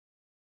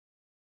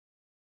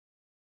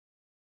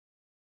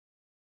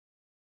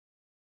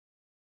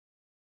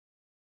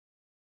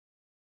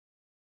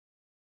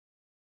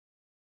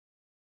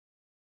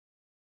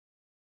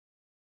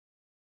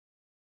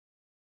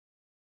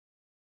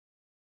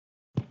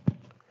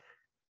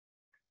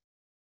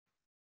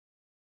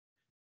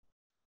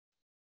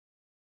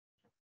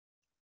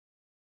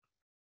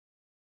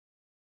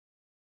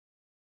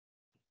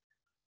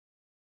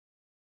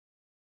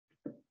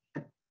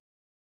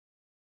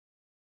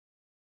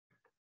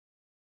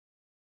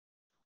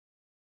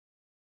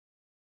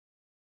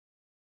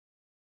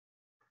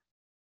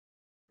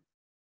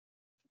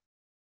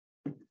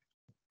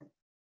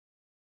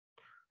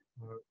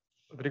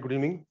Very good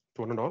evening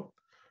to one and all.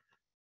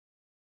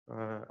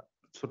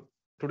 So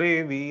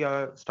today we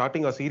are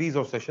starting a series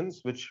of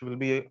sessions which will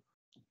be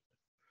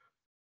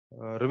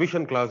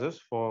revision classes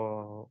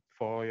for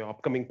your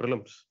upcoming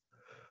prelims.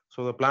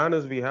 So the plan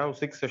is we have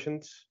 6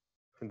 sessions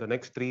in the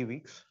next 3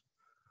 weeks.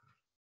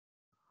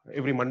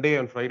 Every Monday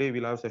and Friday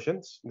we'll have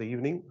sessions in the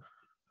evening,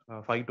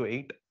 5 to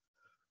 8.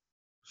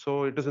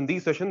 So it is in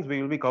these sessions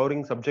we will be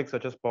covering subjects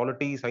such as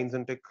polity, science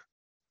and tech,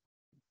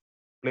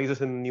 places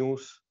in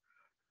news,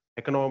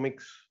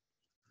 economics,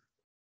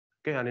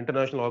 okay, and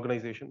international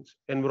organizations,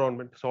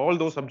 environment. So all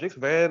those subjects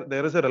where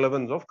there is a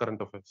relevance of current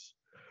affairs.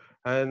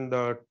 And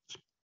the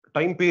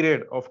time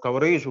period of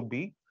coverage would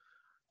be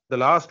the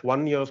last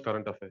 1 year's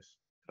current affairs,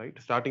 right?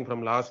 Starting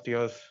from last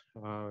year's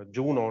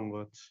June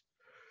onwards.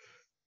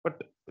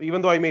 But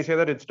even though I may say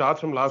that it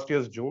starts from last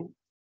year's June,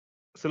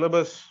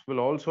 syllabus will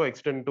also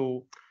extend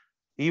to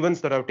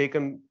events that have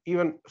taken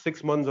even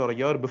 6 months or a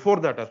year before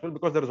that as well,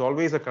 because there is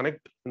always a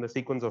connect in the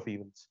sequence of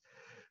events,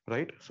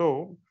 right?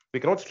 So we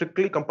cannot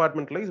strictly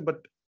compartmentalize,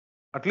 but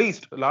at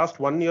least last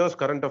 1 year's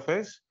current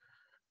affairs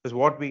is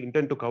what we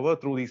intend to cover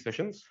through these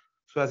sessions.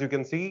 So as you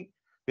can see,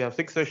 we have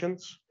 6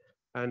 sessions,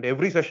 and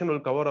every session will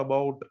cover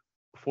about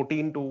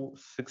 14 to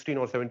 16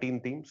 or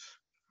 17 themes,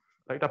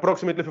 right?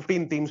 Approximately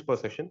 15 themes per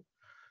session.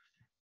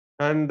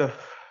 And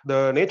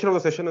the nature of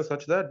the session is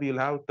such that we'll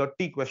have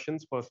 30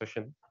 questions per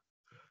session.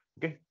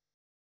 Okay.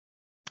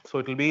 So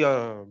it will be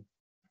a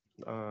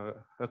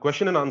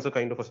question and answer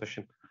kind of a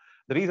session.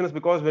 The reason is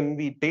because when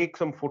we take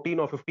some 14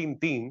 or 15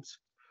 themes,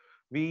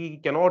 we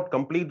cannot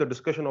complete the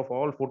discussion of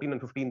all 14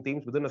 and 15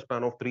 themes within a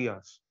span of 3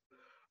 hours.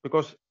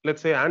 Because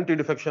let's say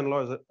anti-defection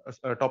law is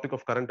a topic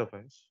of current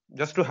affairs.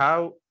 Just to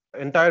have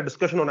entire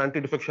discussion on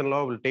anti-defection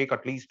law will take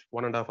at least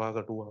 1.5 hours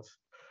or 2 hours.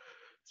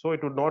 So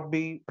it would not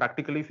be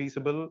practically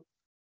feasible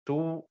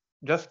to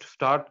just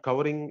start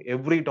covering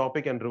every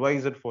topic and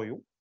revise it for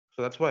you.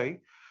 So that's why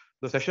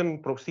the session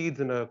proceeds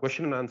in a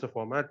question and answer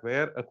format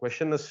where a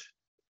question is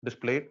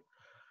displayed,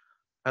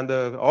 and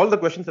all the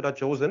questions that are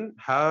chosen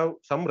have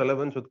some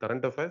relevance with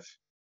current affairs.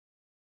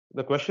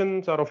 The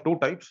questions are of two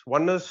types.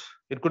 One is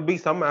it could be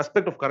some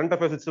aspect of current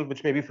affairs itself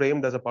which may be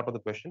framed as a part of the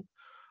question,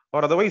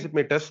 or otherwise it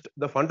may test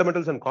the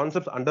fundamentals and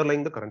concepts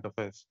underlying the current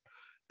affairs.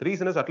 The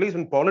reason is, at least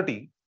in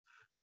polity,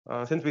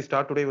 since we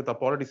start today with our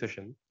polity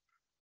session,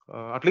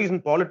 at least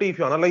in polity, if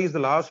you analyze the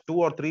last 2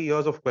 or 3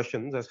 years of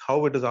questions as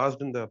how it is asked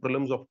in the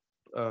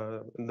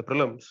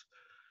prelims,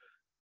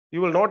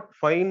 you will not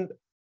find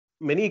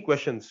many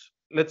questions.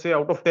 Let's say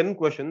out of 10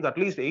 questions, at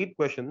least 8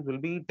 questions will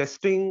be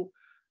testing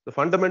the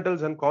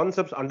fundamentals and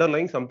concepts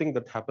underlying something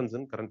that happens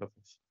in current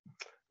affairs,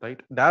 right?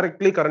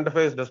 Directly current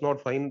affairs does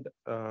not find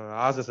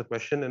asked as a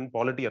question in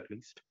polity, at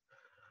least.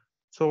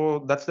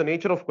 So that's the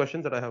nature of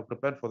questions that I have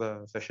prepared for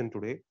the session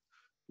today,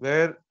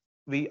 where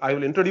I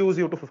will introduce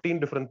you to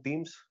 15 different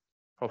themes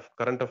of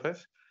current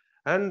affairs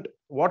and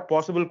what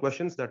possible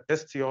questions that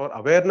tests your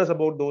awareness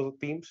about those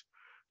themes,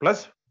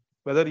 plus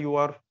whether you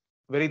are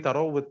very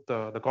thorough with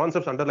the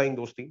concepts underlying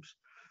those themes.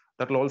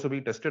 That will also be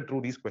tested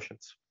through these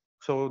questions.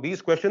 So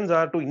these questions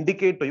are to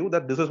indicate to you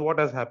that this is what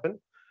has happened.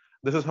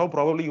 This is how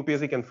probably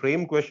UPSC can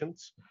frame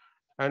questions,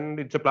 and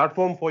it's a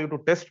platform for you to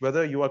test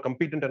whether you are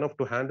competent enough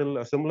to handle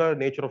a similar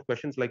nature of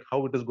questions like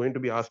how it is going to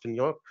be asked in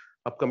your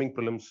upcoming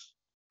prelims.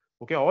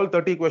 Okay, all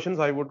 30 questions,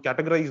 I would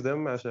categorize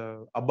them as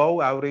a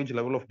above average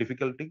level of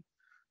difficulty.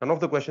 None of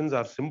the questions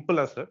are simple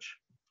as such,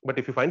 but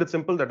if you find it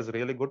simple, that is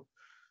really good.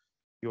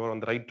 You are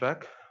on the right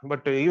track.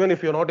 But even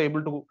if you're not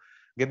able to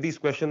get these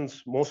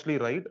questions mostly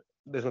right,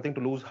 there's nothing to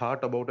lose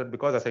heart about it,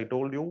 because as I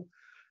told you,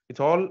 it's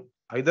all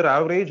either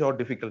average or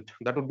difficult.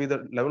 That would be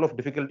the level of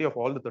difficulty of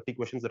all the 30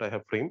 questions that I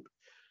have framed.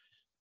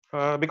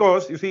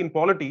 Because you see, in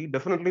polity,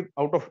 definitely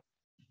out of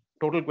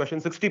total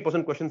questions,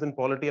 60% questions in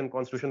polity and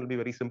constitution will be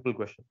very simple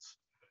questions.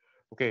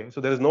 Okay, so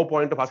there is no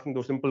point of asking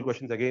those simple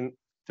questions again.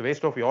 It's a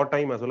waste of your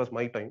time as well as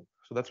my time.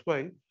 So that's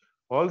why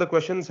all the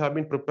questions have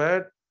been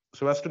prepared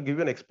so as to give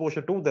you an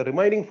exposure to the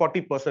remaining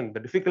 40%.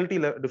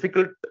 The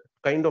difficult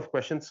kind of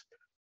questions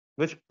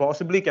which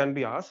possibly can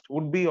be asked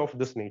would be of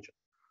this nature.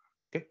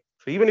 Okay,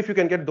 so even if you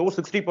can get those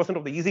 60%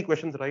 of the easy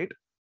questions right,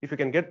 if you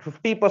can get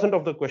 50%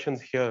 of the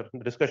questions here in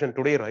the discussion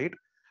today right,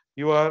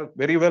 you are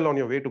very well on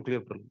your way to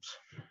clear prelims.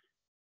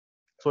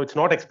 So it's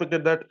not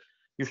expected that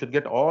you should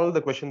get all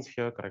the questions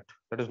here correct.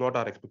 That is not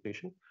our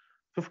expectation.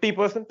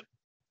 50%,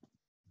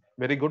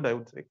 very good, I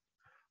would say.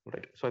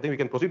 Right. So I think we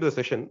can proceed to the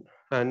session,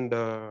 and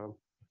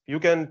you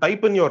can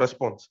type in your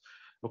response.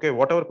 Okay,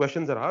 whatever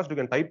questions are asked, you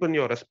can type in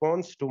your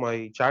response to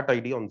my chat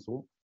ID on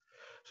Zoom.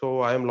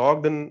 So I am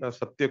logged in as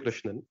Sakthya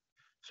Krishnan.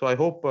 So I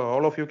hope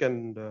all of you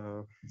can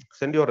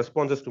send your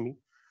responses to me.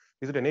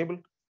 Is it enabled?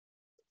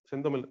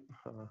 Send them.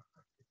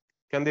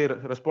 Can they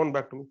respond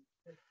back to me?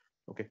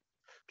 Okay.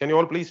 Can you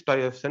all please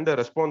send a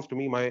response to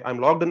me? I'm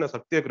logged in as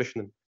Sakthya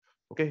Krishnan.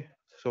 Okay.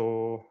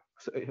 So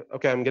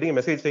okay, I'm getting a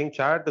message saying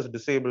chat is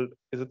disabled.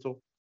 Is it so?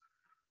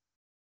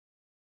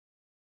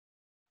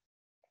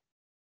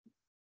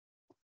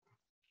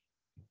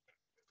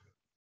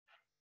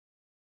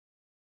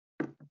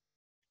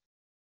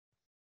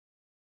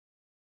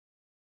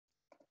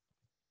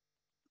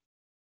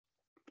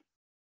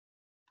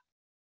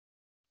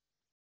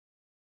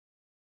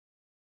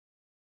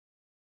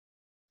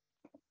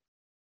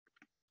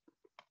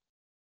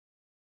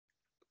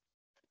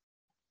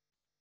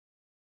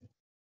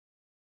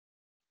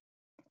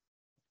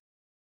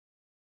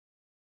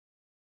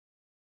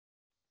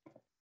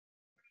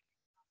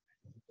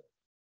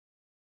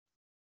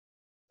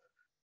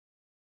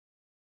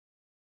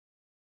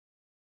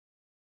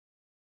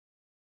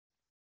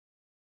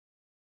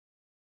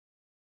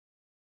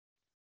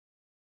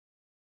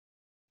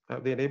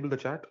 Have they enabled the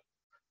chat?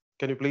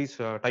 Can you please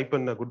type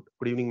in a good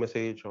evening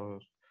message, or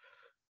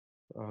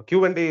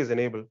Q&A is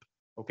enabled?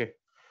 Okay.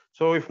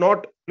 So if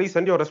not, please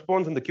send your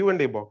response in the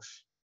Q&A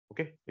box.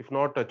 Okay. If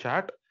not a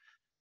chat,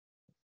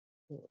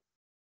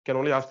 can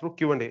only ask through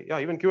Q&A. Yeah,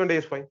 even Q&A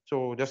is fine.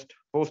 So just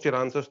post your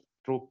answers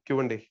through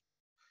Q&A.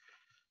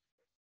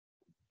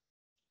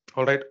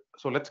 All right.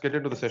 So let's get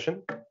into the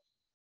session.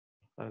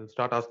 I'll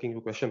start asking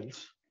you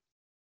questions.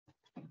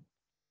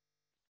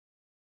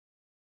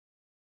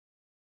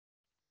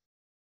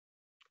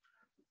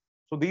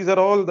 So these are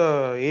all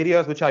the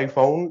areas which I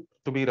found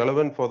to be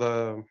relevant for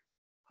the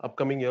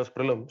upcoming year's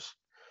prelims.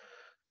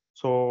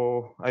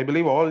 So I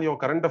believe all your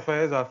current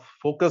affairs are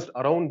focused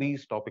around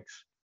these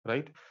topics,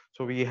 right?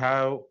 So we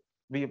have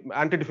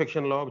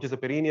anti-defection law, which is a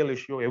perennial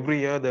issue. Every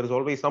year there is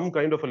always some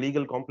kind of a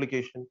legal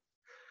complication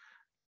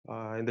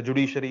in the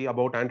judiciary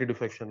about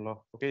anti-defection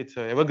law. Okay, it's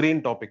an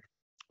evergreen topic.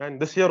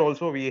 And this year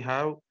also we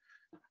have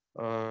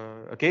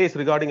a case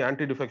regarding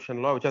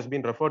anti-defection law, which has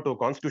been referred to a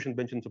constitution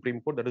bench in Supreme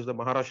Court. That is the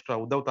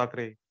Maharashtra Uddhav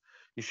Thackeray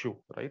issue,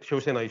 right?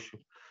 Shiv Sena issue.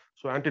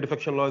 So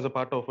anti-defection law is a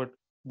part of it.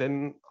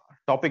 Then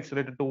topics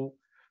related to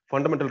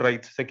fundamental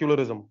rights,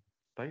 secularism,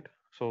 right?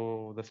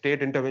 So the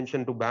state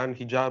intervention to ban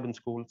hijab in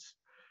schools,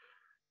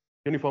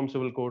 uniform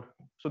civil code.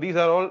 So these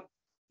are all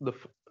the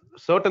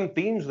certain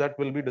themes that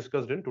will be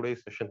discussed in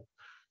today's session.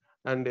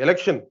 And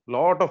election,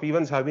 lot of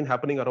events have been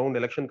happening around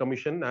election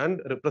commission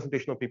and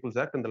representation of people's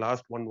act in the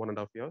last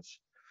 1.5 years.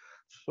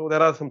 So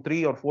there are some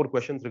 3 or 4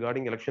 questions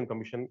regarding election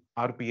commission,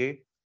 RPA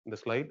in the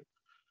slide,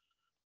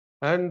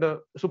 and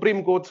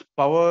Supreme Court's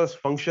powers,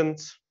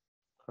 functions.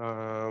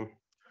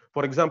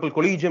 For example,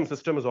 collegium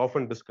system is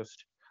often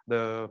discussed.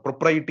 The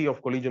propriety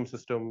of collegium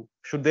system.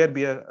 Should there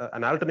be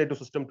an alternative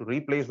system to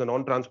replace the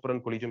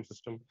non-transparent collegium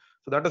system?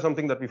 So that is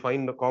something that we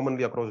find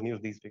commonly across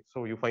news these days.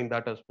 So you find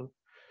that as well.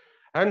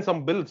 And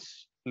some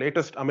bills,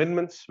 latest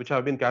amendments which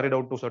have been carried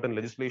out to certain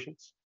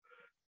legislations,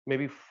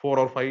 maybe 4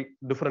 or 5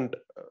 different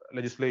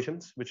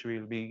legislations which we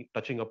will be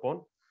touching upon,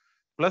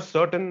 plus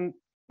certain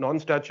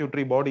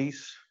non-statutory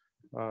bodies,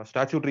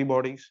 statutory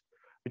bodies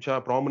which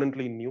are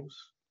prominently in news,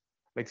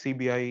 like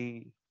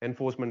CBI,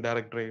 Enforcement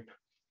Directorate,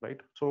 right?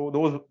 So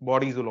those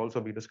bodies will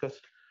also be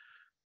discussed.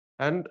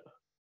 And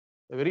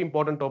a very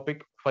important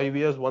topic, 5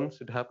 years once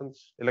it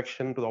happens,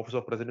 election to the office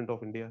of President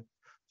of India.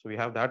 So we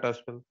have that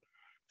as well.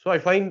 So I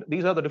find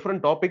these are the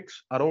different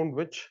topics around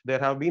which there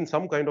have been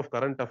some kind of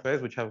current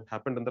affairs which have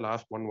happened in the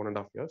last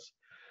 1.5 years.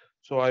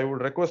 So I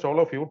would request all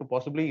of you to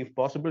possibly, if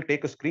possible,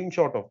 take a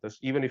screenshot of this,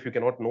 even if you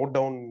cannot note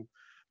down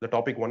the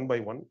topic one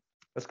by one.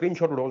 A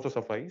screenshot would also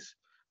suffice.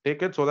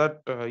 Take it so that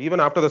even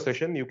after the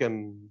session, you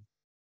can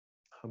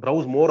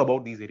browse more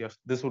about these areas.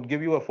 This would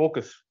give you a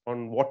focus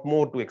on what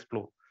more to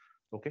explore.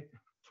 Okay,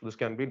 so this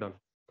can be done.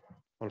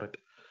 All right.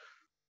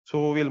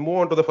 So we'll move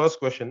on to the first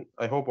question.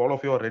 I hope all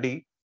of you are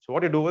ready. So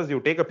what you do is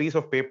you take a piece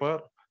of paper,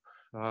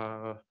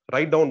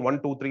 write down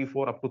 1, 2, 3,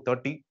 4 up to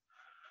 30.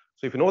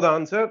 So if you know the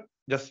answer,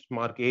 just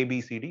mark A, B,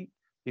 C, D.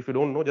 If you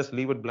don't know, just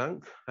leave it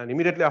blank. And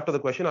immediately after the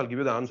question, I'll give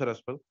you the answer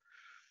as well.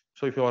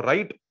 So if you are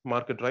right,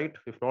 mark it right.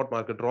 If not,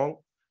 mark it wrong.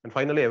 And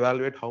finally,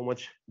 evaluate how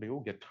much do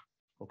you get.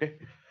 Okay.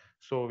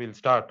 So we'll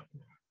start.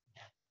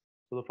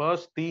 So the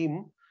first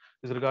theme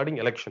is regarding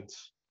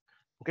elections.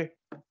 Okay.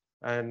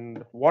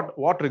 And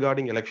what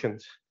regarding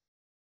elections?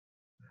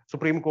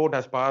 Supreme Court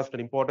has passed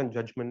an important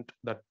judgment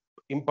that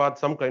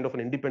imparts some kind of an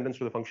independence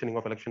to the functioning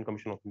of Election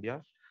Commission of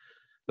India.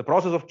 The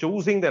process of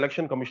choosing the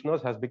election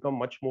commissioners has become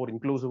much more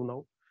inclusive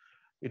now.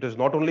 It is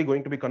not only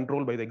going to be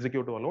controlled by the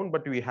executive alone,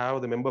 but we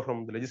have the member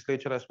from the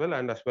legislature as well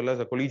as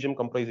a collegium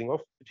comprising of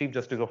Chief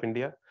Justice of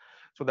India.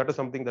 So that is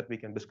something that we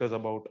can discuss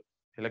about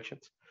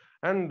elections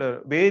and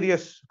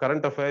various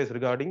current affairs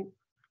regarding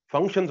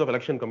functions of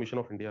Election Commission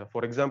of India.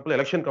 For example,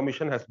 Election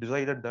Commission has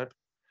decided that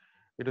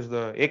it is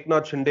the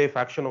Eknath Shinde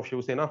faction of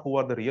Shiv Sena who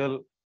are the real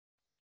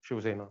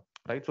Shiv Sena,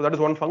 right? So that is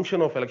one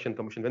function of Election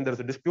Commission. When there is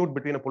a dispute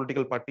between a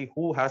political party,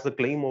 who has the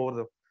claim over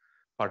the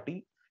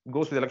party, it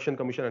goes to the Election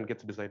Commission and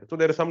gets decided. So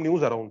there is some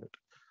news around it,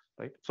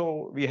 right?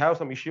 So we have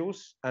some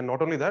issues, and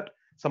not only that,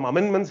 some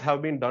amendments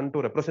have been done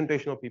to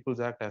Representation of People's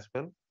Act as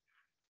well.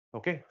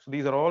 Okay, so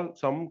these are all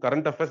some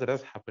current affairs that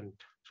has happened.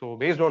 So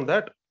based on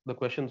that, the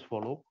questions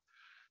follow.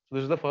 So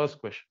this is the first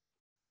question.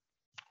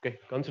 Okay,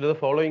 consider the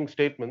following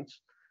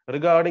statements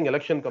regarding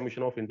Election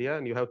Commission of India,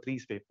 and you have 3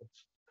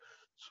 statements.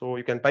 So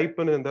you can type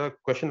in the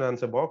question and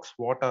answer box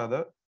what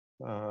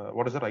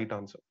is the right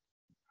answer.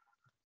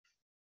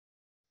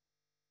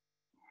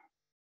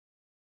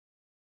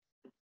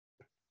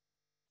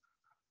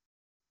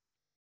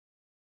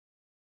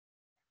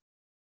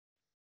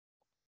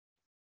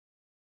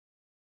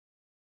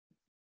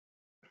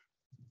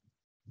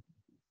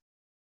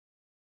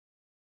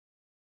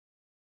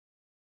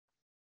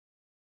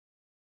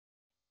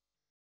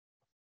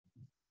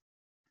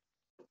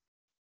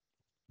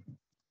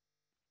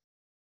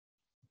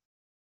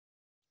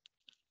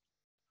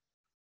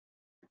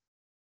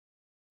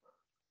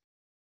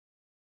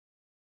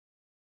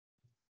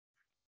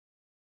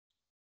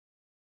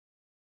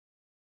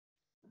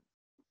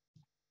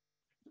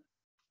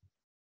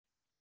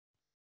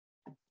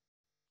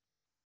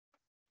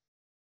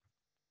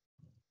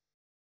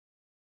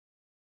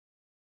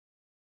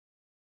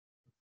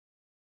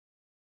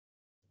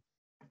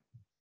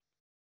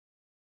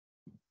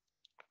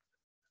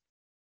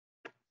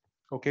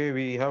 Okay,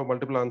 we have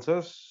multiple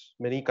answers,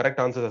 many correct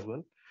answers as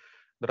well.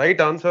 The right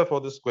answer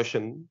for this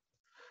question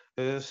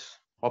is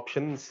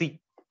option C.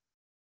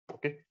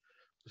 Okay,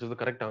 this is the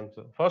correct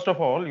answer. First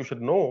of all, you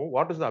should know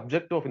what is the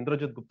objective of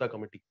Indrajit Gupta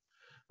committee.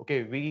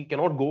 Okay, we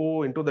cannot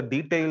go into the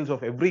details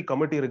of every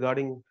committee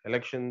regarding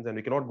elections, and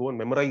we cannot go and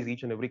memorize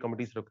each and every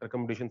committee's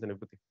recommendations and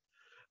everything.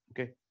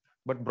 Okay,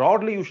 but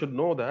broadly, you should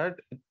know that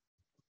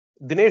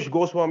Dinesh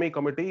Goswami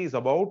committee is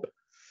about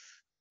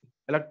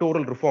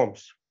electoral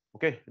reforms.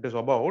 Okay, it is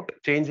about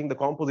changing the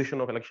composition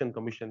of election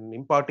commission,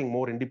 imparting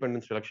more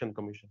independence to election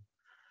commission,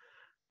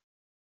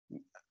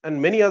 and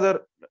many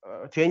other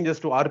changes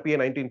to RPA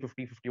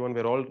 1950-51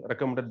 were all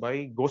recommended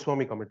by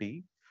Goswami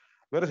committee.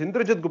 Whereas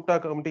Indrajit Gupta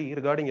committee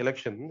regarding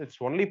election, its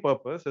only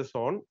purpose is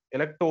on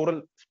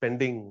electoral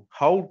spending,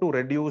 how to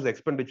reduce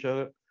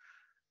expenditure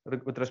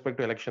with respect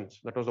to elections.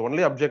 That was the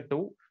only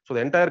objective. So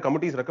the entire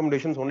committee's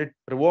recommendations only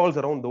revolves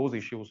around those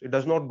issues. It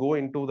does not go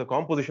into the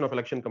composition of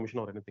election commission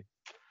or anything.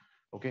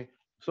 Okay,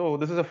 so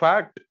this is a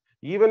fact.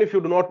 Even if you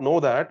do not know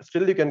that,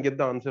 still you can get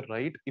the answer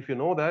right. If you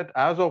know that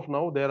as of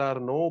now, there are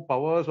no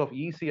powers of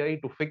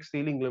ECI to fix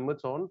ceiling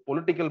limits on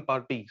political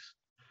parties.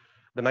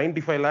 The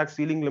 95 lakh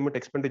ceiling limit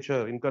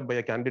expenditure incurred by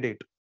a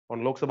candidate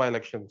on Lok Sabha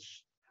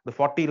elections, the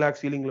 40 lakh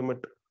ceiling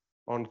limit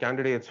on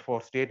candidates for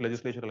state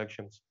legislature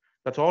elections.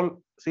 That's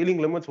all ceiling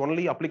limits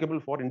only applicable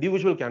for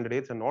individual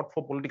candidates and not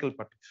for political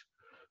parties.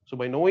 So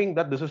by knowing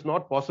that this is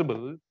not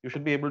possible, you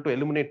should be able to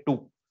eliminate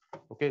two.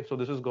 Okay, so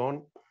this is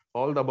gone.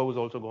 All the above is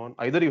also gone.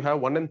 Either you have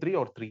 1 and 3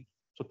 or 3.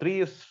 So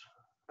 3 is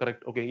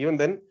correct. Okay, even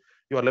then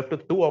you are left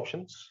with two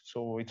options.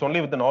 So it's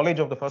only with the knowledge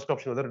of the first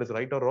option, whether it is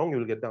right or wrong, you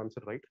will get the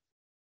answer right.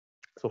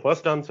 So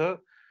first answer,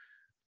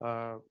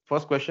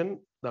 first question,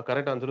 the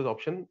correct answer is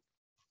option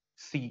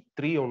C,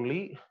 3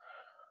 only.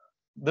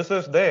 This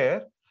is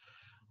there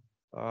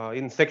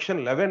in section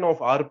 11 of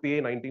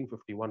RPA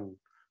 1951.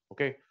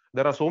 Okay,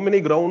 there are so many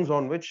grounds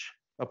on which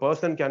a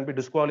person can be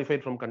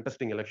disqualified from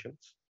contesting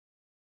elections.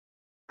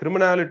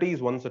 Criminality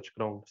is one such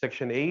ground.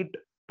 Section 8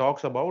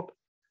 talks about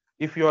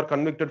if you are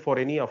convicted for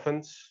any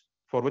offense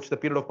for which the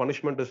period of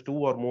punishment is 2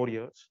 or more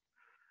years.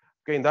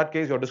 Okay, in that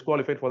case, you're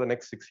disqualified for the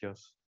next 6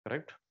 years.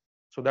 Correct?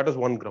 So that is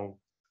one ground.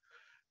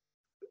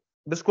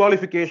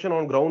 Disqualification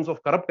on grounds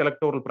of corrupt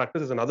electoral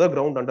practice is another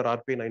ground under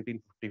RPA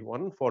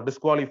 1951 for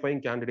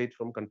disqualifying candidates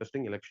from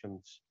contesting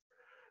elections.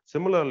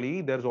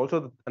 Similarly, there's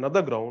also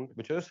another ground,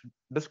 which is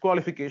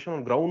disqualification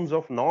on grounds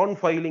of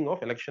non-filing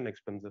of election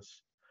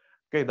expenses.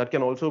 Okay, that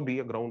can also be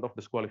a ground of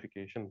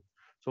disqualification.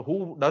 So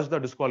who does the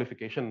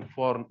disqualification?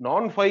 For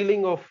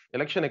non-filing of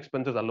election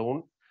expenses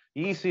alone,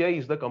 ECI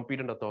is the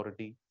competent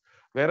authority.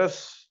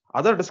 Whereas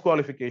other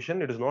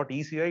disqualification, it is not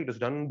ECI, it is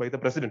done by the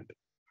president.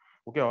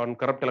 Okay, on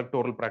corrupt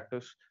electoral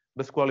practice,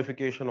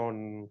 disqualification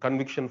on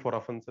conviction for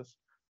offenses.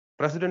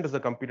 President is the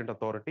competent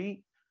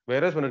authority.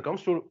 Whereas when it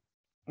comes to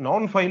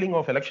non-filing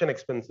of election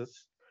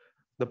expenses,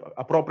 the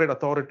appropriate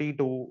authority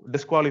to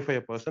disqualify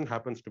a person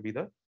happens to be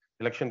the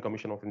Election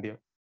Commission of India.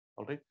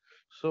 All right.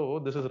 So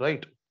this is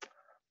right.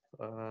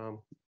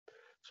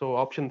 So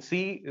option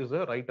C is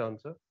the right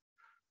answer.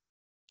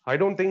 I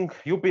don't think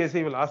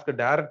UPSC will ask a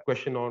direct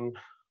question on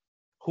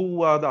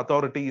who are the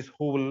authorities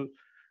who will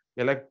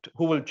elect,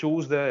 who will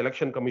choose the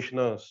election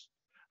commissioners.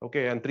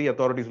 Okay, and three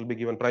authorities will be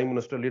given: Prime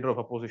Minister, Leader of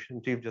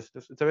Opposition, Chief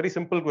Justice. It's a very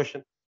simple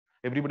question.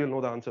 Everybody will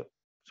know the answer.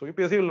 So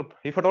UPSC will,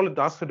 if at all it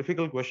asks a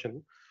difficult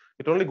question,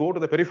 it only go to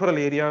the peripheral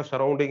area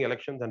surrounding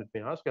elections and it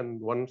may ask, and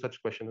one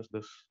such question is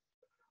this.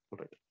 All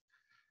right.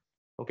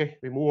 Okay,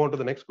 we move on to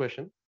the next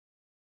question.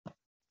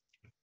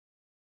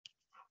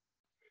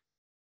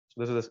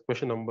 So this is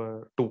question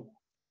number 2.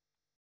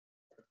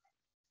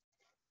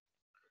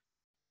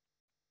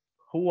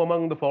 Who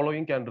among the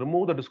following can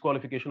remove the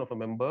disqualification of a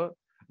member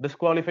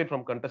disqualified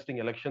from contesting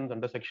elections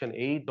under section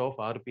 8 of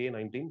RPA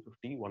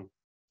 1951?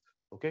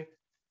 Okay.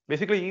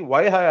 Basically,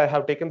 why I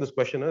have taken this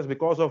question is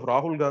because of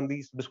Rahul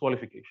Gandhi's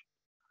disqualification.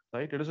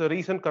 Right. It is a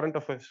recent current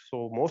affairs.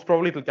 So most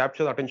probably it will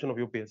capture the attention of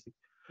UPSC.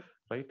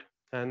 Right.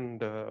 And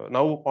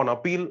now on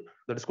appeal,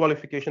 the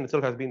disqualification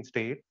itself has been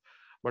stayed.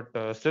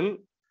 But still,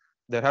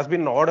 there has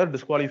been an order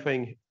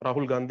disqualifying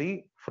Rahul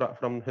Gandhi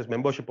from his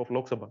membership of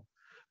Lok Sabha.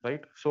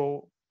 Right.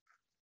 So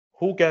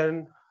who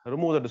can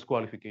remove the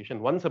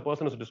disqualification once a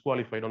person is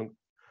disqualified on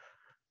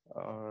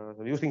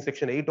using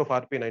section 8 of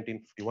RPA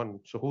 1951?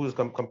 So who is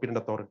competent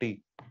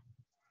authority?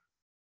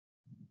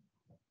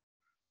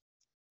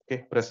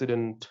 Okay,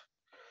 President.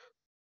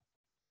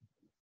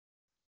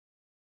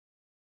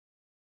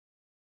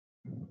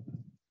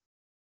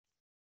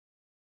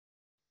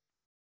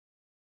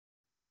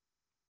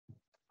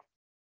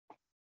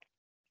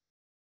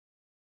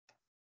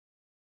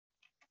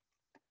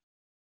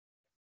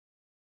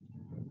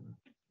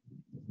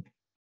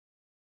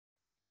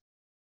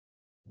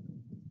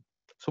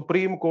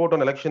 Supreme Court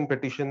on election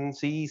petition,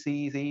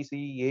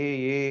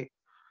 CCCCAA.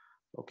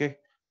 Okay,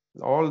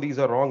 all these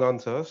are wrong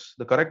answers.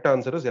 The correct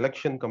answer is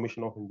Election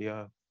Commission of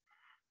India.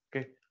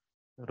 Okay,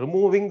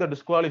 removing the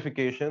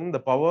disqualification,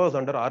 the powers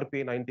under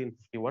RPA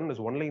 1951 is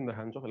only in the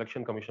hands of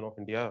Election Commission of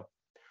India,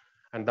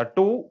 and that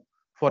too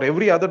for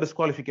every other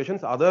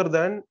disqualifications other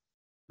than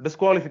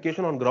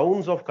disqualification on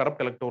grounds of corrupt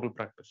electoral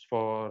practice.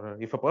 For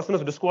if a person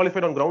is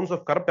disqualified on grounds of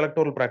corrupt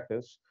electoral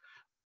practice,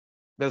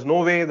 there's no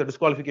way the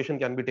disqualification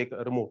can be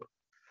removed.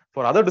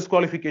 For other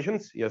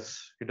disqualifications, yes,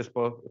 it is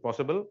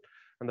possible,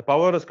 and the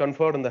power is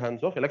conferred in the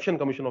hands of Election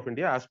Commission of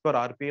India as per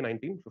RPA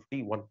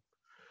 1951.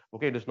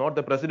 Okay, it is not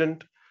the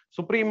president.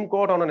 Supreme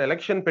Court on an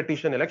election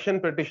petition. Election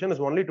petition is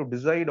only to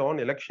decide on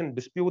election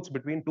disputes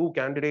between two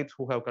candidates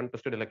who have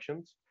contested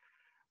elections.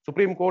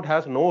 Supreme Court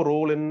has no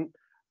role in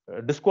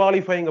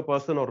disqualifying a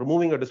person or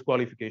removing a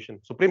disqualification.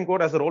 Supreme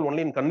Court has a role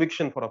only in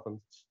conviction for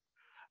offenses.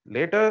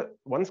 Later,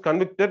 once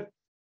convicted,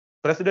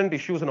 president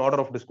issues an order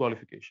of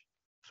disqualification.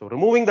 So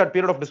removing that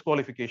period of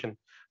disqualification.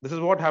 This is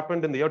what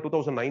happened in the year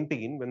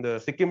 2019 when the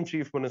Sikkim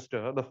chief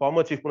minister, the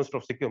former chief minister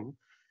of Sikkim,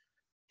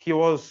 he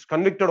was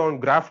convicted on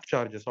graft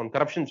charges, on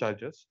corruption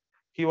charges.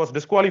 He was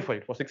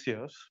disqualified for 6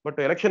 years, but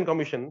the election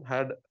commission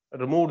had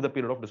removed the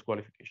period of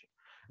disqualification.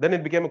 Then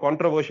it became a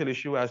controversial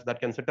issue as that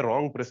can set a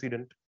wrong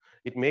precedent.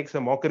 It makes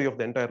a mockery of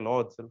the entire law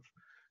itself.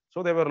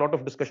 So there were a lot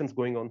of discussions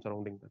going on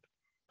surrounding that.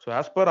 So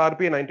as per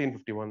RPA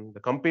 1951, the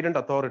competent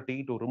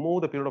authority to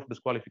remove the period of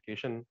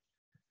disqualification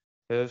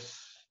is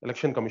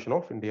Election Commission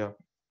of India.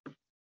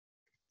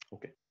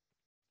 Okay.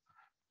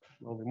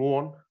 Now we move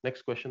on.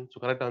 Next question. So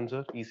correct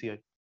answer, ECI.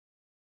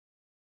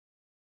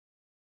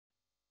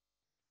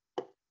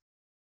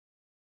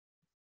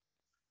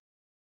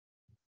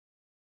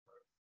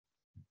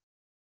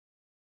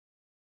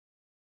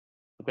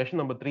 Question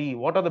number 3.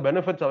 What are the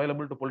benefits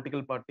available to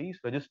political parties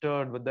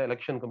registered with the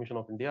Election Commission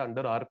of India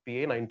under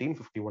RPA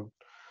 1951?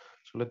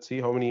 So let's see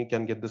how many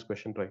can get this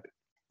question right.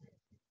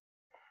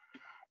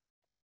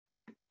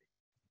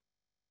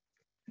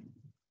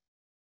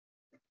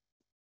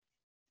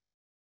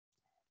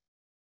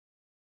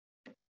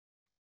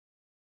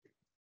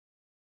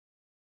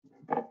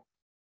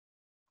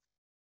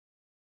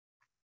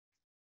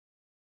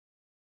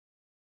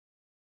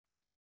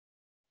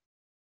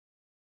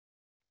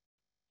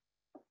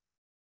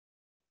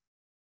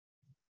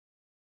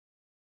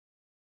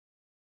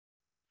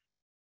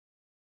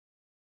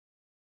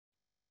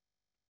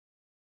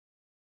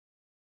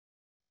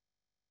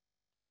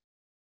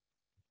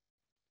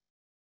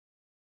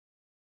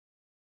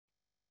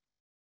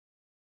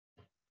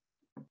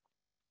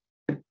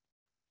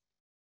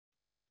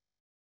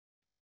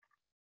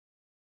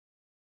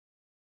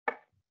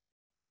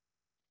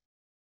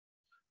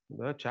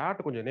 இந்த chat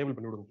கொஞ்சம் enable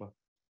பண்ணி விடுங்கப்பா.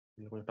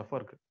 இது கொஞ்சம் டஃபா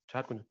இருக்கு.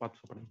 Chat கொஞ்சம்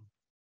பார்த்து பண்ணுங்க.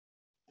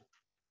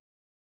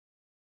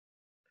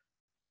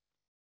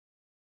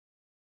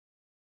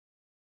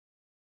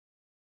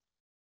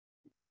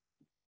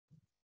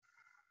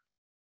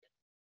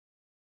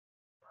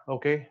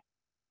 Okay,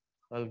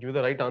 I'll give you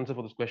the right answer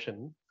for this question.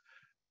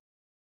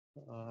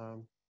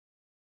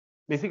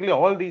 Basically,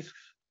 all these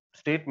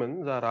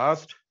statements are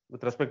asked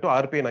with respect to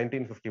RPA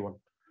 1951.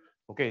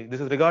 Okay,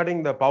 this is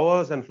regarding the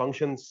powers and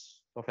functions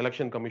of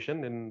Election Commission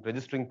in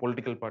registering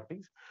political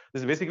parties.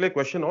 This is basically a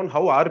question on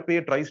how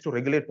RPA tries to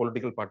regulate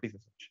political parties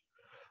as such.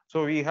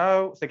 So we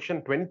have section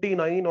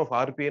 29 of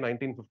RPA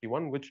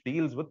 1951, which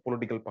deals with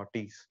political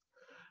parties.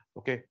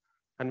 Okay,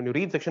 and when you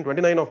read section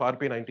 29 of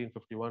RPA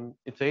 1951,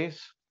 it says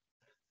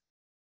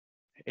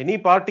any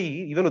party,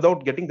 even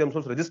without getting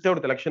themselves registered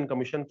with Election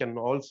Commission, can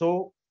also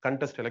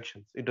contest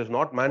elections. It is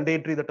not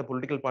mandatory that a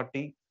political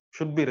party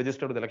should be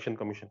registered with Election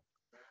Commission.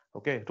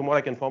 Okay, tomorrow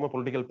I can form a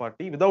political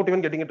party without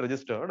even getting it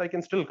registered. I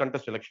can still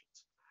contest elections,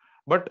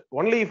 but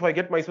only if I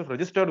get myself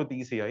registered with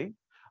ECI,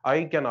 I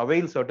can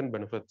avail certain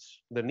benefits.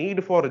 The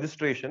need for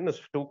registration is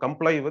to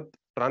comply with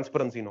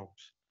transparency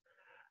norms.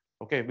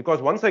 Okay,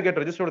 because once I get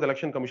registered with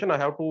Election Commission, I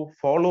have to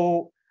follow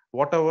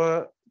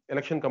whatever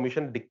Election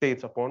Commission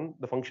dictates upon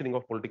the functioning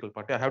of political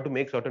party. I have to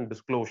make certain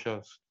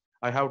disclosures.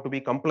 I have to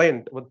be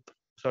compliant with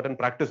certain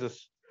practices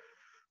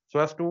so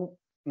as to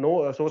know,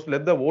 so as to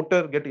let the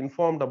voter get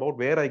informed about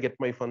where I get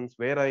my funds,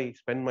 where I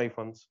spend my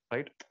funds,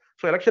 right?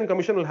 So Election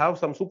Commission will have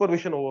some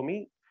supervision over me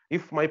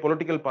if my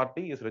political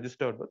party is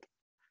registered with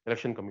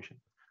Election Commission.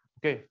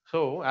 Okay, so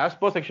as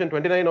per section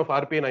 29 of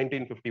RPA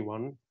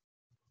 1951,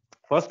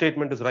 first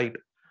statement is right.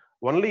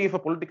 Only if a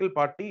political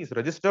party is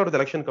registered with the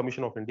Election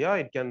Commission of India,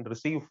 it can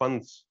receive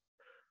funds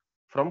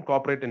from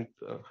corporate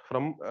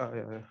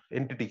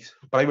entities,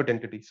 private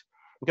entities.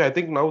 Okay, I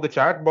think now the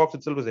chat box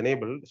itself is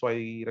enabled, so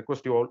I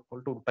request you all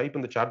to type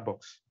in the chat box.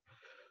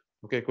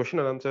 Okay, question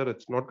and answer.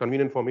 It's not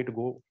convenient for me to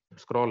go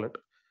scroll it.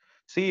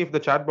 See if the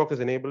chat box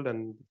is enabled,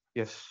 and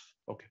yes,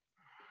 okay.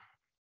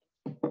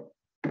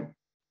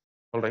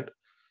 All right.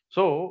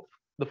 So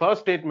the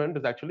first statement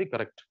is actually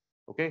correct.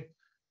 Okay,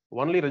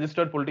 only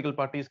registered political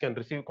parties can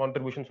receive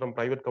contributions from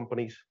private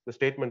companies. The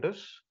statement is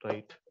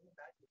right.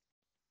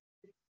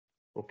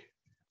 Okay,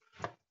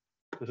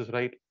 this is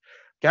right.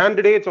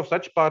 Candidates of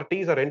such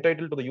parties are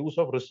entitled to the use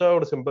of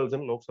reserved symbols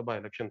in Lok Sabha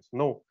elections.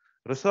 No,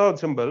 reserved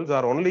symbols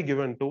are only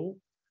given to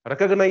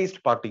recognized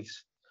parties.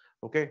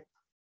 Okay,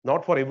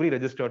 not for every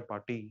registered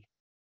party.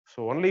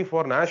 So only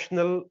for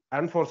national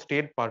and for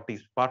state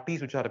parties,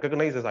 parties which are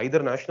recognized as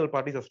either national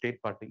parties or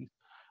state parties,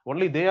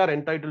 only they are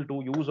entitled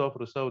to use of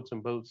reserved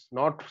symbols,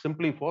 not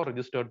simply for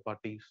registered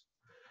parties.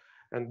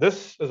 And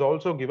this is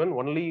also given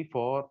only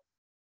for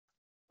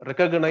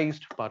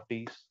recognized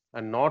parties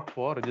and not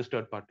for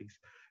registered parties.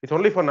 It's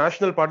only for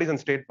national parties and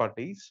state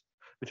parties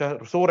which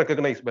are so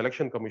recognized by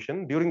Election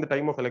Commission. During the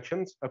time of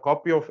elections, a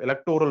copy of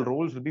electoral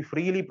rolls will be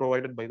freely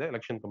provided by the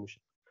Election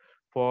Commission.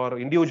 For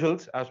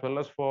individuals as well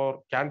as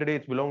for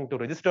candidates belonging to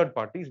registered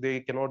parties, they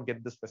cannot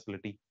get this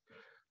facility,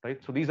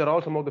 right? So these are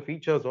all some of the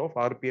features of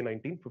RPA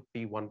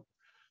 1951.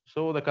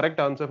 So the correct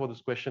answer for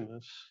this question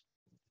is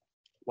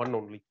one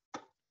only.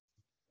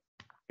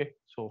 Okay,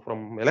 so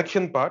from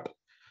election part,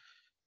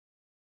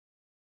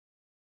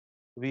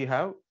 we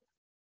have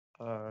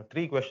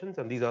three questions,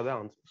 and these are the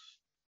answers.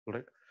 All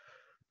right.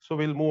 So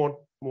we'll move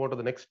on to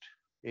the next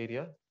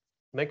area.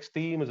 Next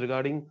theme is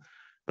regarding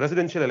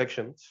presidential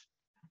elections.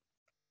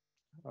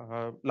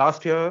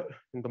 Last year,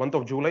 in the month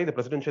of July, the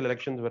presidential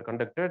elections were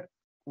conducted.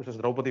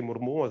 Mrs. Draupadi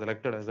Murmu was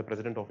elected as the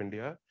president of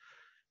India.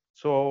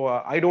 So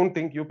I don't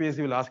think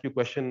UPSC will ask you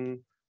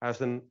question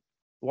as in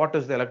what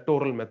is the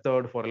electoral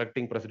method for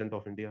electing president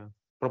of India?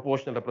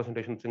 Proportional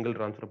representation, single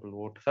transferable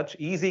vote. Such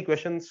easy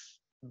questions,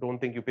 don't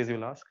think UPSC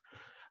will ask.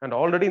 And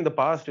already in the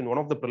past, in one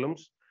of the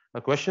prelims, a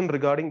question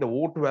regarding the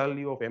vote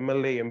value of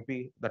MLA,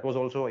 MP, that was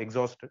also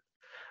exhausted,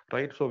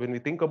 right? So when we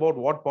think about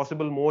what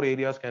possible more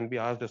areas can be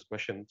asked as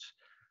questions,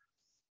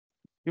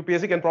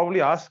 UPSC can probably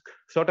ask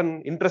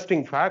certain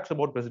interesting facts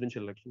about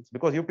presidential elections,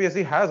 because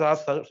UPSC has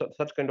asked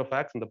such kind of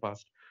facts in the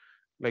past.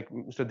 Like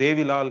Mr.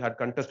 Devilal had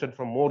contested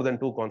from more than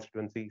 2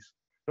 constituencies.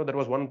 So there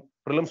was one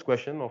prelims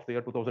question of the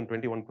year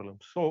 2021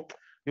 prelims. So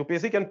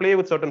UPSC can play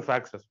with certain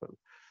facts as well.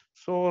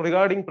 So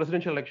regarding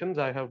presidential elections,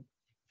 I have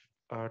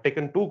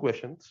taken 2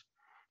 questions.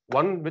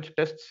 One which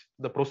tests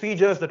the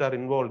procedures that are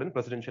involved in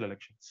presidential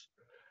elections.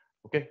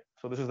 Okay,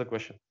 so this is the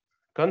question.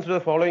 Consider the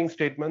following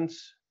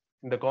statements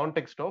in the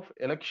context of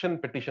election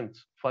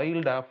petitions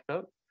filed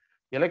after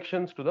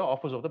elections to the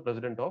office of the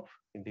President of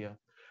India.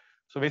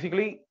 So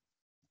basically,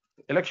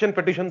 election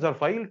petitions are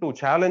filed to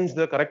challenge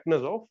the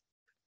correctness of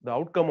the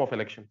outcome of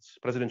elections,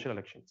 presidential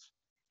elections.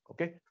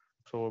 Okay,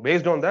 so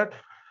based on that,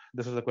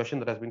 this is the question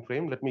that has been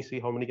framed. Let me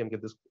see how many can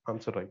get this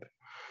answer right.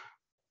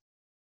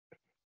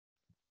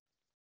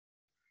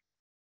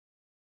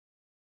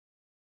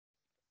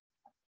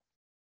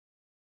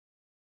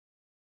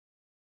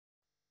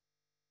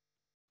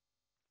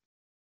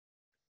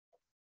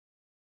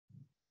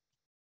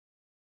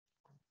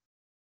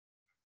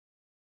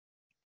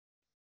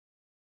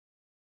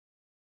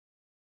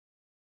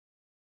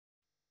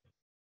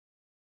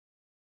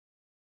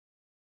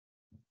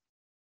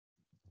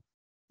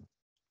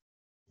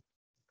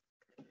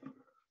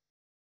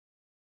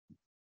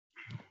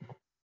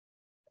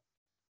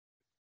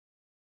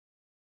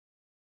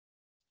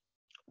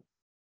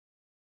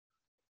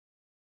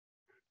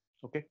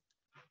 Okay,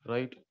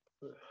 right.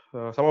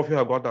 Some of you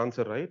have got the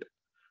answer right.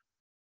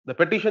 The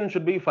petition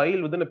should be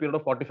filed within a period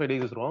of 45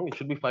 days is wrong. It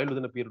should be filed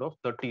within a period of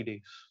 30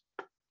 days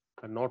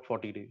and not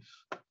 40 days.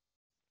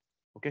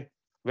 Okay.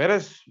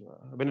 Whereas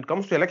when it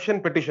comes to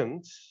election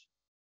petitions,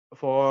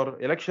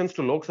 for elections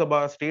to Lok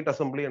Sabha, State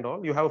Assembly and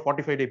all, you have a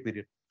 45-day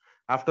period.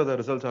 After the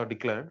results are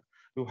declared,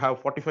 you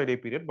have 45-day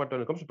period. But when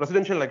it comes to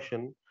presidential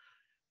election,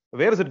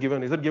 where is it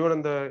given? Is it given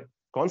in the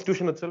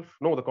Constitution itself?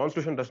 No, the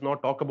Constitution does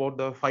not talk about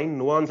the fine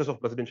nuances of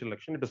presidential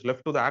election. It is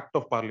left to the Act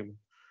of Parliament.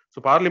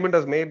 So Parliament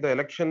has made the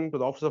election to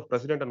the office of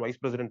President and Vice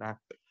President Act.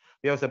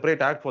 We have a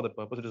separate act for that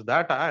purpose. It is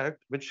that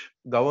act which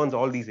governs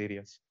all these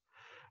areas.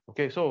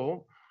 Okay,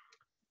 so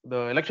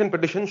the election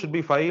petition should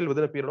be filed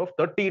within a period of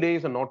 30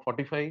 days and not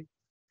 45.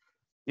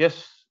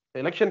 Yes,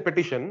 election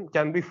petition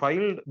can be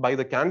filed by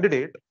the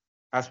candidate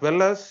as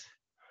well as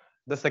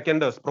the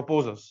seconders,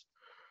 proposers.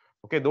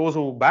 Okay, those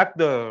who back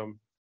the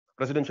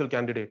presidential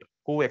candidate,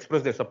 who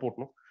express their support.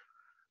 No,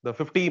 the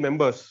 50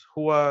 members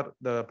who are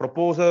the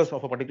proposers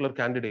of a particular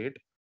candidate.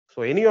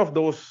 So any of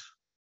those,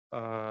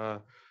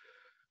 sorry,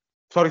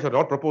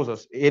 not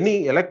proposers,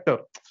 any elector.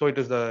 So it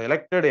is the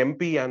elected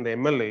MP and the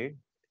MLA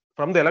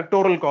from the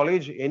electoral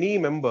college. Any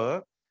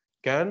member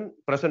can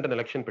present an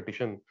election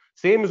petition.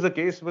 Same is the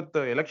case with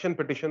the election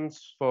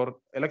petitions for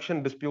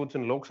election disputes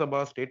in Lok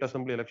Sabha, State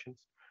Assembly elections.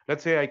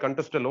 Let's say I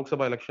contest a Lok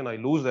Sabha election, I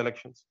lose the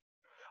elections.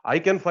 I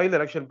can file the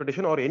election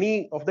petition, or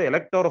any of the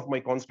elector of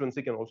my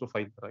constituency can also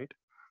file, right?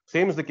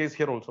 Same is the case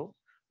here also.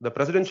 The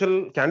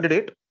presidential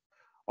candidate,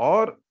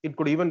 or it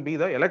could even be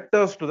the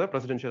electors to the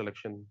presidential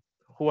election,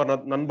 who are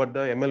none but the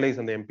MLAs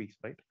and the MPs,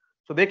 right?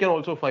 So they can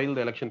also file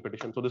the election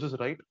petition. So this is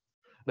right.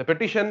 The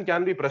petition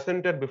can be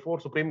presented before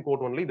Supreme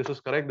Court only. This is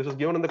correct. This is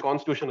given in the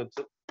Constitution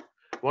itself.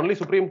 Only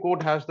Supreme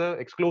Court has the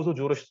exclusive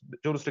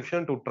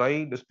jurisdiction to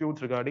try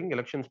disputes regarding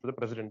elections to the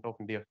President of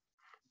India,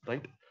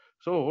 right?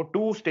 So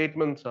 2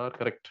 statements are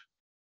correct.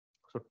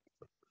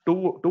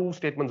 So two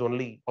statements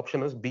only.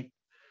 Option is B.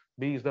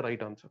 B is the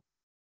right answer.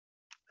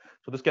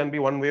 So this can be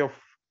one way of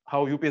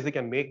how UPSC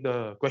can make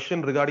the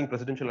question regarding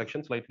presidential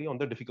election slightly on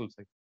the difficult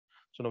side.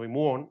 So now we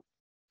move on.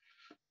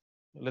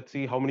 Let's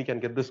see how many can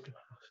get this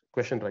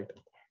question right.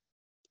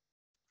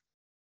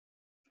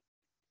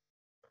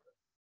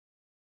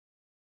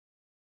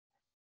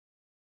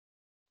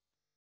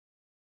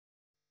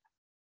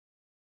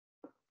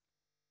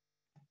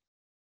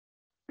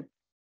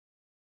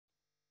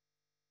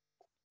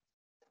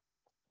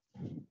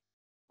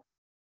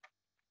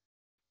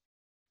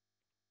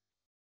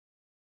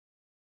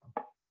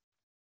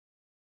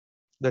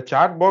 The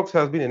chat box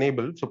has been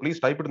enabled, so please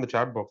type it in the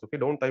chat box. Okay,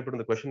 don't type it in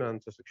the question and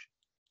answer section.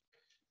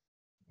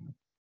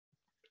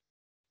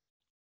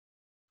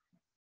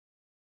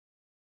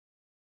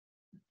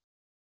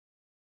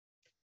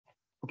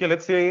 Okay,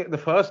 let's say the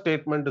first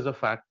statement is a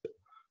fact.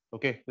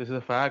 Okay, this is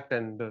a fact,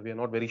 and we are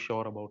not very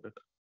sure about it.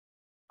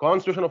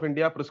 Constitution of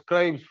India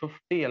prescribes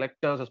 50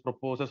 electors as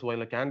proposers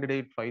while a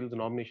candidate files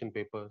nomination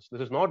papers.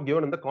 This is not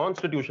given in the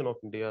Constitution of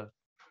India.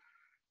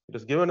 It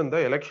is given in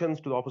the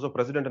Elections to the Office of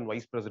President and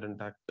Vice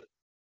President Act.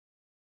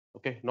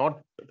 Okay,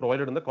 not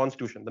provided in the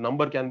Constitution. The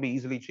number can be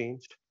easily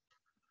changed.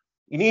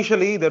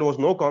 Initially, there was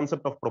no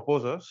concept of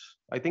proposers.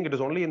 I think it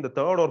is only in the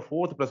third or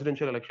fourth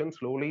presidential election,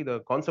 slowly the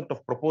concept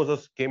of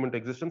proposers came into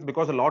existence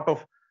because a lot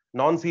of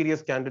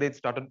non-serious candidates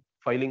started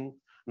filing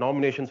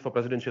nominations for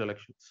presidential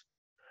elections.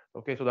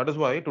 Okay, so that is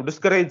why, to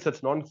discourage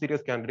such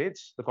non-serious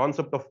candidates, the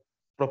concept of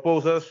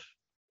proposers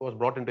was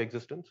brought into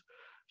existence.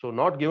 So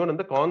not given in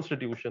the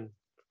Constitution.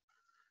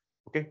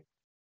 Okay,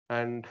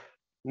 and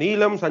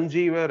Neelam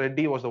Sanjeeva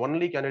Reddy was the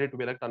only candidate to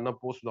be elected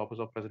unopposed to the office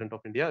of President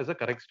of India is a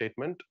correct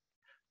statement.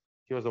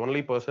 He was the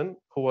only person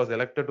who was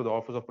elected to the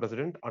office of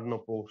President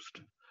unopposed.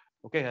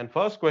 Okay, and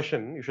first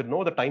question, you should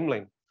know the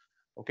timeline.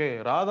 Okay,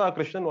 Radha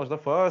Krishnan was the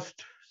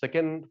first,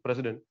 second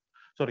president.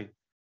 Sorry,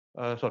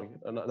 that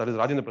is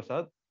Rajendra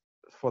Prasad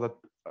for the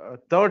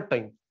third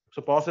time.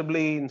 So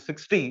possibly in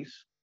 60s,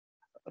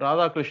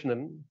 Radha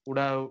Krishnan would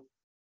have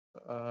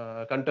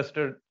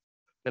contested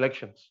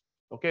elections.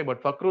 Okay,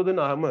 but Fakhruddin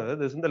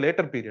Ahmed is in the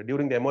later period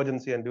during the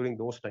emergency and during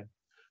those times.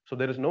 So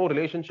there is no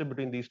relationship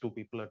between these two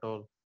people at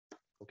all.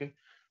 Okay,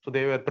 so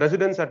they were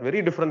presidents at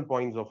very different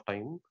points of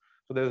time.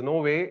 So there is no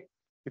way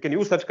you can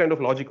use such kind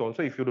of logic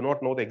also if you do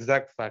not know the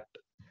exact fact.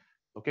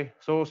 Okay,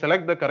 so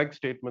select the correct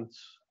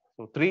statements.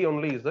 So 3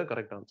 only is the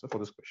correct answer for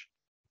this question.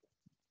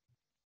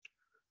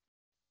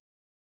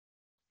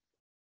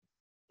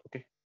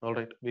 Okay, all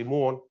right, we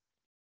move on.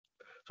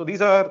 So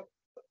these are,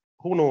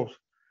 who knows,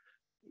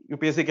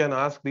 UPSC can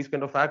ask these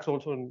kind of facts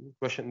also in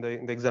question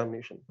in the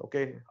examination.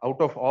 Okay, out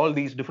of all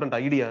these different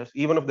ideas,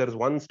 even if there is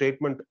one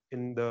statement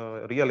in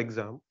the real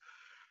exam,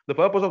 the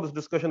purpose of this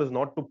discussion is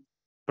not to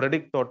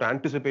predict or to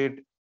anticipate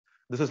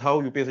this is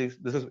how UPSC,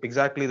 this is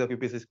exactly the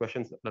UPSC's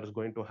questions that is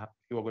going to have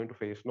you are going to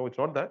face. No, it's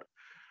not that.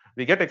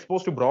 We get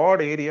exposed to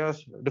broad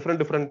areas,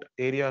 different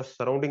areas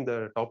surrounding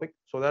the topic,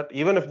 so that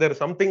even if there is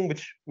something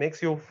which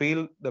makes you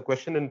feel the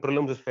question in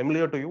prelims is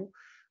familiar to you,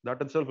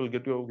 that itself will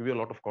give you a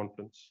lot of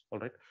confidence. All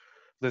right.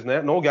 There's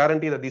no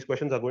guarantee that these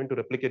questions are going to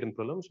replicate in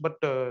prelims, but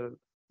there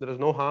is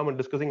no harm in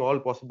discussing all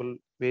possible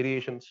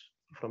variations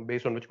from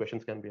based on which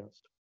questions can be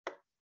asked.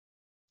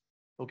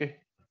 Okay,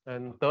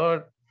 and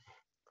third,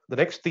 the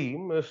next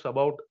theme is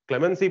about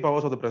clemency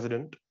powers of the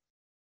president.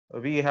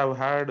 We have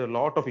had a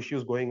lot of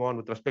issues going on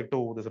with respect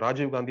to this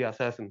Rajiv Gandhi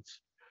assassins,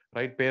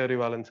 right? Pair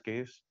revalence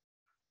case,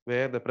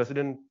 where the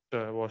president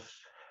was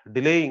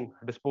delaying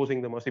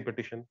disposing the mercy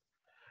petition.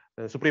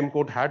 The Supreme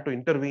Court had to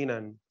intervene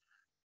and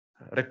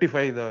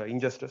rectify the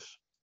injustice.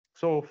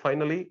 So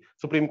finally,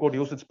 Supreme Court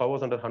used its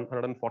powers under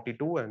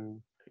 142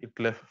 and it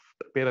left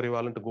Pair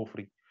revalent to go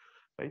free.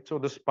 Right. So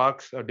this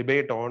sparks a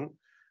debate on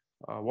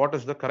what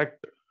is the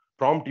correct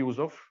prompt use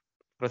of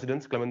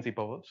president's clemency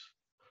powers.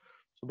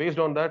 So based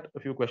on that, a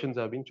few questions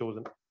have been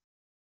chosen.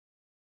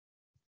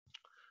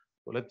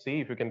 So let's see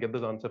if you can get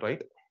this answer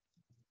right.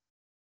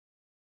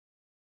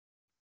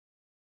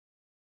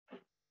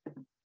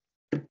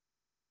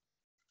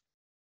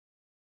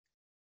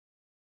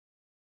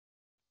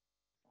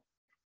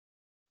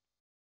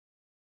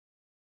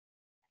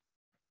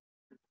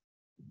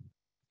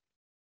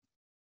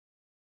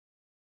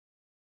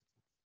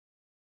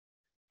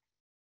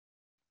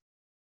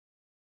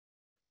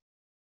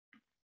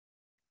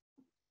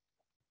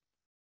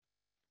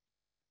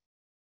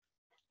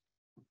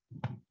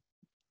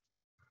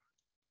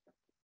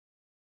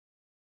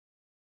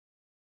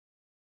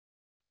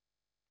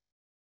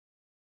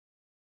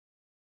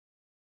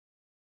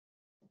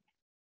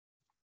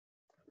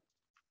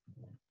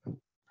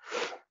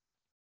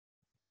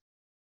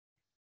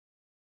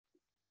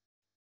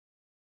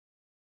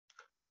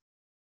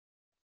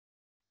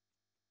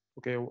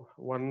 Okay,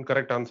 one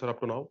correct answer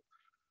up to now.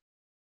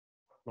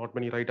 Not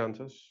many right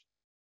answers.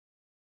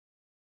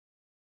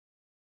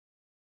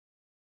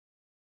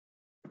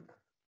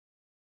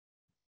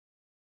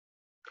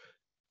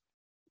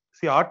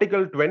 See,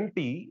 Article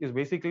 20 is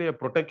basically a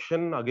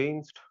protection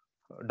against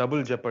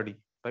double jeopardy,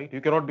 right?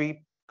 You cannot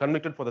be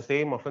convicted for the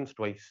same offense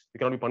twice. You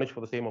cannot be punished for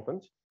the same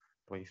offense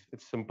twice.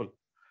 It's simple.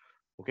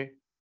 Okay.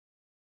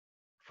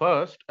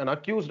 First, an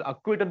accused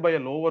acquitted by a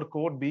lower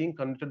court being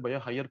convicted by a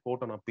higher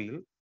court on appeal.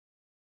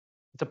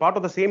 It's a part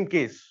of the same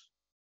case.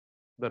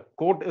 The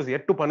court is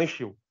yet to punish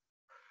you.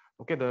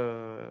 Okay,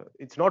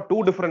 it's not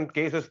two different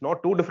cases,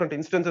 not two different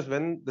instances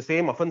when the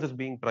same offense is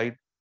being tried.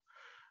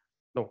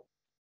 No,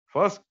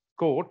 first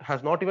court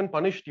has not even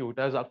punished you; it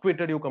has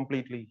acquitted you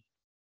completely.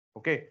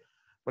 Okay,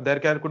 but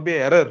could be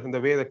an error in the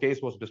way the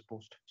case was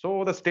disposed.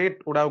 So the state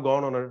would have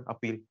gone on an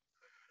appeal.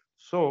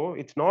 So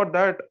it's not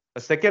that a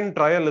second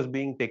trial is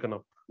being taken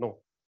up. No,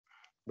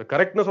 The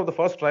correctness of the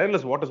first trial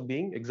is what is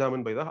being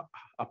examined by the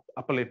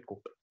appellate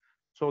court.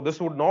 So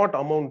this would not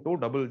amount to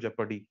double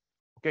jeopardy.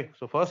 Okay,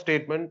 so first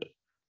statement,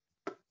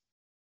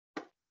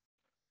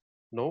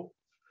 no,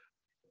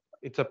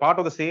 it's a part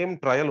of the same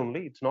trial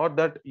only. It's not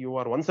that you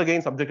are once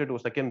again subjected to a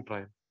second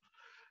trial.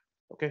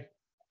 Okay,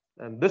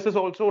 and this is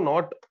also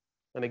not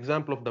an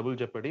example of double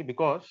jeopardy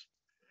because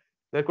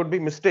there could be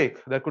mistake,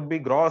 there could be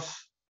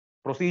gross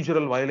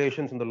procedural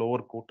violations in the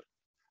lower court,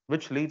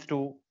 which leads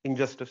to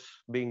injustice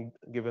being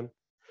given.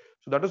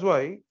 So that is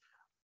why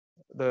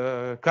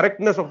the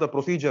correctness of the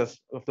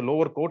procedures of the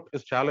lower court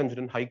is challenged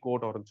in High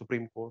Court or in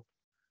Supreme Court.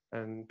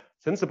 And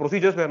since the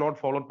procedures were not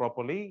followed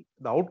properly,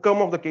 the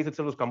outcome of the case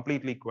itself is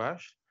completely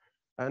quashed,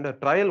 and a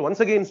trial once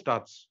again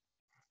starts.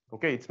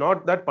 Okay, it's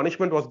not that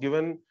punishment was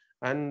given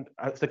and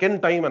a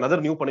second time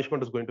another new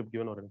punishment is going to be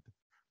given or anything.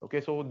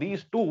 Okay, so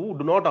these two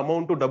do not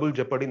amount to double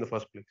jeopardy in the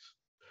first place.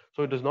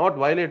 So it is not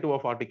violative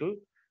of Article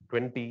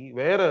 20,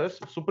 whereas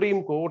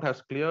Supreme Court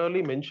has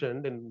clearly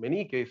mentioned in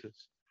many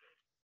cases.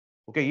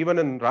 Okay, even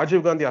in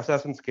Rajiv Gandhi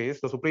assassin's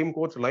case, the Supreme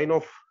Court's line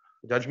of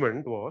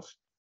judgment was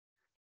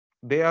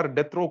they are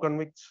death row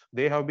convicts.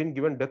 They have been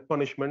given death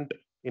punishment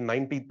in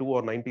 92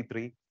 or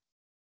 93,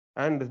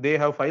 and they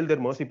have filed their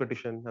mercy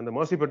petition, and the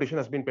mercy petition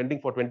has been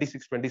pending for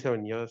 26,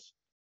 27 years.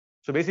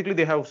 So basically,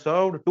 they have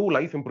served 2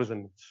 life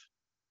imprisonments,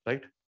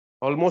 right?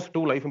 Almost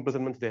 2 life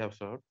imprisonments they have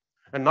served.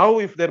 And now,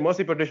 if their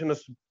mercy petition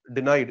is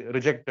denied,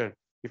 rejected,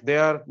 if they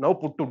are now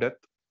put to death,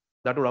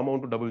 that would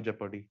amount to double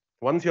jeopardy.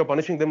 Once you're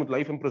punishing them with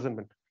life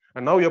imprisonment,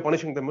 and now you're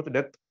punishing them with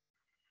death.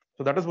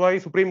 So that is why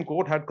Supreme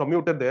Court had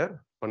commuted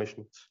their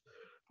punishments.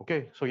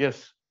 Okay, so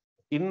yes,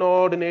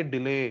 inordinate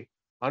delay,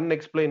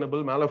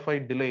 unexplainable,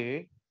 malified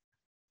delay,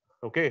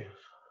 okay,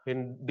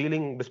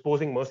 in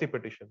disposing mercy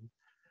petition,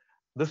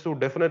 this would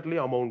definitely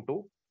amount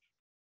to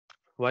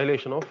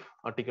violation of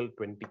Article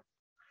 20.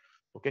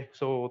 Okay,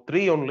 so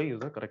 3 only is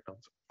the correct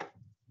answer.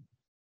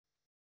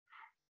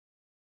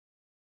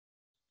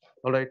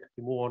 All right,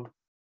 we move on.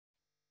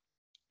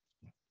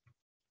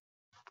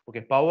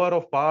 Okay, power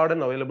of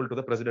pardon available to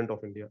the President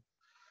of India.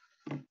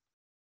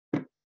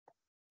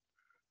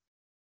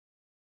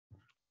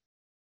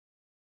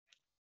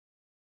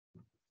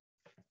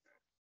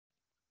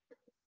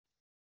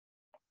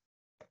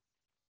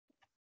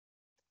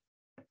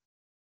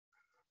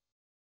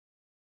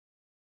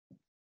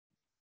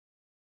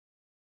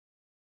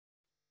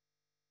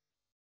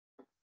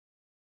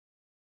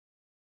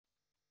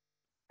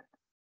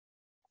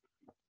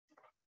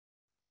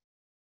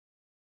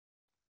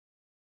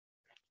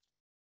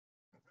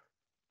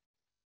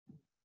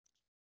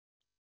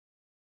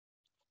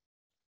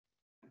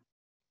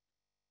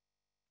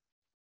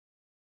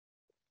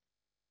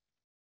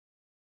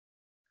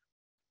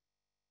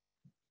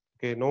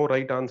 Okay, no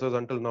right answers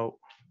until now.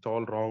 It's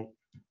all wrong.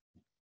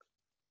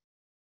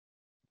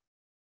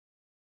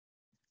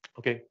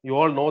 Okay, you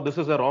all know this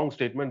is a wrong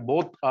statement.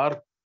 Both are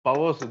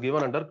powers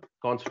given under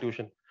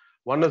Constitution.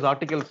 One is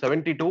Article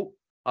 72,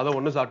 other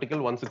one is Article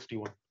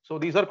 161. So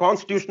these are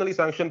constitutionally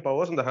sanctioned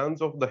powers in the hands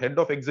of the head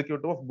of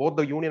executive of both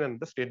the union and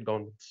the state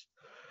governments.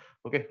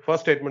 Okay,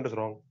 first statement is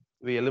wrong.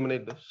 We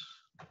eliminate this.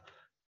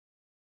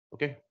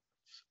 Okay.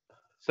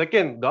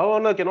 Second,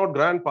 governor cannot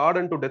grant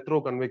pardon to death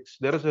row convicts.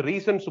 There is a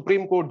recent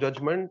Supreme Court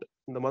judgment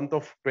in the month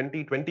of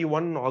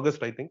 2021,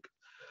 August, I think,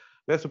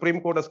 where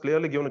Supreme Court has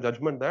clearly given a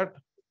judgment that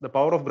the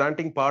power of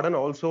granting pardon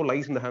also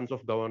lies in the hands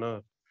of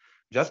governor.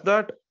 Just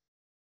that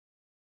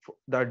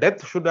the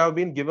death should have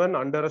been given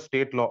under a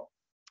state law,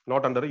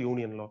 not under a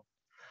union law.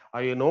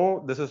 I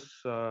know this is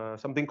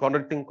something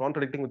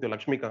contradicting with your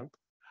Lakshmikant,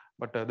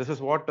 but this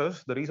is what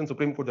is the recent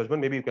Supreme Court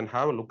judgment. Maybe you can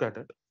have a look at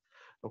it.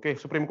 Okay,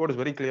 Supreme Court is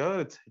very clear.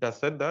 It has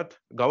said that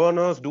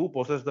governors do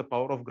possess the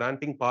power of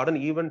granting pardon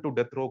even to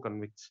death row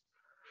convicts.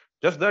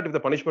 Just that if the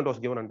punishment was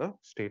given under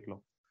state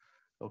law.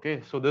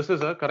 Okay, so this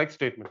is a correct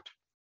statement.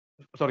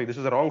 Sorry, this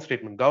is a wrong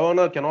statement.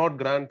 Governor cannot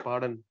grant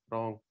pardon.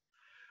 Wrong.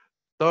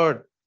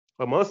 Third,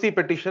 a mercy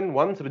petition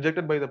once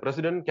rejected by the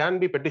president can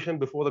be petitioned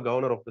before the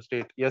governor of the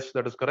state. Yes,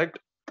 that is correct.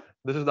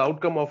 This is the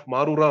outcome of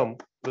Maruram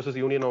versus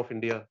Union of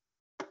India.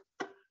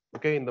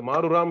 Okay, in the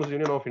Maruram versus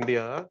Union of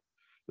India,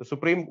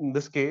 in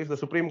this case, the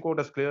Supreme Court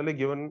has clearly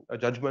given a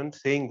judgment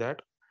saying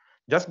that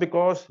just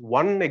because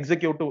one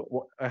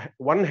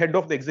head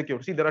of the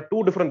executive, see, there are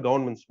 2 different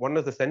governments. One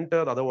is the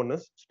center, the other one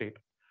is state,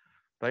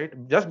 right?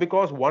 Just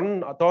because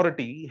one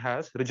authority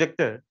has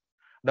rejected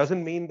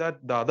doesn't mean that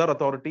the other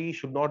authority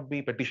should not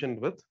be petitioned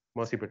with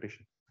mercy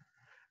petition.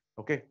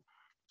 Okay,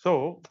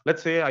 so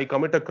let's say I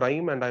commit a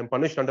crime and I'm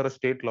punished under a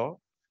state law.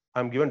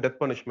 I'm given death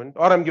punishment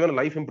or I'm given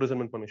life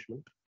imprisonment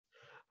punishment.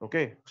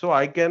 Okay, so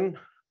I can,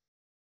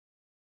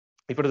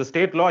 if it is a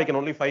state law, I can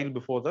only file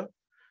before the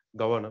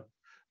governor,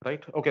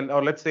 right? Okay,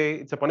 or let's say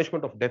it's a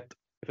punishment of death.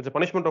 If it's a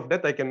punishment of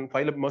death, I can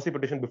file a mercy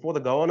petition before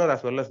the governor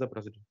as well as the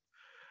president.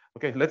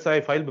 Okay, let's say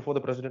I file before the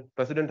president.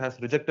 President has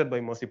rejected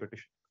my mercy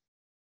petition.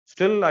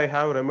 Still, I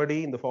have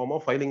remedy in the form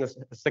of filing a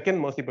second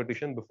mercy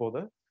petition before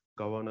the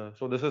governor.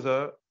 So this is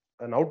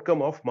an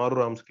outcome of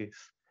Maruram's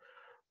case.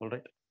 All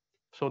right.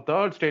 So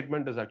third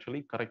statement is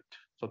actually correct.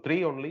 So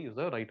 3 only is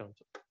the right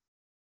answer.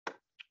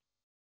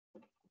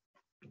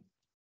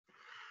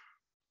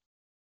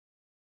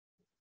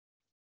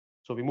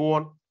 So we move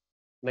on.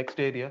 Next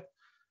area.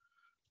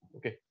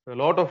 Okay, a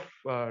lot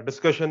of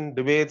discussion,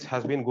 debates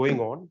has been going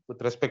on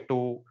with respect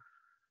to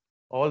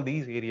all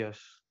these areas.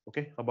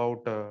 Okay,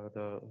 about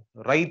the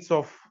rights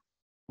of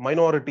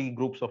minority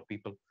groups of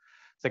people,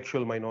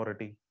 sexual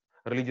minority,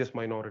 religious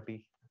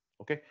minority.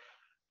 Okay,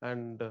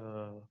 and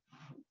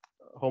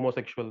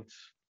homosexuals.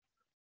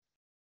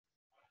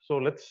 So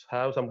let's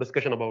have some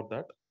discussion about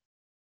that.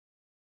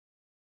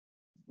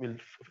 We'll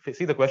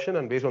see the question,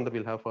 and based on that,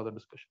 we'll have further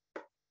discussion.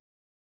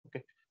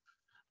 Okay.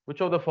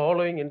 Which of the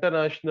following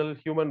international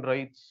human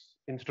rights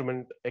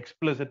instrument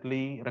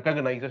explicitly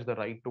recognizes the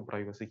right to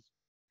privacy?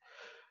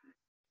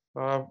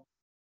 Uh,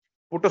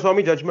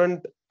 Puttaswamy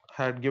judgment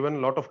had given a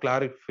lot of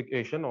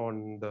clarification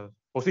on the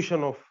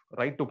position of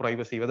right to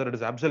privacy, whether it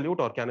is absolute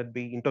or can it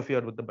be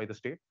interfered with by the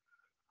state,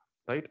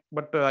 right?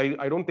 But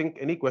I don't think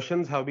any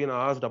questions have been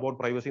asked about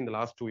privacy in the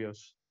last 2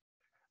 years.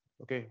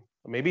 Okay,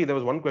 maybe there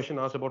was one question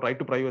asked about right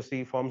to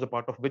privacy forms a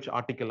part of which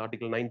article,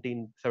 article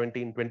 19,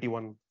 17,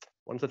 21.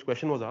 One such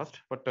question was asked,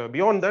 but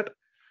beyond that,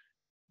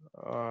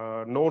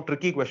 no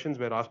tricky questions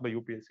were asked by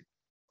UPSC.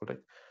 Okay,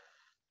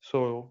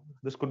 so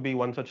this could be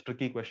one such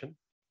tricky question.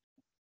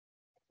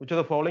 Which of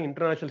the following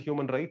international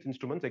human rights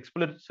instruments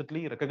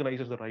explicitly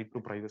recognizes the right to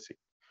privacy?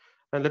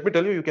 And let me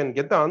tell you, you can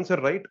get the answer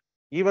right,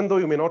 even though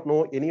you may not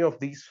know any of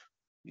these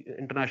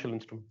international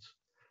instruments.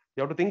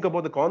 You have to think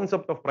about the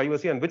concept of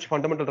privacy and which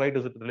fundamental right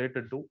is it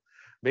related to.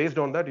 Based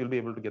on that, you'll be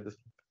able to get this.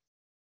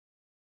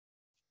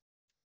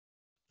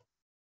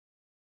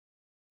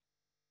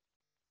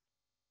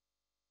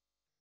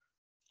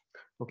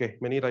 Okay,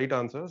 many right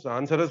answers. The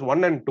answer is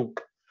 1 and 2.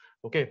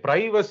 Okay,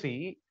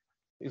 privacy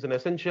is an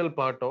essential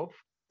part of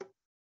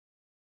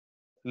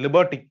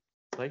liberty,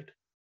 right?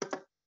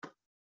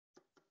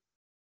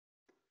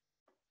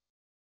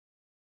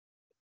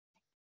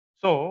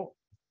 So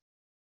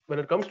when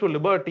it comes to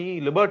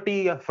liberty,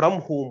 liberty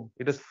from whom?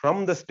 It is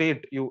from the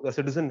state. You, a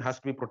citizen, has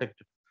to be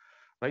protected,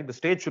 right? The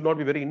state should not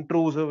be very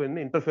intrusive in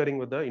interfering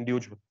with the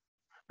individual,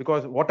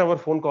 because whatever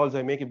phone calls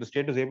I make, if the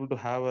state is able to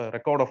have a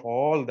record of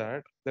all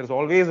that, there is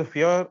always a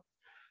fear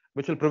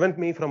which will prevent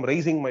me from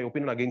raising my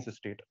opinion against the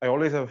state. I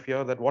always have a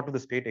fear that what if the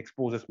state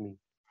exposes me,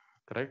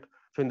 correct?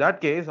 So in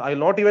that case, I'll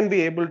not even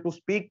be able to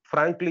speak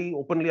frankly,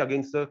 openly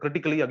against the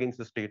critically against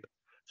the state.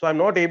 So I'm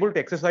not able to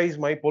exercise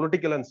my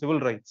political and civil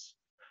rights,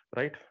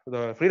 right?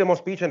 The freedom of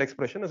speech and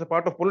expression is a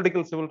part of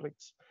political civil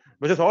rights,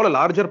 which is all a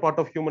larger part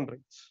of human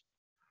rights,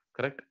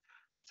 correct?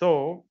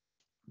 So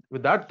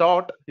with that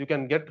thought, you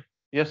can get,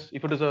 yes,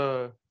 if it is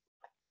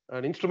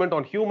an instrument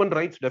on human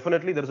rights,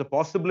 definitely there is a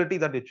possibility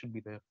that it should be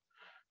there.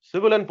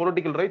 Civil and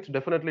political rights,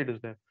 definitely it is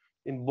there.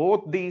 In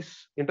both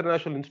these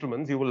international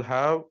instruments, you will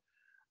have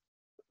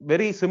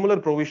very similar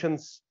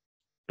provisions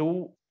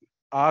to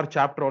our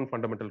chapter on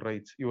fundamental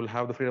rights. You will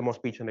have the freedom of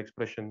speech and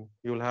expression.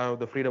 You will have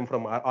the freedom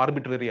from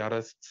arbitrary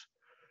arrests.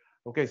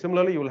 Okay,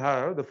 similarly, you will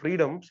have the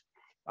freedoms,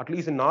 at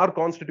least in our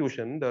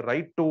constitution, the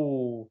right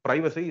to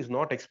privacy is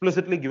not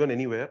explicitly given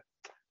anywhere.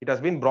 It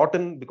has been brought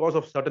in because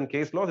of certain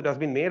case laws. It has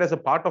been made as a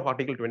part of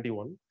Article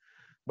 21.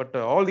 But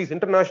all these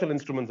international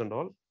instruments and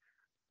all,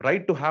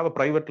 right to have a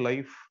private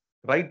life,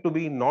 right to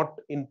be not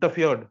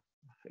interfered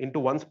into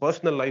one's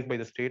personal life by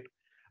the state,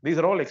 these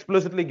are all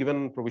explicitly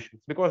given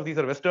provisions, because these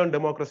are Western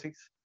democracies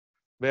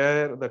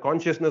where the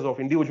consciousness of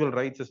individual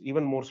rights is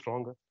even more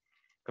stronger,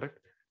 correct?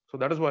 So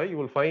that is why you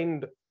will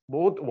find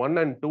both 1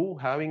 and 2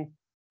 having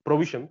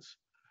provisions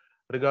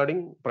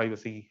regarding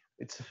privacy.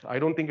 It's, I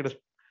don't think it is,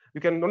 you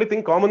can only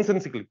think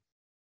commonsensically.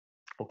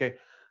 Okay,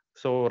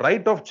 so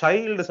right of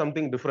child is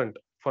something different.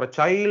 For a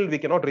child, we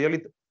cannot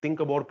really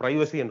think about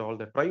privacy and all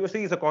that.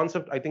 Privacy is a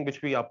concept, I think,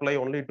 which we apply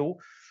only to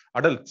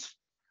adults.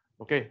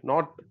 Okay,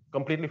 not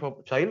completely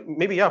for child.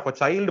 Maybe, yeah, for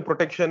child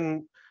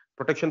protection,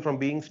 protection from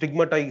being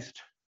stigmatized.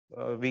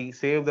 We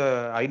save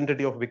the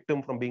identity of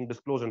victim from being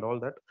disclosed and all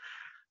that.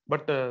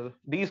 But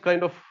these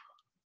kind of,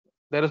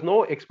 there is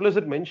no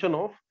explicit mention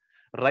of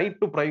right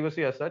to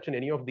privacy as such in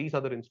any of these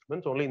other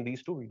instruments. Only in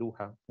these two we do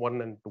have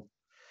 1 and 2.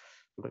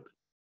 Right.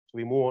 So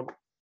we move on.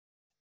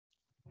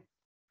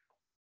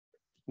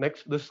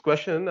 Next, this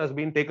question has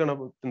been taken up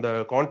in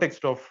the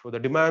context of the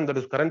demand that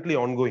is currently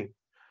ongoing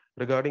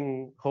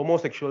regarding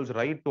homosexuals'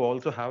 right to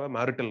also have a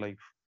marital life.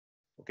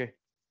 Okay,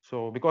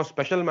 so because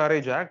Special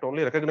Marriage Act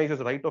only recognizes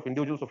the right of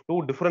individuals of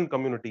two different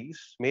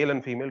communities, male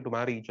and female, to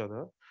marry each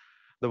other,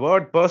 the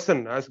word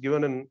person, as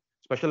given in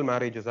Special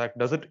Marriages Act,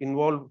 does it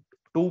involve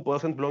two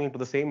persons belonging to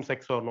the same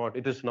sex or not?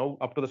 It is now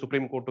up to the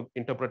Supreme Court to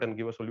interpret and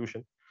give a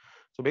solution.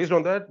 So based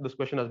on that, this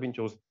question has been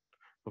chosen.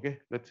 Okay,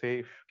 let's say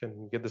if you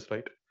can get this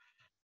right.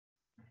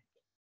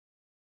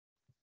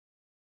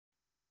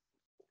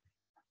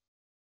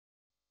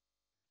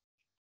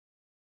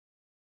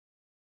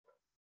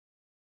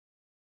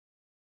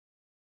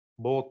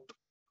 Both.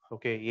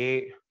 Okay,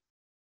 A.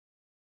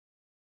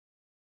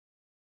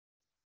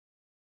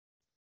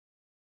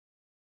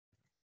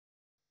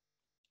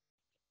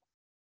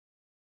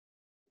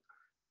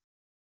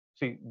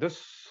 See,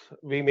 this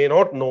we may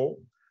not know,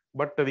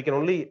 but we can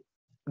only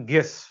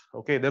guess.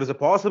 Okay, there is a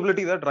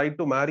possibility that right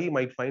to marry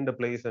might find a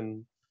place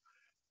in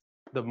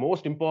the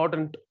most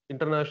important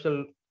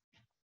international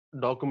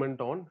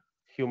document on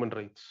human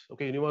rights.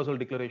 Okay, Universal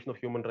Declaration of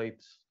Human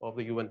Rights of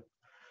the UN.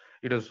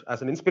 It is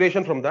as an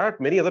inspiration from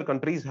that, many other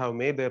countries have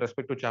made their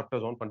respective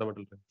chapters on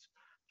fundamental rights.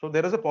 So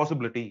there is a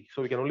possibility.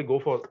 So we can only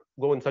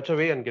go in such a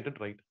way and get it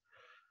right.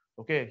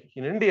 Okay,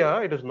 in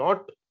India, it is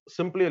not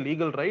simply a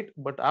legal right,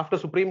 but after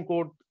Supreme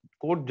Court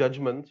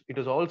judgments, it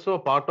is also a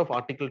part of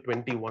Article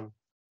 21.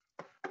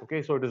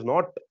 Okay, so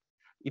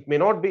it may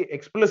not be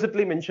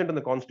explicitly mentioned in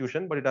the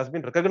Constitution, but it has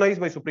been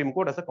recognized by Supreme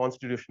Court as a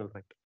constitutional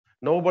right.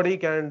 Nobody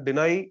can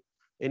deny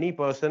any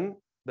person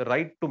the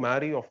right to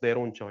marry of their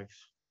own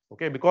choice.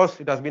 Okay, because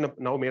it has been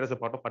now made as a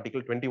part of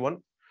Article 21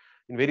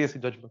 in various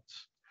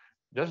judgments.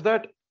 Just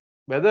that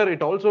whether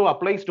it also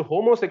applies to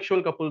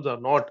homosexual couples or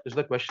not is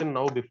the question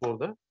now before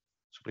the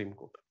Supreme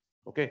Court.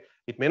 Okay,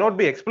 it may not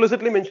be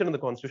explicitly mentioned in the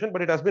Constitution,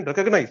 but it has been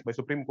recognized by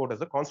Supreme Court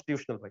as a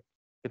constitutional right.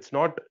 It's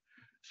not.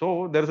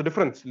 So there is a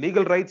difference.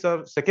 Legal rights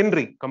are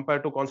secondary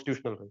compared to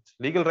constitutional rights.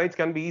 Legal rights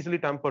can be easily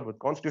tampered with.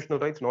 Constitutional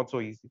rights not so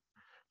easy.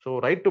 So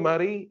right to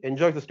marry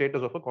enjoys the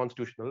status of a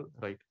constitutional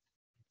right.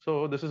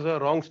 So this is a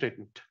wrong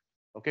statement.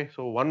 Okay,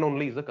 so one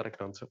only is the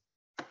correct answer.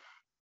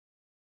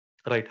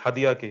 Right,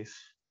 Hadia case.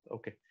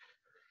 Okay.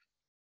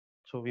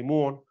 So we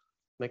move on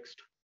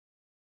next.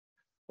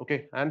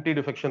 Okay,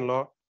 anti-defection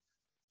law.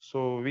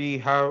 So we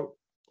have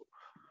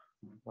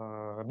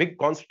a big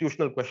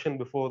constitutional question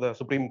before the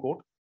Supreme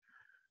Court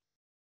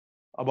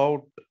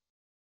about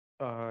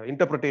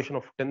interpretation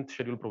of 10th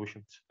schedule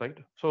provisions, right?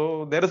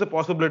 So there is a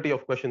possibility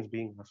of questions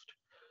being asked.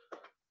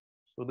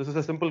 So this is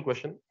a simple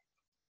question.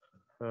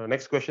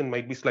 Next question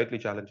might be slightly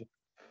challenging.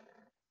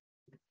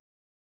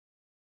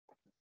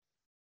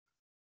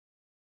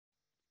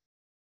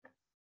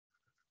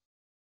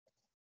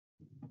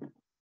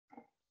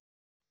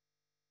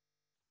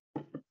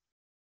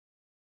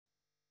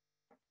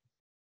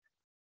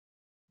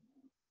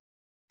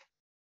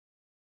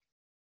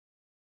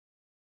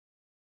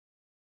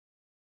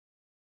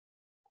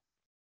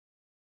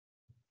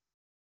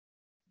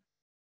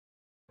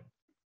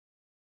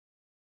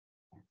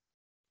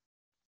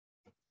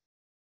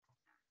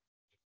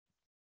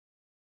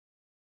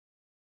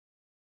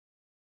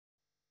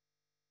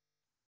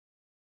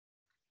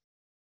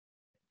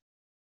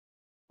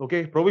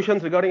 Okay,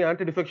 provisions regarding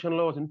anti-defection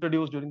law was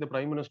introduced during the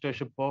prime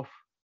ministership of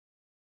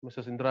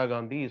Mrs. Indira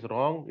Gandhi is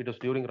wrong. It was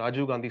during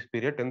Rajiv Gandhi's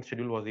period. 10th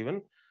schedule was even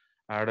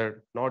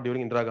added, not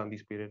during Indira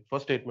Gandhi's period.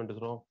 First statement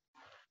is wrong.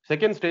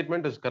 Second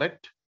statement is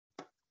correct.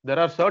 There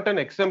are certain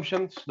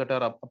exemptions that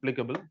are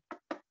applicable.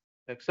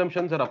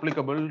 Exemptions are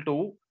applicable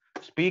to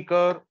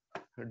speaker,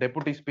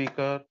 deputy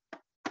speaker,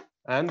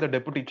 and the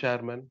deputy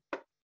chairman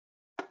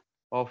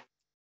of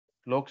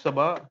Lok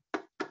Sabha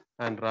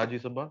and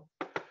Rajya Sabha.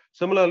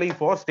 Similarly,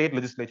 for state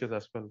legislatures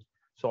as well.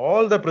 So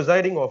all the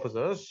presiding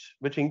officers,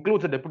 which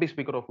includes the deputy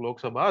speaker of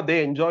Lok Sabha,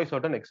 they enjoy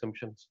certain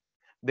exemptions.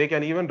 They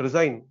can even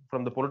resign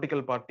from the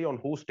political party on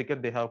whose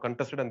ticket they have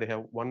contested and they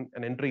have won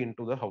an entry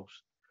into the house.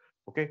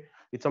 Okay,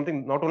 it's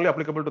something not only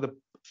applicable to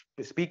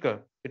the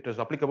speaker, it is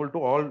applicable to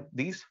all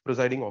these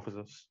presiding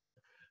officers.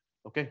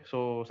 Okay,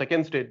 so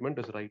second statement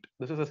is right.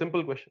 This is a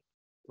simple question,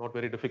 not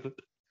very difficult.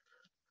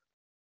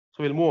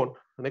 So we'll move on.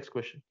 The next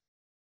question.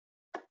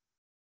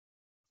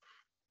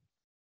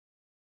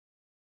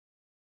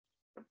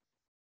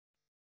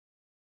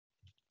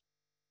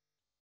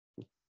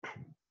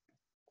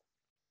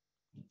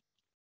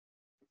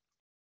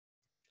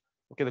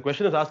 Okay, the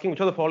question is asking which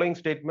of the following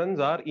statements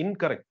are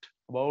incorrect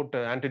about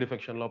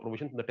anti-defection law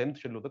provisions in the 10th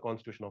schedule of the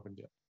Constitution of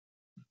India.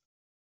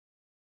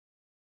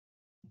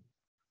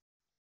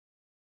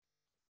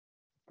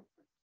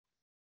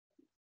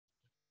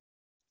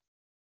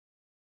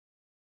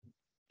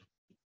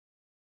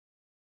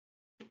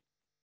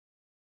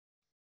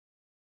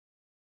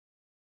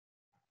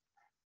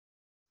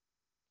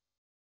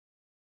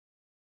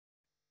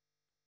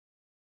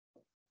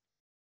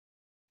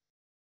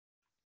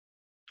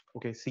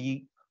 Okay,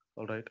 C.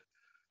 All right.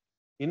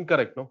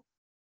 Incorrect, no?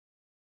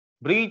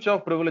 Breach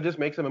of privileges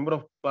makes a member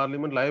of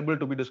parliament liable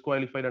to be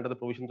disqualified under the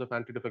provisions of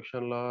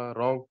anti-defection law.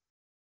 Wrong.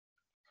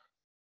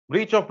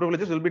 Breach of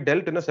privileges will be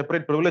dealt in a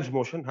separate privilege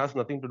motion, has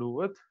nothing to do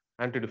with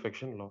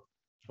anti-defection law.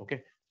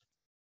 Okay.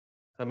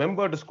 A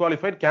member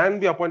disqualified can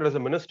be appointed as a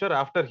minister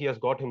after he has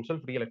got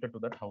himself re-elected to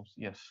that house.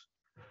 Yes.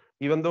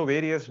 Even though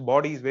various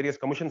bodies, various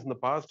commissions in the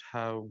past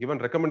have given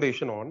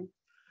recommendation on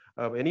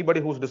anybody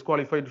who's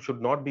disqualified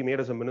should not be made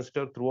as a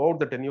minister throughout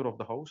the tenure of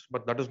the house,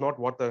 but that is not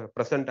what the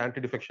present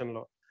anti-defection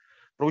law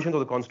provisions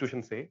of the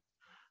Constitution say.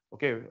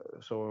 Okay,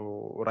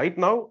 so right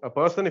now, a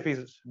person, if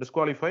he's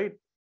disqualified,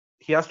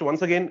 he has to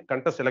once again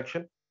contest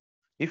election.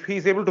 If he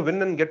is able to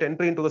win and get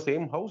entry into the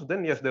same house,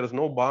 then yes, there is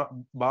no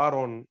bar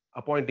on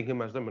appointing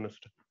him as the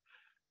minister.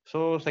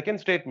 So second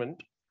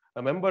statement,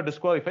 a member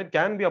disqualified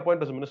can be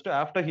appointed as a minister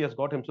after he has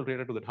got himself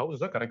related to that house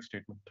is a correct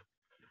statement.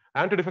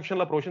 Anti-defection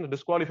law provisions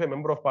disqualify a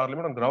member of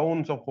parliament on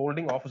grounds of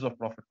holding office of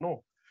profit.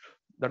 No,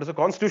 that is a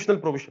constitutional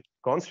provision.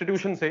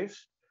 Constitution says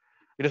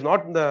It is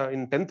not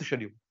in 10th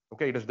schedule.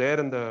 Okay, it is there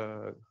in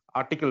the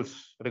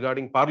articles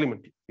regarding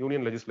Parliament,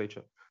 Union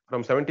Legislature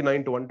from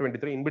 79 to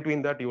 123. In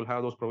between that, you will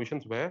have those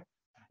provisions where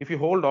if you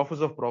hold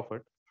office of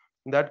profit,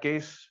 in that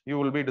case, you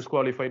will be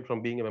disqualified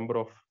from being a member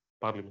of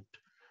Parliament.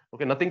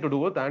 Okay, nothing to do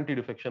with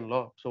anti-defection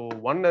law. So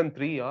 1 and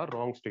 3 are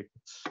wrong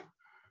statements.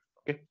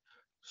 Okay,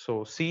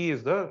 so C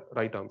is the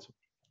right answer.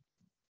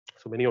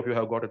 So many of you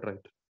have got it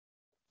right.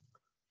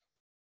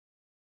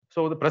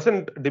 So the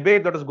present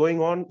debate that is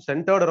going on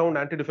centered around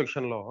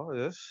anti-defection law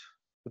is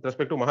with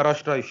respect to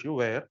Maharashtra issue,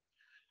 where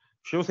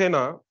Shiv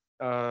Sena,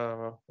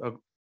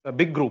 a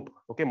big group,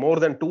 okay, more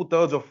than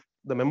 2/3 of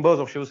the members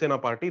of Shiv Sena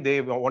party,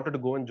 they wanted to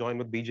go and join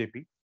with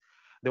BJP.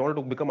 They wanted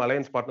to become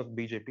alliance partners with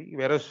BJP,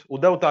 whereas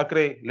Uddhav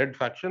Thackeray led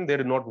faction, they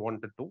did not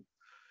want it to.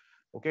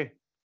 Okay,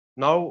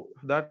 now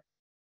that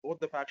both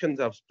the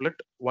factions have split,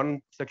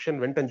 one section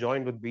went and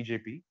joined with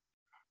BJP.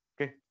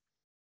 Okay,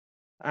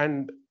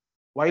 and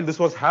while this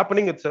was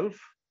happening itself,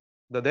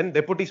 the then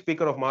Deputy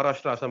Speaker of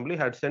Maharashtra Assembly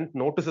had sent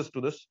notices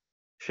to this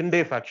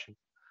Shinde faction.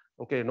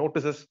 Okay,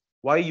 notices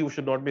why you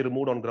should not be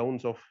removed on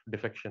grounds of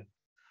defection.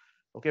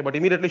 Okay, but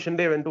immediately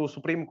Shinde went to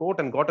Supreme Court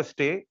and got a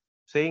stay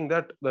saying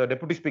that the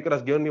Deputy Speaker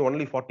has given me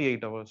only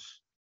 48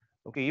 hours.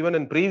 Okay, even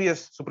in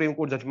previous Supreme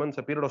Court judgments,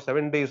 a period of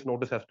 7 days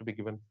notice has to be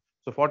given.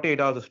 So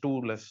 48 hours is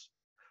too less.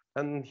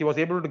 And he was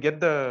able to get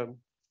the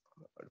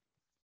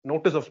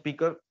notice of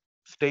Speaker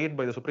stayed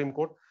by the Supreme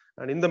Court.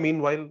 And in the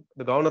meanwhile,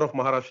 the governor of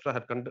Maharashtra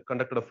had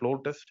conducted a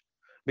floor test,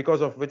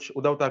 because of which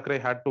Uddhav Thackeray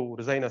had to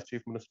resign as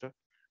chief minister.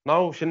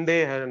 Now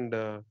Shinde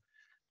and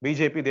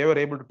BJP, they were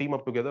able to team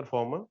up together,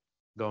 form a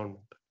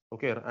government.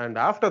 Okay, and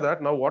after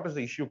that, now what is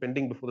the issue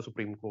pending before the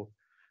Supreme Court?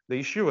 The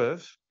issue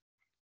is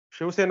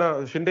Shiv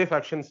Sena, Shinde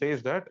faction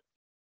says that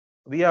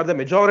we are the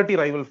majority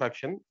rival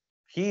faction.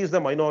 He is the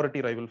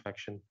minority rival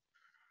faction.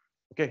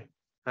 Okay,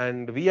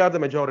 and we are the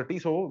majority,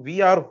 so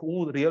we are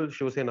who real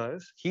Shiv Sena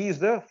is. He is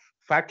the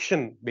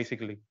faction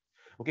basically.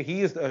 Okay,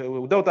 he is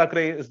Uddhav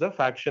Thackeray is the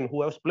faction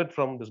who have split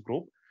from this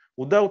group.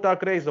 Uddhav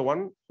Thackeray is the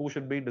one who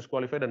should be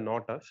disqualified and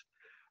not us.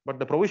 But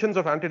the provisions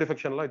of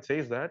anti-defection law, it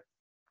says that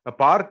a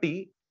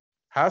party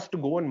has to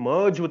go and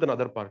merge with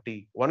another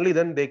party. Only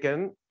then they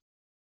can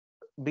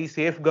be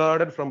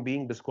safeguarded from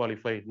being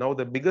disqualified. Now,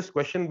 the biggest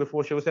question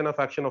before Shiv Sena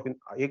faction of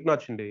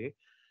Eknath Shinde,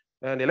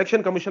 and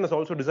election commission has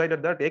also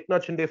decided that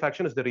Eknath Shinde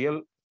faction is the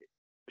real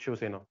Shiv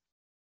Sena.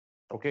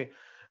 Okay.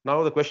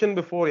 Now the question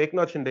before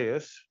Eknath Shinde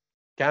is,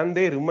 can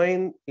they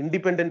remain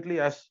independently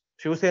as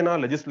Shiv Sena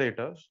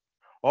legislators,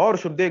 or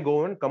should they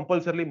go and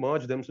compulsorily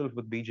merge themselves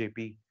with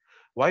BJP?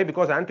 Why?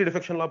 Because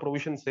anti-defection law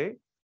provisions say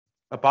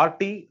a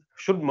party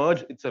should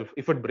merge itself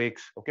if it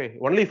breaks. Okay.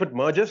 Only if it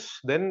merges,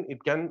 then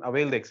it can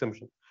avail the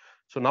exemption.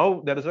 So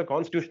now there is a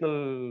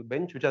constitutional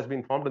bench which has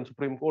been formed in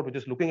Supreme Court, which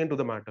is looking into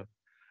the matter.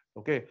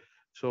 Okay.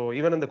 So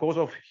even in the course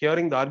of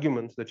hearing the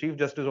arguments, the Chief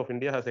Justice of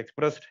India has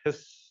expressed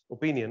his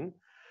opinion.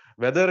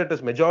 Whether it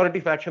is majority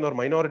faction or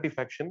minority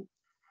faction,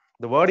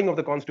 the wording of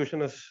the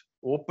constitution is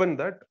open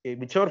that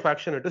whichever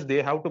faction it is,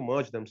 they have to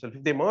merge themselves.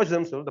 If they merge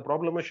themselves, the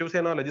problem is Shiv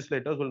Sena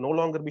legislators will no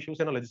longer be Shiv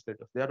Sena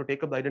legislators. They have to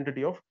take up the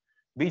identity of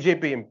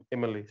BJP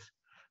MLAs.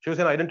 Shiv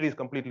Sena identity is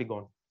completely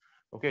gone.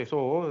 Okay,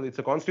 so it's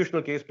a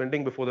constitutional case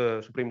pending before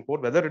the Supreme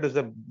Court, whether it is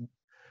the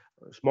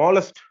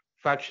smallest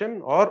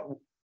faction or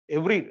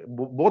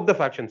both the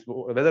factions,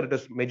 whether it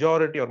is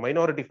majority or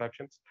minority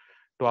factions,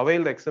 to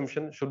avail the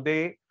exemption, should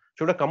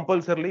a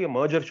compulsorily a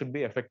merger should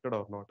be effected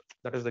or not.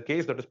 That is the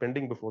case that is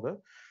pending before the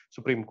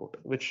Supreme Court,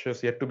 which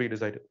is yet to be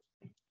decided.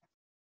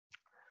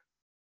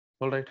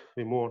 All right,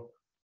 we move on.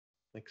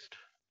 Next.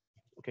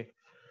 Okay,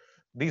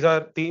 these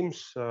are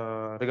themes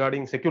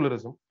regarding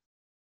secularism,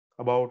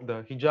 about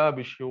the hijab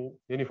issue,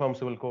 uniform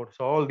civil code.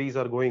 So all these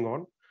are going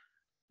on.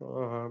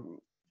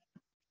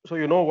 So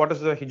you know what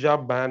is the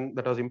hijab ban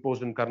that was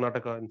imposed in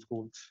Karnataka in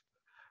schools,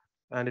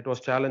 and it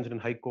was challenged in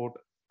High Court.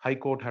 High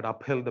Court had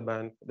upheld the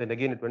ban. Then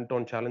again, it went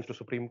on challenge to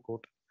Supreme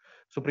Court.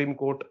 Supreme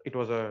Court, it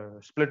was a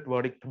split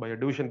verdict by a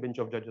division bench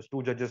of judges.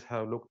 Two judges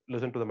have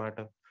listened to the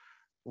matter.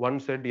 One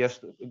said yes,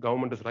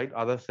 government is right.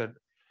 Other said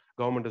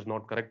government is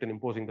not correct in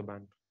imposing the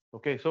ban.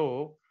 Okay,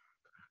 so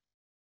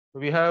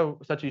we have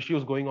such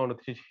issues going on with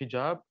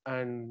hijab,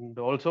 and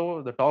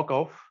also the talk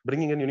of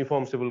bringing in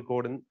uniform civil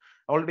code. And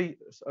already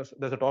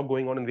there's a talk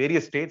going on in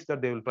various states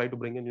that they will try to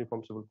bring in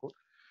uniform civil code.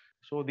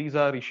 So these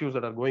are issues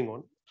that are going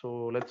on.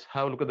 So let's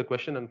have a look at the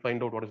question and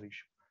find out what is the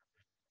issue.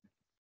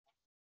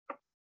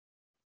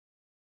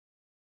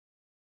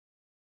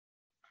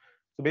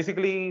 So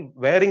basically,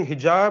 wearing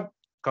hijab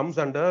comes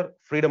under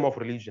freedom of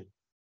religion.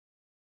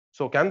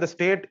 So can the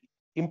state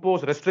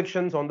impose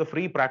restrictions on the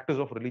free practice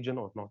of religion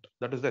or not?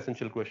 That is the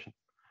essential question.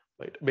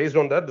 Right? Based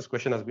on that, this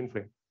question has been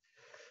framed.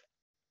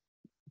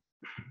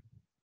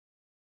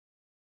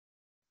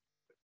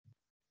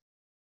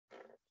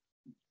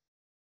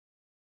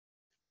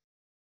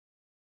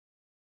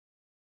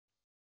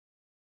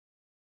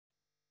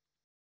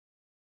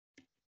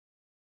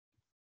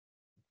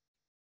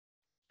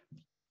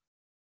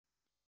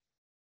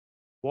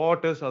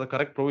 What are the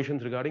correct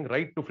provisions regarding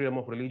right to freedom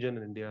of religion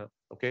in India?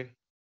 Okay.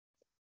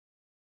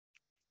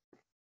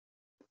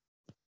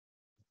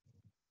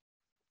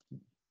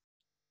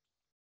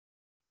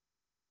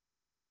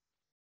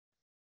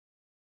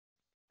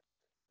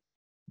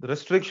 The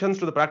restrictions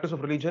to the practice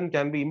of religion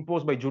can be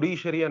imposed by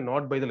judiciary and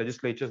not by the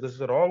legislatures. This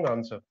is a wrong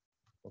answer.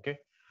 Okay.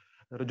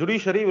 The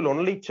judiciary will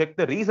only check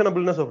the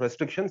reasonableness of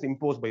restrictions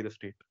imposed by the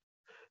state.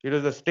 It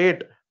is the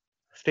state.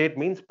 State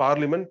means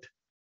parliament,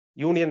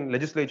 union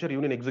legislature,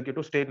 union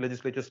executive, state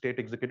legislature, state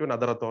executive, and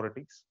other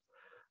authorities.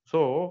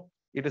 So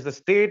it is the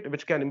state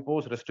which can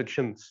impose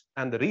restrictions,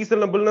 and the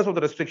reasonableness of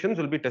the restrictions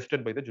will be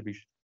tested by the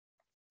judiciary.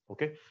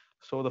 Okay.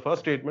 So the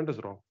first statement is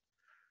wrong.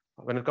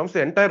 When it comes to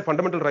the entire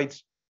fundamental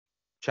rights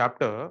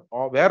chapter,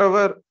 or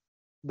wherever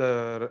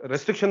the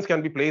restrictions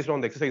can be placed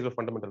on the exercise of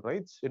fundamental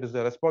rights, it is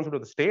the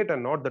responsibility of the state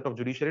and not that of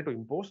judiciary to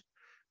impose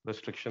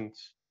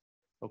restrictions.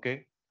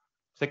 Okay.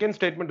 Second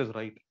statement is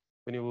right.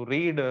 When you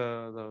read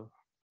the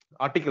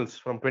articles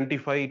from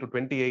 25 to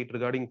 28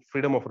 regarding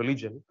freedom of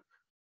religion,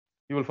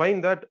 you will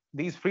find that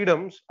these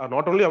freedoms are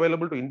not only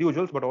available to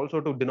individuals but also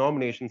to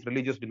denominations,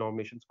 religious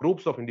denominations,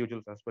 groups of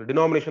individuals as well.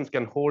 Denominations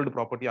can hold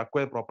property,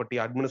 acquire property,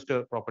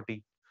 administer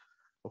property.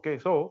 Okay,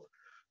 so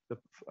the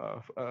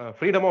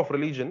freedom of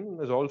religion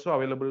is also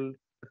available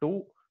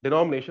to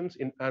denominations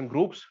and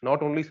groups,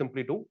 not only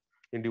simply to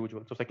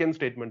individuals. So second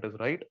statement is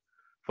right,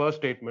 first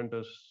statement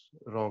is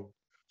wrong.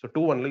 So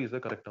 2 only is the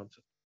correct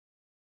answer.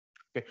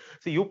 Okay,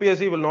 see,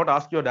 UPSC will not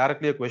ask you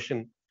directly a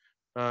question.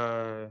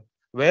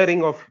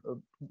 Wearing of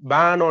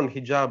ban on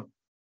hijab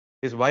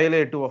is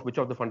violative of which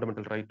of the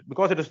fundamental right,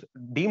 because it is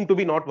deemed to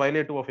be not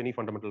violative of any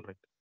fundamental right.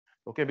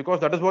 Okay, because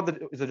that is what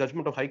is the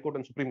judgment of High Court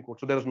and Supreme Court.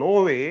 So there is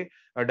no way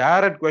a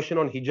direct question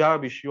on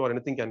hijab issue or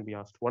anything can be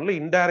asked. Only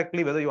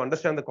indirectly, whether you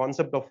understand the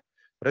concept of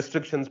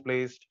restrictions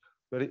placed,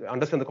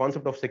 understand the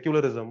concept of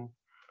secularism.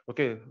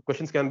 Okay,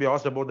 questions can be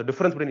asked about the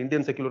difference between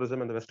Indian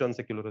secularism and the Western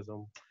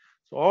secularism.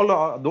 So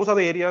all those are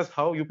the areas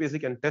how UPSC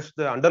can test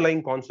the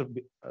underlying concept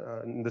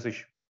in this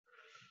issue.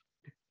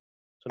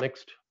 So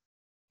next,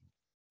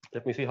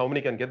 let me see how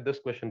many can get this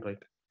question right.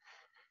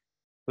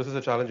 This is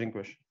a challenging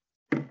question.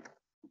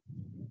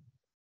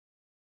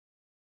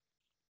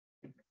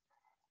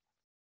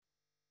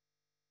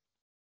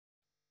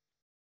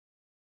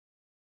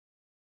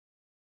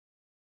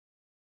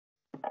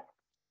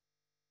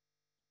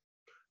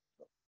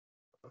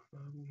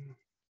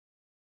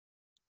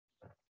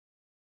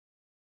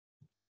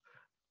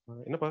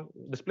 என்னப்பா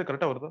display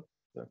கரெக்டா வருதா?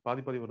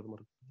 பாதி பாதி வருது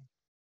மாதிரி.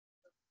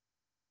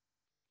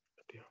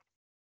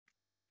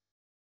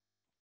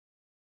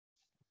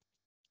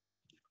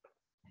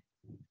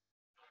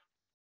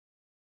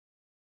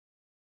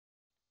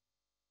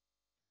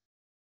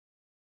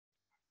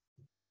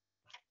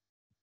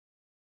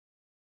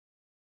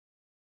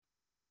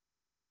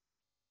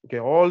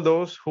 Okay, all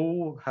those who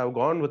have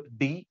gone with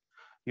D,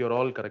 you're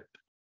all correct.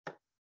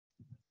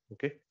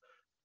 Okay,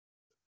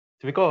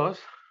 because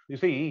you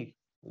see,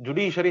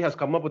 judiciary has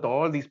come up with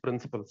all these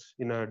principles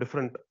in a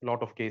different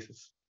lot of cases.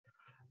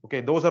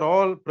 Okay, those are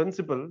all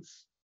principles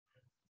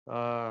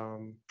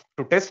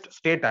to test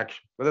state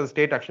action, whether the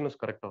state action is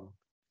correct or not.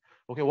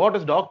 Okay, what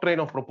is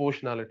doctrine of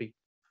proportionality?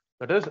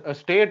 That is, a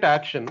state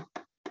action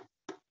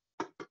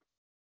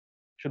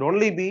should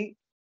only be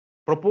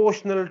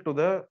proportional to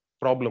the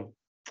problem.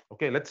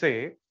 Okay, let's say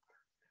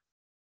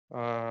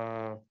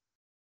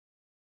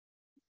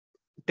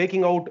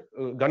taking out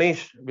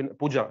Ganesh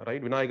Puja,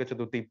 right, Vinayaka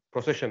Chaturthi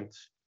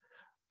processions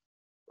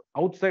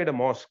outside a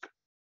mosque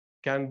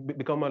can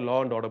become a law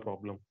and order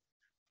problem.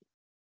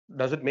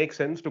 Does it make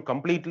sense to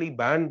completely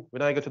ban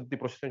Vinayaka Chaturthi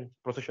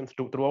processions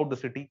throughout the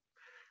city?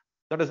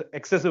 That is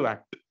excessive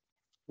act.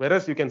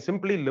 Whereas you can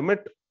simply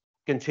limit,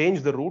 can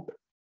change the route,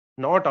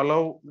 not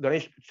allow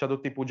Ganesh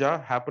Chaturthi Puja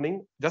happening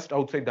just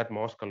outside that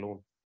mosque alone.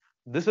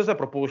 This is a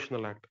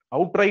proportional act.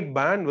 Outright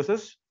ban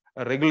versus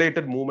a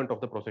regulated movement of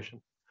the procession,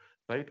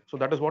 right? So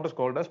that is what is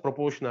called as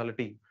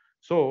proportionality.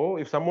 So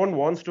if someone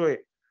wants to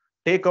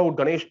take out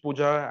Ganesh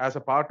Puja as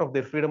a part of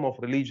their freedom of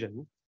religion,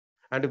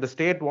 and if the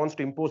state wants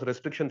to impose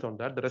restrictions on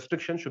that, the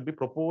restrictions should be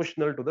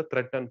proportional to the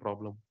threat and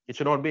problem. It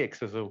should not be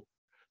excessive.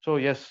 So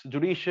yes,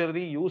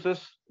 judiciary uses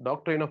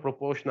doctrine of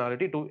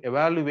proportionality to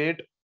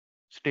evaluate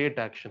state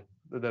action,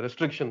 the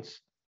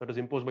restrictions that is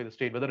imposed by the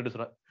state, whether it is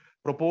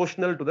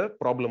proportional to the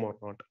problem or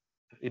not.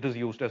 It is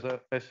used as a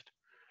test.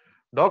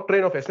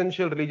 Doctrine of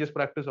essential religious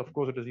practice, of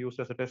course, it is used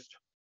as a test.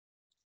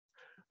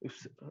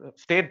 If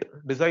state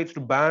decides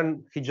to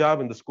ban hijab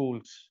in the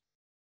schools,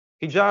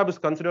 hijab is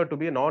considered to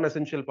be a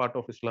non-essential part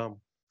of Islam.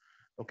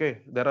 Okay,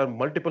 there are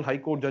multiple High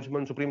Court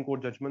judgments, Supreme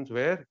Court judgments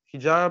where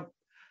hijab,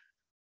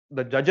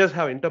 the judges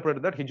have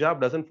interpreted that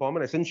hijab doesn't form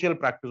an essential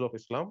practice of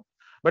Islam.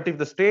 But if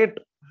the state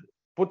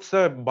puts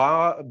a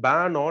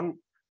ban on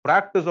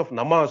practice of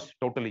namaz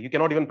totally, you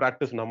cannot even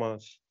practice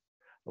namaz.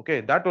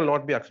 Okay, that will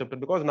not be accepted,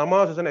 because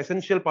namaz is an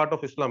essential part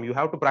of Islam. You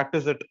have to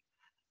practice it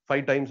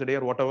 5 times a day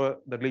or whatever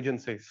the religion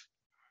says.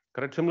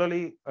 Correct.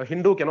 Similarly, a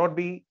Hindu cannot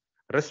be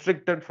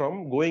restricted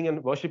from going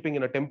and worshipping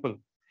in a temple.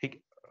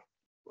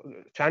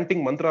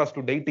 Chanting mantras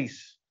to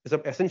deities is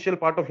an essential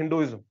part of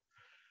Hinduism.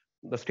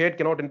 The state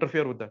cannot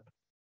interfere with that.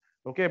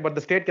 Okay, but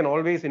the state can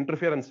always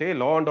interfere and say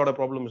law and order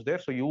problem is there,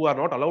 so you are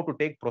not allowed to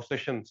take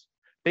processions.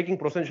 Taking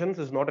processions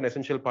is not an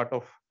essential part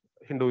of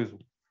Hinduism.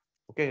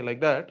 Okay,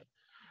 like that.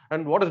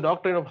 And what is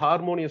doctrine of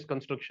harmonious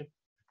construction?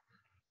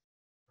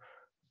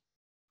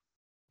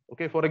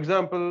 Okay, for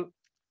example,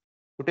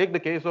 to take the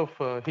case of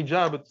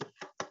hijab itself.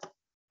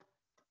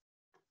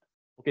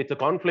 Okay, it's a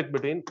conflict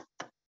between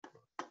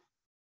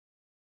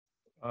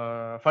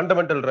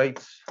fundamental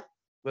rights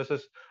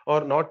versus,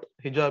 or not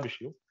hijab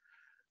issue.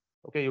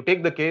 Okay, you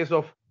take the case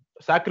of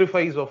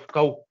sacrifice of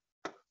cow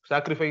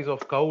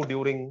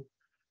during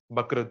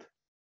Bakrid.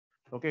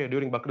 Okay,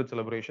 during Bakrid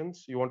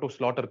celebrations, you want to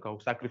slaughter cow,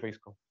 sacrifice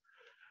cow.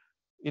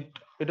 It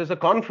is a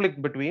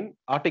conflict between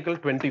Article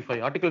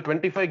 25. Article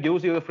 25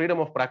 gives you the freedom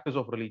of practice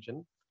of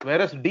religion,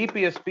 whereas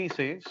DPSP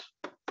says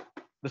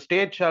the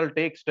state shall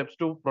take steps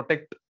to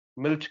protect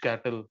milch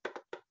cattle.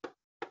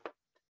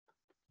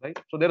 Right?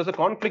 So there is a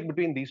conflict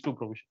between these two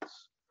provisions.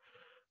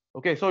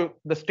 Okay, so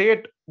the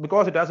state,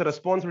 because it has a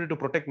responsibility to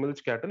protect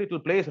milch cattle, it will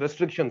place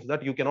restrictions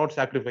that you cannot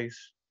sacrifice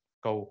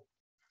cow.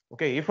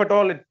 Okay, if at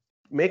all it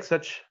makes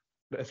such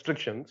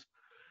restrictions,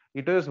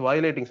 it is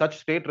violating, such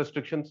state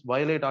restrictions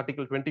violate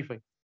Article 25.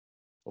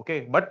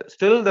 Okay, but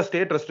still the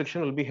state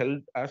restriction will be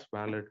held as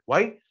valid.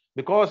 Why?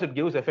 Because it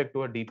gives effect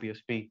to a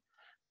DPSP.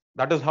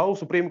 That is how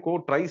Supreme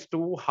Court tries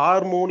to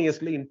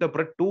harmoniously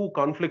interpret two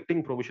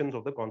conflicting provisions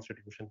of the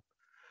Constitution.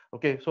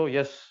 Okay, so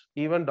yes,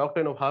 even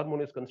doctrine of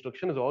harmonious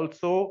construction is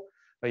also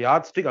a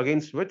yardstick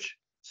against which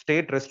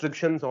state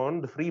restrictions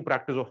on the free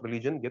practice of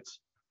religion gets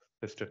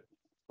tested.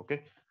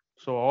 Okay,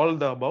 so all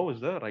the above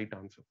is the right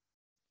answer.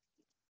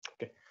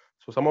 Okay,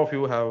 so some of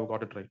you have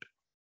got it right.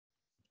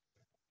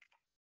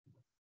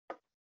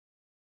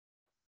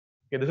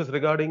 Okay, this is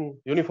regarding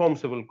Uniform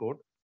Civil Code.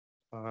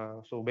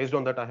 So based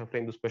on that, I have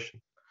framed this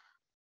question.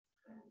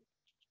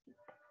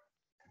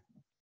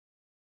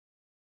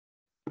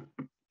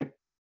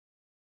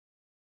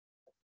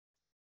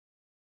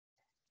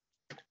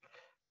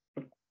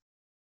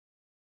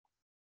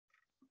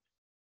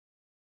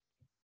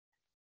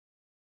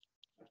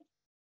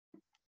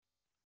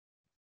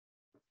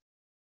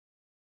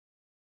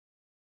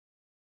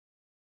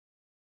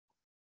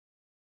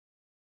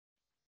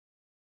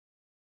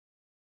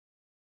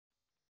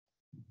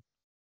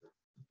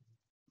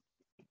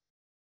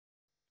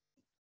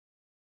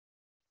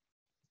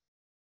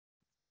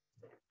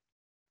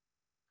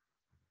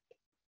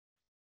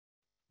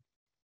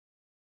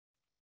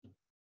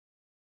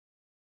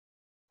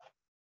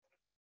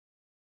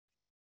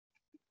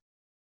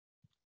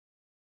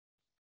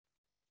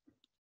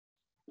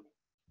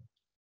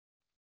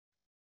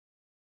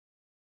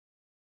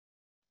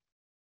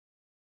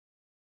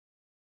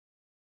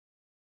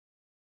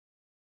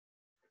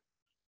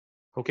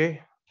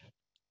 Okay,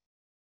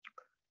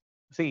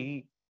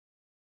 see,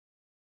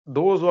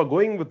 those who are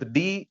going with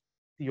D,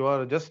 you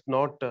are just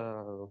not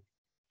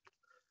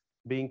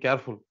being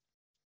careful.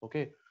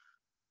 Okay,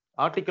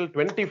 Article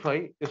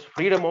 25 is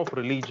freedom of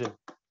religion,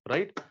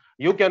 right?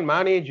 You can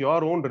manage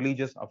your own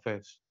religious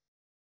affairs.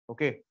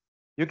 Okay,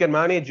 you can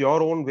manage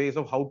your own ways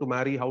of how to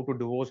marry, how to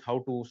divorce,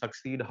 how to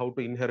succeed, how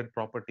to inherit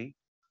property.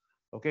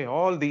 Okay,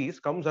 all these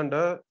comes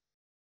under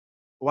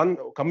one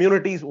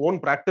community's own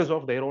practice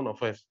of their own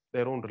affairs,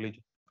 their own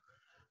religion,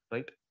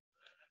 right?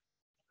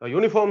 A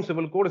uniform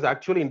civil code is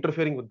actually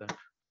interfering with that.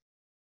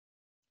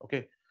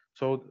 Okay,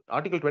 so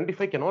Article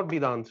 25 cannot be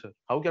the answer.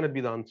 How can it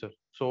be the answer?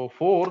 So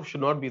 4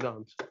 should not be the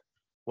answer.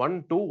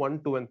 1, 2,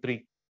 1, 2, and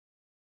 3.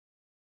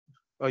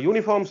 A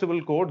uniform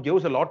civil code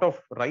gives a lot of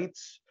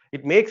rights.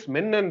 It makes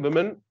men and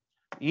women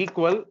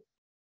equal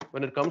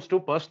when it comes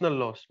to personal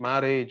laws,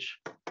 marriage,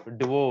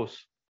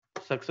 divorce,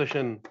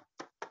 succession,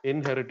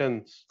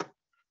 inheritance,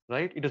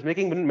 right? It is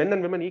making men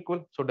and women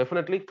equal. So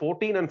definitely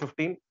 14 and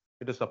 15,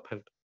 it is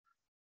upheld.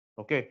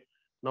 Okay.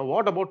 Now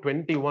what about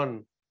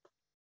 21?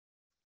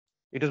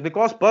 It is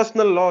because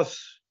personal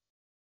laws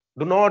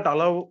do not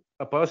allow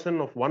a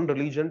person of one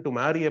religion to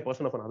marry a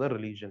person of another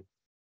religion.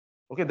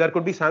 Okay, there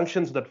could be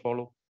sanctions that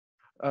follow.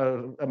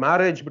 A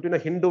marriage between a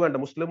Hindu and a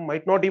Muslim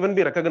might not even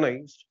be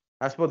recognized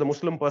as per the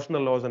Muslim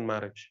personal laws and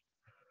marriage.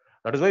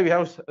 That is why we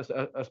have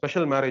a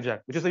special marriage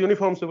act, which is a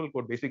uniform civil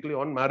code basically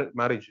on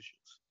marriage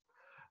issues.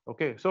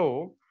 Okay,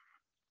 so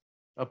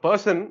a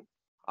person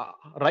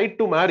right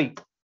to marry,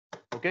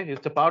 okay, is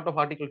a part of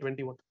Article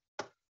 21.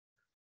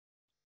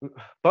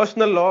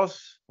 Personal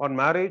laws on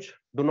marriage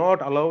do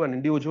not allow an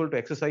individual to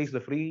exercise the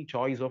free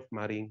choice of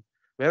marrying.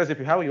 Whereas if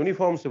you have a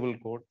uniform civil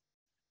code,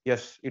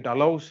 yes, it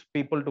allows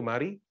people to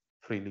marry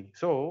freely.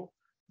 So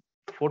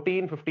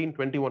 14, 15,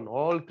 21,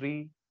 all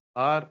three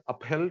are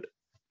upheld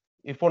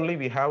if only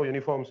we have a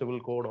uniform civil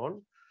code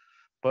on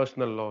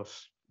personal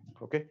laws.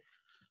 Okay.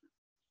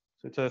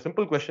 So it's a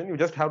simple question. You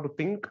just have to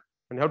think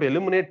and you have to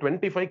eliminate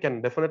 25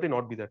 can definitely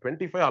not be there.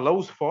 25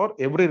 allows for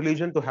every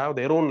religion to have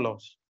their own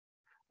laws.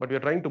 But we are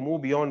trying to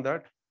move beyond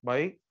that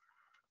by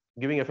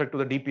giving effect to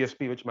the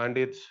DPSP, which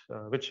mandates,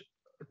 which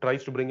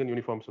tries to bring in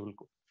uniform civil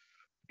code.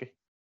 Okay.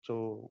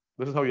 So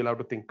this is how you'll have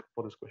to think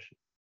for this question.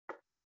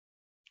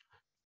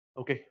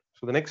 Okay.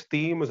 So the next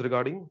theme is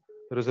regarding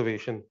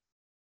reservation.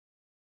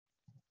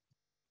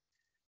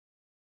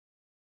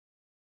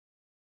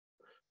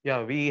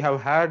 Yeah, we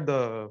have had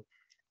the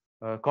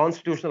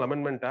Constitutional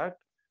Amendment Act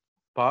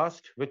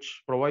passed,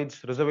 which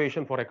provides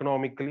reservation for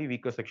economically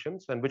weaker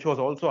sections, and which was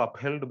also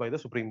upheld by the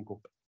Supreme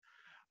Court.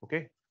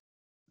 Okay,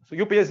 so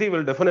UPSC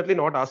will definitely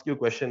not ask you a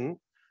question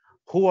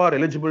who are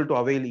eligible to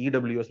avail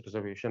EWS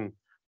reservation.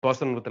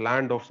 Person with the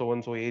land of so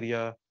and so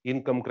area,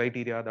 income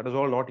criteria. That is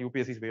all not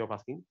UPSC's way of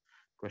asking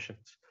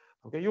questions.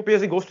 Okay,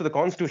 UPSC goes to the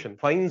Constitution,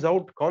 finds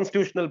out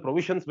constitutional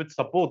provisions which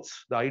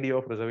supports the idea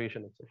of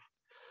reservation itself.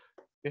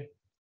 Okay,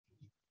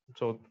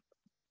 so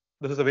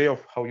this is a way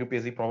of how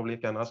UPSC probably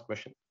can ask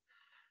questions.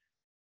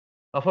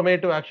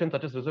 Affirmative action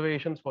such as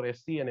reservations for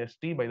SC and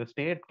ST by the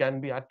state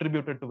can be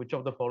attributed to which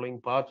of the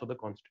following parts of the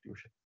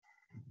Constitution?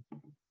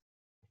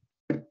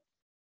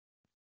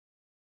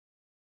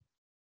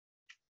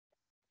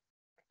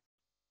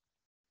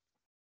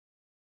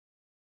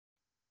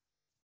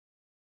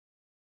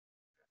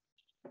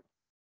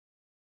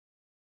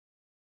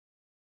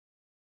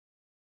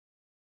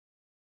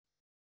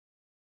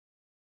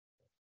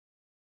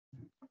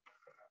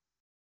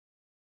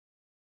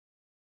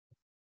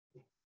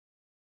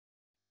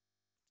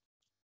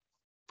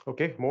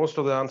 Okay, most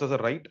of the answers are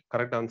right,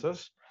 correct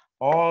answers.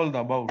 All the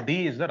above.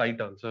 D is the right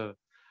answer.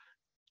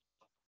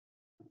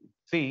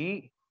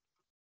 See,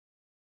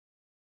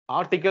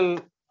 Article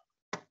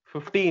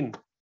 15,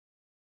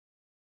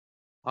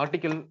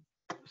 Article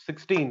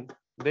 16,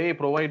 they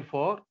provide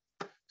for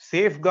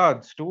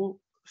safeguards to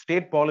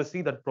state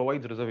policy that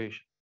provides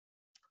reservation.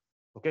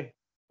 Okay,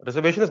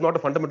 reservation is not a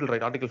fundamental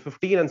right. Article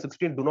 15 and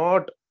 16 do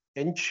not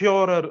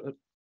ensure a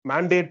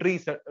mandatory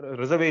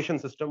reservation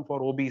system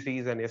for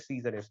OBCs and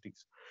SCs and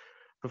STs.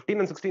 15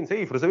 and 16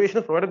 say if reservation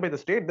is provided by the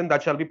state, then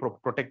that shall be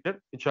protected.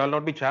 It shall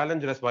not be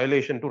challenged as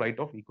violation to right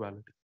of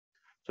equality.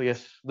 So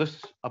yes,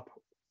 this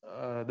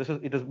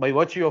is by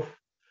virtue of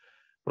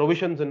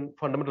provisions in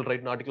fundamental right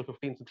in Article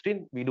 15,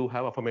 16, we do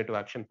have affirmative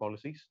action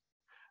policies.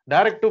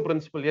 Directive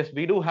principle, yes,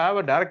 we do have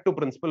a directive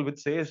principle which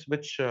says,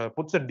 which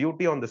puts a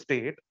duty on the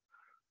state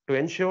to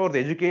ensure the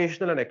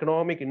educational and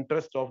economic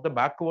interests of the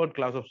backward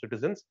class of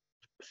citizens,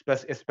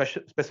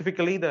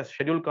 specifically the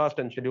scheduled caste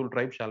and scheduled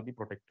tribe shall be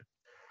protected.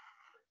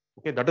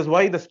 Okay, that is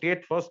why the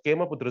state first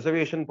came up with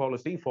reservation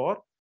policy for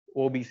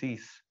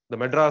OBCs. The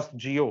Madras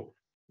GO,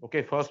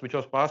 okay, first which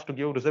was passed to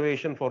give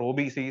reservation for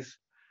OBCs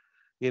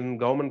in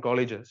government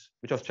colleges,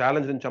 which was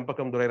challenged in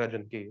Champakam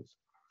Durarajan case.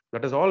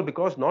 That is all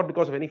because not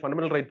because of any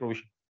fundamental right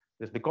provision.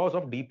 It's because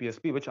of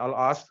DPSP,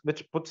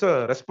 which puts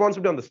a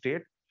responsibility on the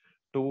state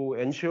to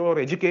ensure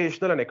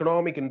educational and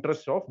economic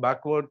interests of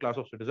backward class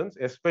of citizens,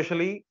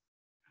 especially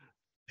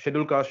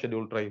scheduled caste,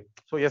 scheduled tribe.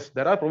 So yes,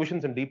 there are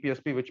provisions in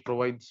DPSP which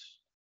provides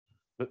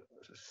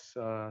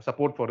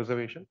support for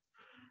reservation,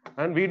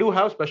 and we do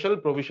have special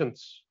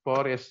provisions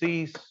for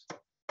SCs,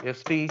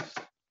 STs,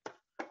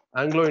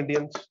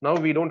 Anglo-Indians. Now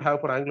we don't have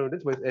for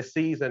Anglo-Indians, but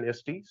SCs and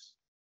STs,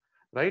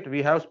 right?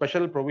 We have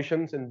special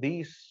provisions in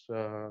these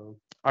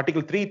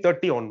Article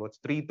 330 onwards,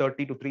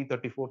 330 to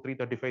 334,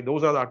 335.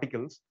 Those are the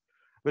articles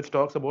which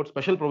talks about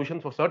special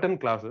provisions for certain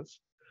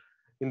classes.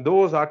 In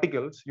those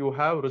articles, you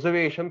have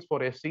reservations for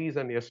SCs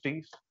and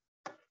STs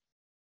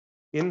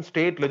in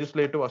state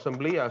legislative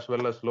assembly as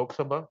well as Lok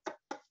Sabha.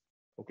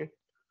 Okay,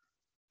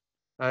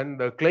 and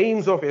the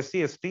claims of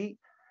SC, ST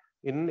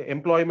in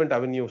employment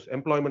avenues,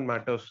 employment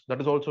matters,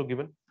 that is also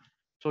given.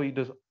 So it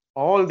is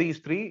all these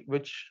three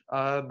which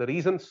are the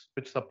reasons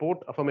which support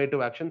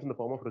affirmative actions in the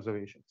form of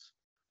reservations.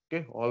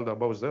 Okay, all the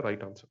above is the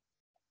right answer.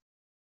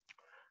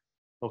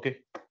 Okay,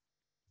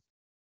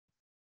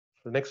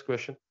 the next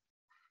question.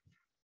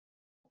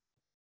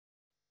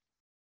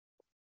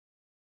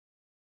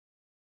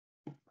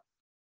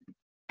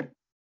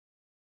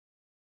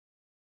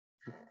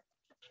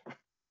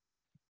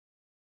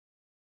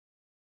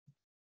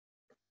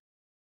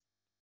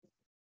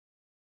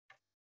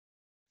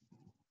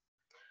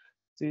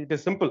 See, it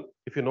is simple.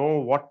 If you know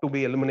what to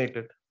be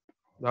eliminated,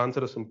 the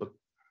answer is simple.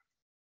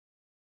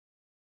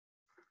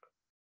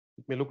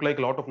 It may look like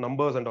a lot of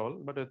numbers and all,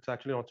 but it's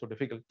actually not so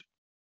difficult.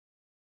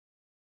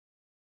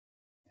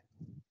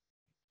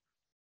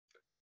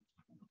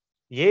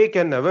 A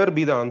can never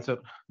be the answer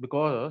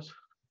because,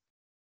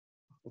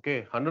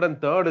 okay,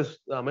 103rd is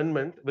the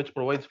amendment which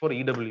provides for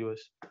EWS.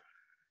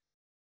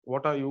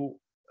 What are you?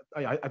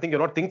 I think you're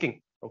not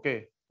thinking.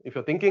 Okay, if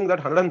you're thinking that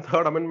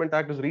 103rd Amendment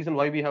Act is the reason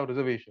why we have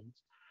reservations,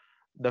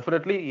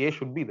 definitely A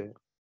should be there.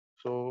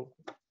 So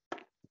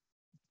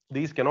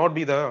these cannot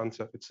be the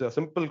answer. It's a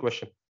simple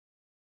question.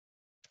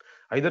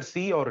 Either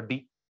C or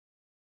D.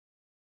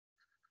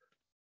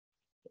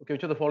 Okay,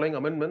 which of the following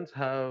amendments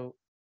have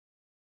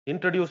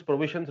introduced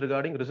provisions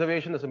regarding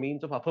reservation as a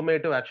means of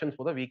affirmative actions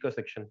for the weaker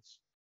sections?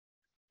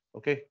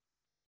 Okay.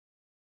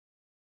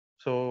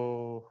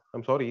 So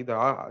I'm sorry,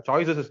 the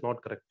choices is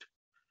not correct.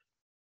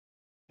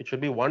 It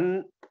should be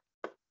 1,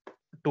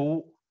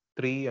 2,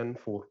 3, and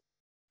 4.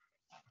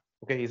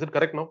 Okay, is it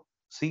correct now?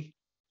 C.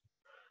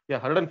 Yeah,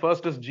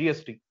 101st is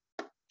GST.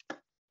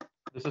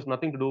 This is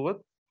nothing to do with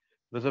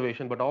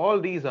reservation, but all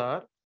these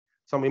are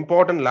some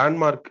important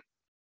landmark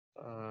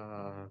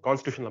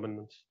constitutional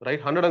amendments,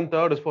 right?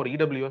 103rd is for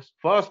EWS.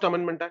 First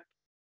Amendment Act.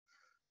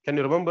 Can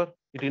you remember?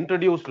 It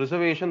introduced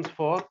reservations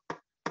for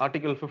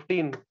Article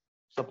 15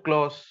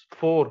 subclause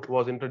 4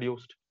 was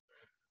introduced.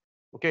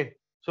 Okay,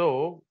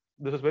 so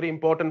this is very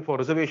important for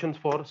reservations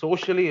for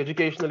socially,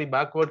 educationally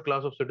backward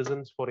class of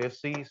citizens, for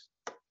SCs,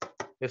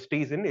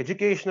 STs in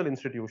educational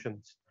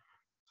institutions.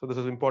 So this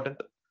is important.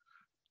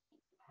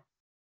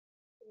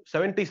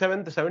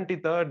 77th,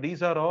 73rd,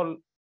 these are all.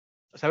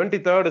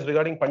 73rd is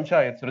regarding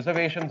panchayats,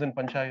 reservations in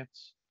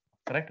panchayats,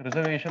 correct?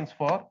 Reservations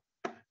for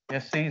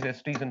SCs,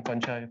 STs in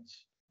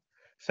panchayats.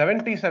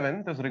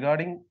 77th is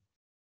regarding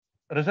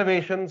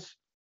reservations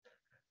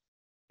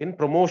in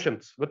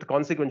promotions with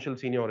consequential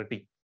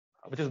seniority,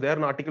 which is there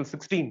in Article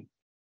 16.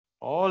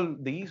 All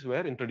these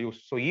were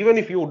introduced. So even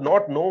if you would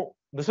not know,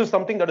 this is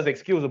something that is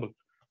excusable.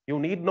 You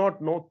need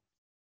not know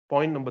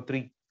point number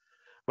 3,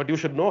 but you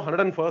should know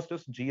 101st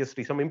is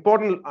GST. Some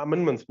important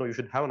amendments, no, you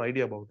should have an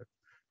idea about it.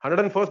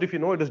 101st, if you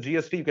know it is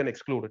GST, you can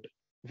exclude it.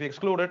 If you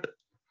exclude it,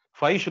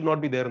 5 should not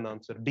be there in the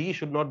answer. D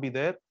should not be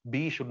there.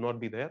 B should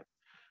not be there.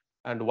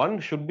 And 1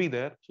 should be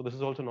there. So this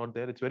is also not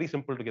there. It's very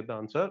simple to get the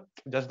answer.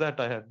 Just that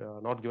I had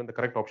not given the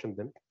correct option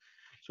then.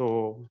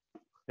 So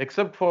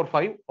except for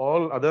 5,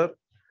 all other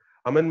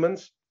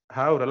amendments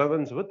have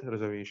relevance with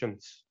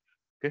reservations.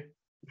 Okay,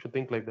 you should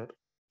think like that.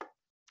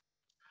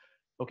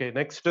 Okay,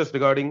 next is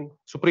regarding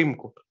Supreme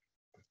Court.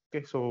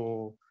 Okay,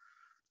 so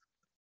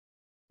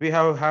we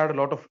have had a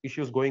lot of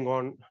issues going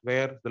on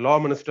where the law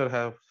minister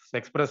has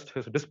expressed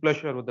his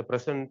displeasure with the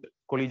present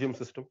collegium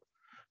system.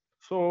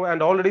 So,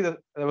 and already there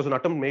was an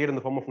attempt made in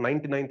the form of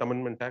 99th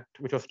Amendment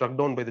Act, which was struck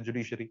down by the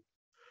judiciary,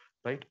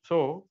 right?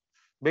 So,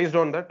 based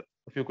on that,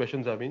 a few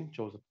questions have been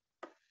chosen.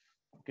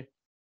 Okay.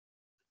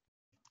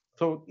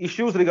 So,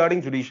 issues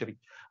regarding judiciary,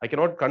 I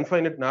cannot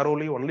confine it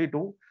narrowly only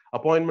to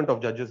appointment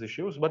of judges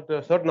issues, but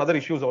certain other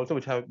issues also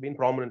which have been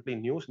prominently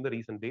in news in the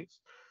recent days.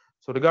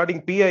 So,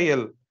 regarding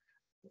PIL,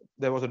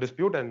 there was a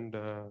dispute and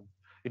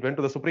it went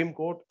to the Supreme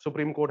Court.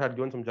 Supreme Court had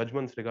given some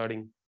judgments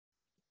regarding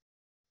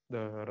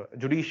the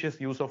judicious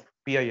use of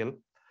PIL.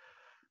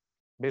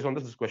 Based on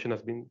this question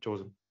has been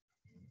chosen.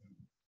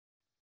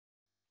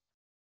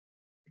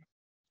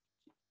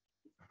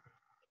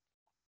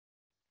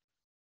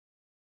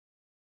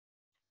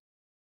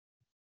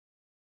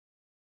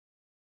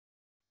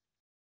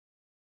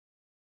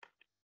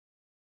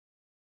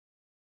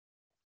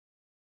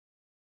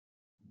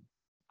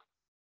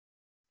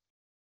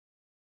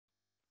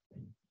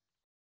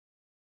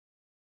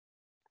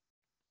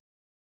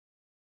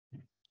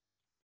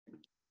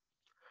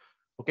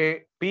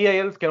 Okay,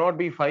 PILs cannot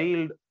be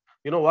filed.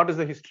 You know what is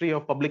the history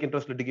of public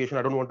interest litigation?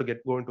 I don't want to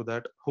go into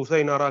that.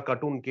 Husainara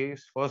cartoon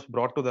case first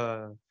brought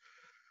the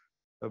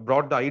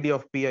idea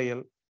of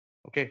PIL.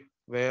 Okay,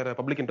 where a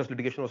public interest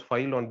litigation was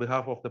filed on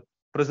behalf of the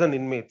prison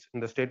inmates in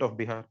the state of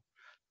Bihar.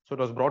 So it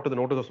was brought to the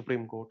notice of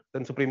Supreme Court.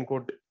 Then Supreme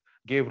Court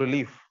gave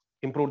relief,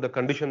 improved the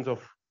conditions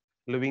of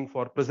living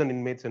for prison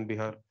inmates in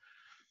Bihar.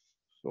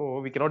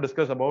 So we cannot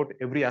discuss about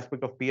every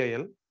aspect of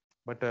PIL,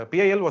 but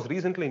PIL was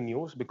recently in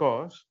news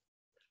because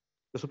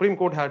the Supreme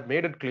Court had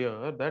made it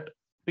clear that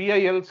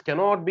PILs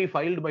cannot be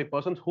filed by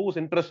persons whose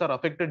interests are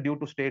affected due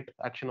to state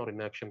action or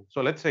inaction. So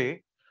let's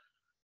say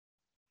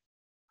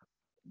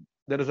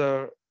there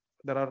are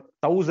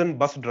 1,000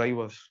 bus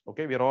drivers.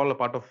 Okay, we are all a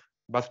part of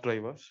bus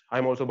drivers.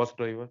 I'm also a bus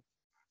driver.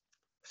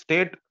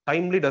 State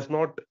timely does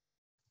not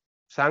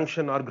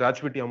sanction our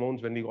gratuity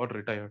amounts when we got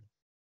retired.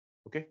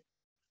 Okay,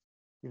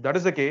 if that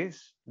is the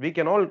case, we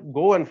can all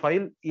go and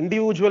file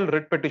individual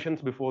writ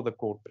petitions before the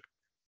court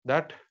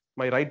that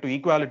my right to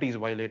equality is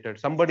violated.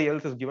 Somebody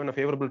else is given a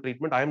favorable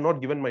treatment. I am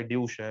not given my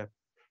due share.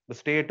 The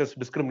state is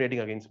discriminating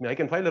against me. I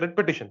can file a writ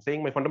petition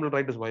saying my fundamental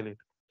right is violated.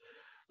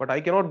 But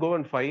I cannot go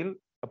and file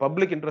a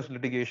public interest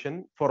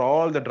litigation for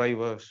all the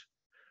drivers.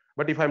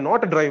 But if I'm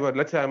not a driver,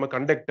 let's say I'm a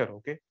conductor,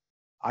 okay,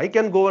 I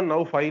can go and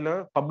now file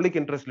a public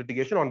interest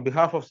litigation on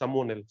behalf of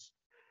someone else.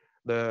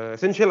 The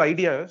essential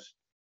idea is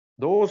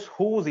those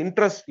whose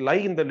interests lie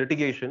in the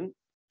litigation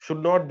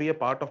should not be a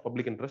part of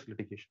public interest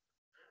litigation.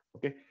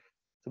 Okay,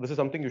 so this is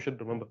something you should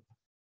remember.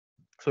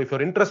 So if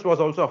your interest was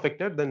also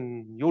affected,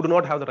 then you do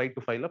not have the right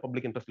to file a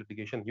public interest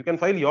litigation. You can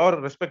file your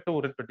respective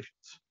writ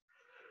petitions.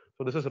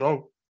 So this is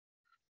wrong.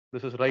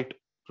 This is right.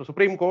 So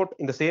Supreme Court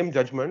in the same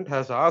judgment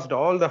has asked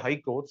all the high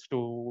courts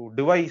to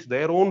devise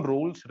their own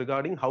rules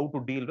regarding how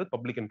to deal with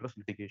public interest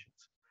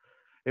litigations.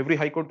 Every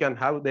high court can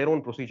have their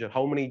own procedure.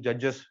 How many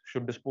judges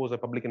should dispose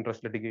of public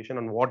interest litigation,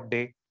 on what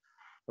day,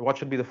 what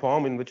should be the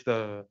form in which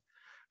the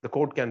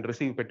court can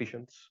receive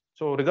petitions.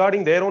 So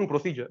regarding their own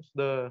procedures,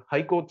 the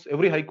high courts,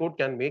 every high court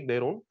can make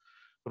their own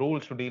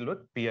rules to deal with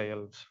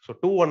PILs. So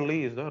 2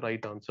 only is the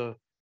right answer.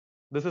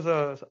 This is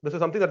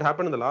something that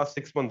happened in the last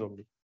 6 months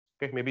only.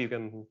 Okay, maybe you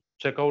can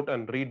check out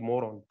and read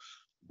more on this.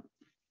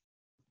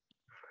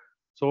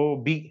 So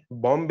B,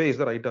 Bombay is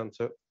the right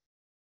answer.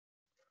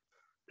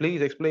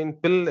 Please explain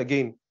pill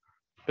again.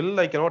 Pill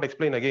I cannot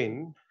explain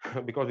again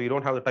because we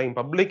don't have the time.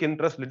 Public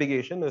interest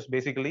litigation is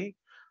basically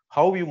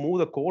how you move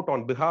the court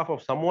on behalf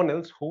of someone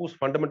else whose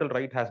fundamental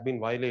right has been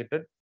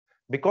violated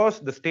because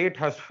the state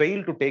has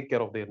failed to take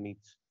care of their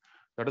needs.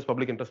 That is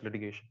public interest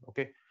litigation.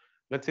 Okay,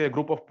 let's say a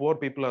group of poor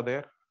people are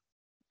there.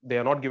 They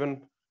are not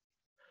given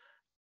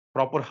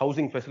proper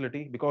housing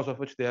facility, because of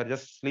which they are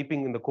just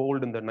sleeping in the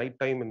cold in the night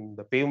time in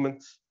the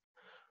pavements.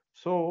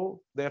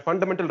 So their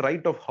fundamental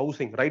right of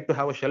housing, right to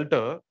have a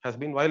shelter, has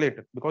been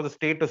violated because the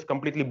state is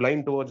completely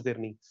blind towards their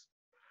needs.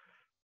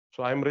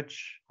 So I'm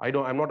rich.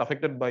 I'm not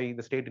affected by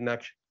the state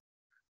inaction.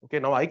 Okay,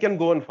 now I can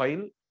go and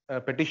file a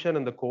petition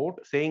in the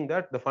court saying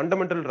that the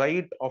fundamental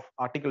right of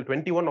Article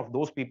 21 of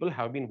those people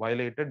have been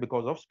violated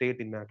because of state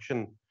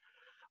inaction.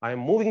 I am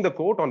moving the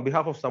court on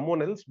behalf of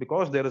someone else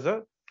because there is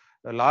a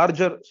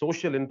larger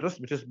social interest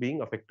which is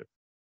being affected.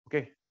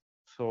 Okay,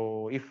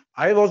 so if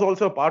I was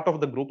also a part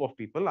of the group of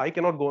people, I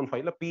cannot go and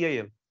file a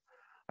PIL.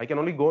 I can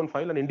only go and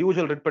file an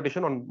individual writ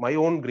petition on my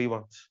own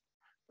grievance.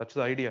 That's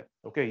the idea.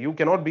 Okay, you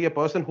cannot be a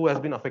person who has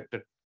been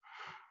affected.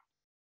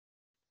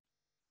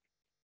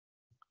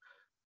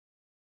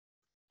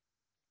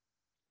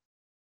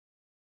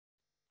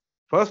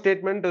 First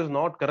statement is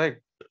not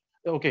correct.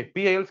 Okay,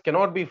 PILs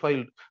cannot be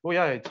filed. Oh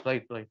yeah, it's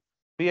right.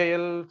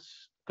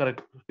 PILs,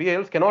 correct.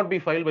 PILs cannot be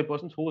filed by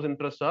persons whose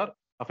interests are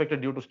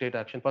affected due to state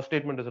action. First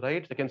statement is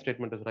right. Second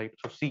statement is right.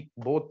 So C,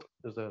 both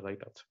is the right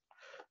answer.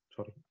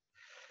 Sorry.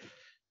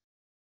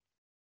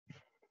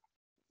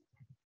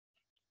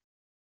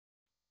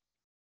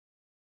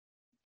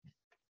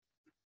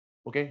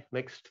 Okay,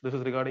 next, this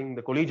is regarding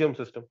the collegium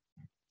system.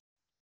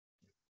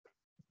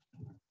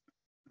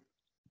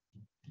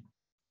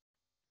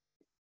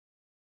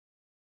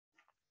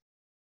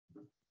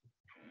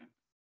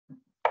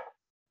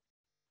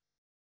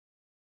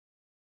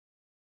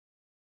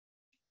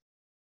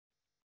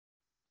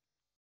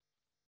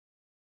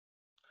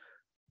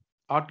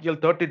 Article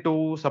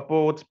 32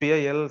 supports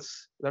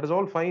PILs. That is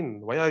all fine.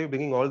 Why are you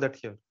bringing all that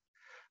here?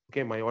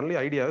 Okay, my only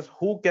idea is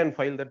who can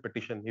file that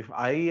petition. If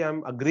I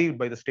am aggrieved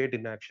by the state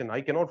inaction,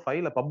 I cannot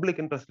file a public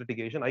interest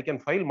litigation. I can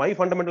file my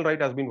fundamental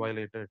right has been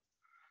violated.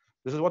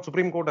 This is what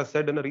Supreme Court has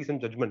said in a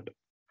recent judgment.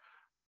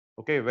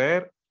 Okay,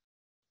 where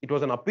it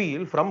was an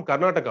appeal from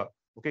Karnataka.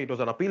 Okay, it was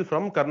an appeal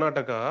from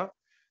Karnataka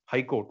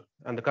High Court,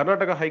 and the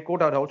Karnataka High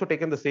Court had also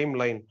taken the same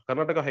line.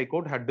 Karnataka High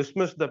Court had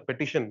dismissed the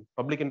petition,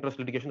 public interest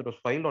litigation that was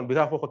filed on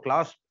behalf of a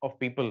class of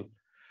people,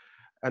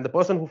 and the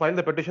person who filed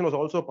the petition was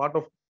also part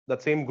of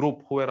that same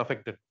group who were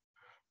affected.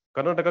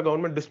 Karnataka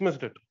government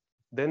dismissed it.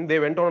 Then they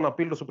went on an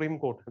appeal to Supreme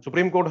Court.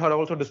 Supreme Court had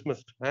also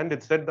dismissed, and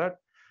it said that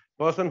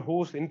person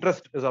whose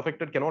interest is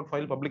affected cannot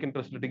file public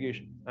interest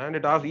litigation, and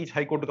it asked each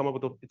High Court to come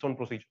up with its own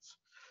procedures.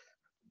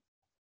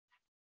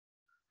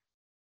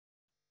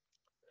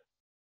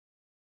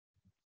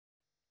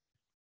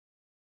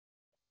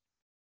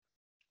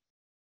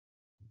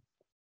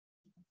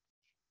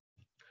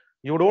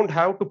 You don't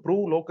have to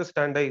prove locus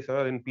standi,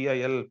 sir, in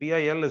PIL.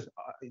 PIL is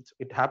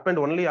it happened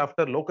only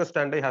after locus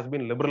standi has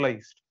been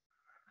liberalized.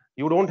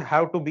 You don't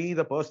have to be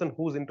the person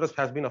whose interest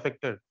has been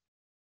affected.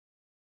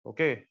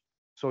 Okay.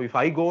 So if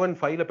I go and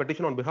file a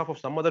petition on behalf of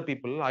some other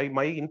people,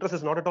 my interest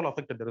is not at all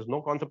affected. There is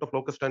no concept of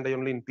locus standi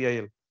only in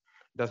PIL.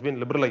 It has been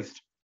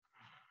liberalized.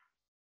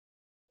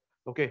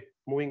 Okay.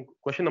 Moving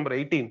question number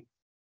 18.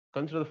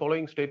 Consider the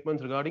following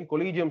statements regarding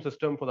collegium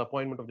system for the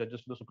appointment of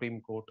judges to the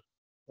Supreme Court.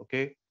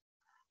 Okay.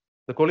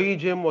 The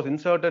collegium was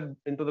inserted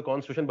into the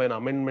constitution by an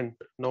amendment.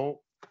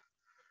 No,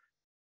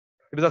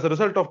 it is as a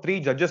result of 3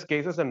 judges'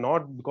 cases and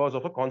not because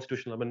of a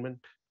constitutional amendment.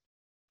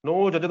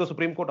 No judge of the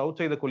Supreme Court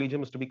outside the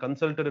collegium is to be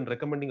consulted in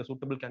recommending a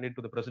suitable candidate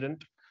to the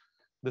president.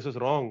 This is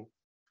wrong.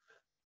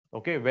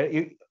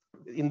 Okay,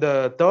 in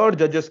the third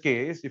judge's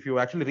case, if you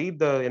actually read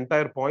the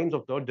entire points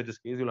of third judge's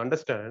case, you'll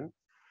understand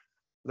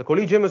the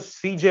collegium is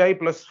CJI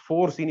plus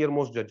 4 senior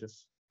most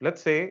judges.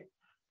 Let's say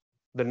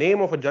the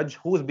name of a judge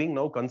who is being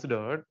now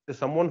considered is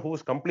someone who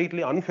is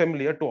completely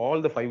unfamiliar to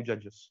all the 5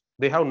 judges.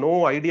 They have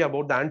no idea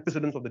about the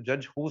antecedents of the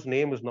judge whose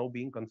name is now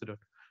being considered.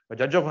 A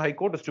judge of High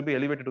Court is to be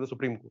elevated to the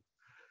Supreme Court.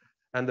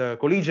 And the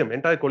collegium,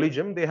 entire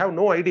collegium, they have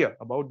no idea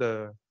about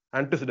the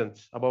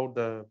antecedents, about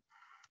the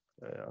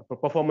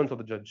performance of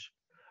the judge.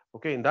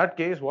 Okay, in that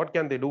case, what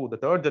can they do? The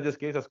third judge's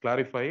case has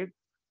clarified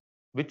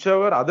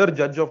whichever other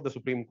judge of the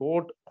Supreme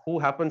Court who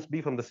happens to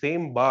be from the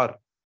same bar,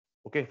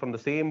 okay, from the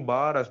same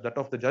bar as that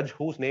of the judge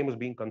whose name is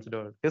being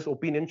considered, his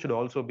opinion should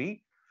also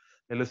be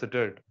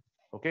elicited.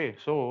 Okay,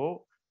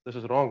 so this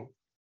is wrong.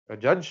 A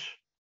judge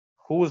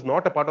who is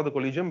not a part of the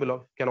collegium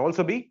can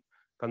also be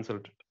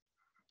consulted.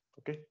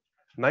 Okay,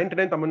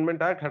 99th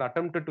Amendment Act had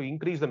attempted to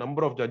increase the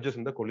number of judges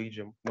in the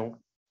collegium. No.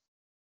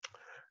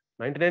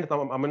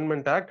 99th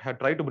Amendment Act had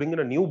tried to bring in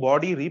a new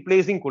body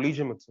replacing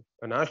collegium itself.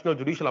 A National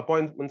Judicial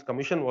Appointments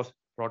Commission was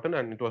brought in,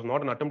 and it was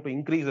not an attempt to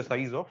increase the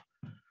size of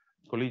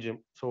collegium.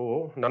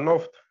 So none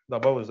of the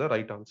above is the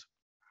right answer.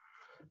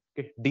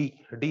 Okay,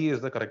 D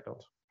is the correct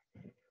answer.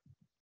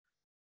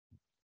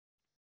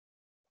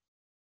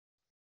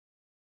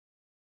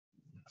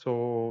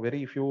 So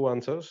very few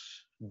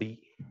answers. D.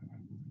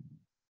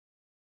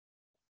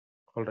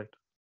 All right,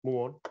 move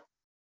on.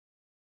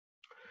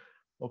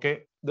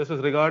 Okay, this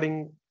is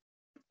regarding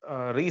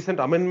a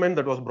recent amendment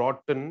that was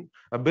brought in.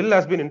 A bill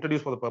has been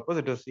introduced for the purpose.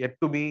 It is yet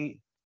to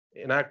be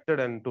enacted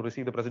and to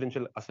receive the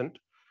presidential assent.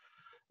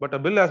 But a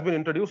bill has been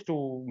introduced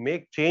to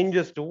make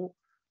changes to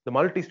the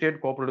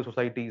Multi-State Cooperative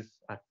Societies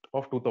Act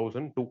of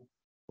 2002.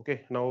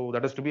 Okay, now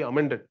that is to be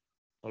amended.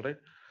 All right.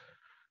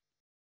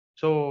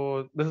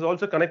 So this is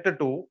also connected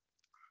to,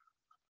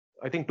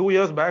 I think 2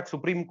 years back,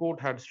 Supreme Court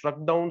had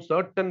struck down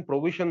certain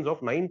provisions of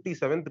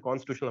 97th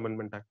Constitutional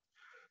Amendment Act.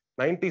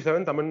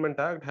 97th Amendment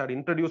Act had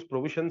introduced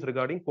provisions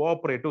regarding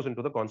cooperatives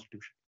into the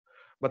Constitution.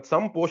 But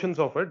some portions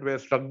of it were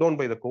struck down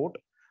by the court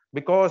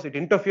because it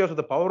interferes with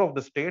the power of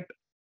the state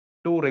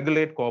to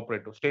regulate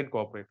cooperatives, state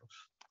cooperatives.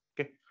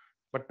 Okay,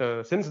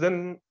 but since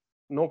then,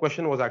 no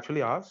question was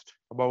actually asked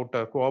about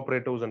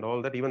cooperatives and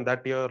all that. Even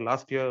that year,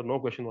 last year, no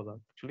question was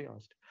actually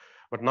asked.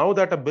 But now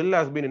that a bill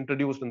has been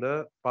introduced in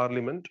the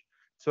parliament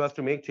so as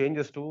to make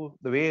changes to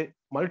the way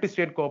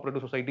multi-state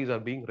cooperative societies are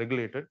being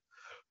regulated,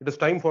 it is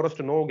time for us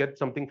to know, get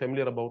something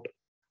familiar about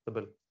the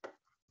bill.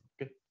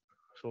 Okay,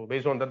 so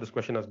based on that, this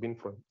question has been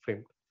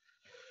framed.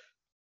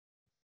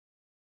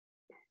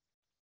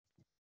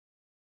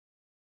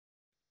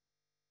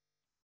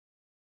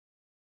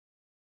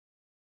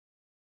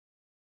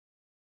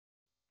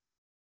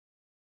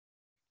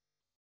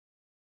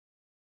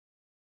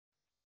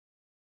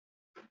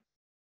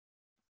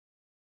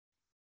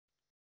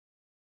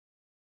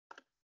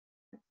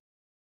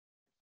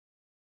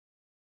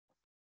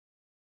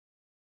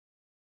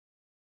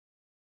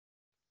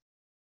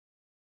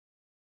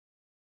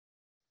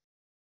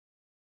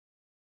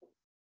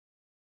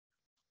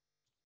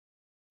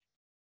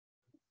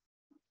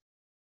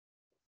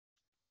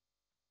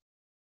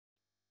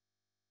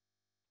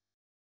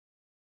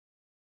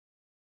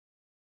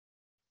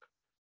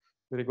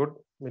 Very good.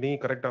 Many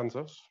correct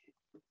answers.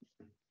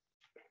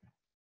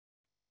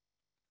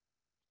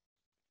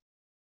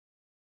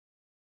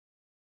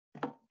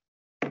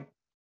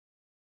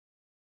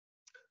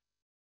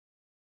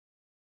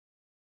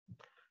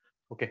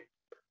 Okay.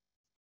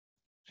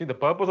 See, the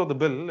purpose of the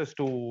bill is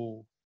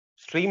to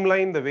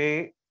streamline the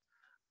way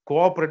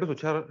cooperatives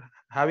which are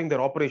having their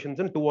operations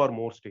in 2 or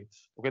more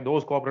states. Okay,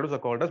 those cooperatives are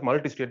called as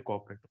multi-state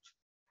cooperatives.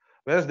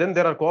 Whereas then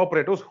there are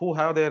cooperatives who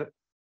have their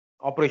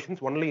operations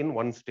only in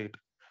one state.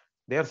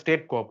 They are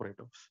state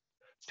cooperatives.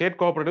 State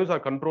cooperatives are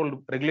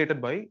controlled, regulated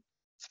by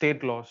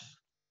state laws.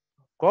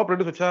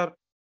 Cooperatives which are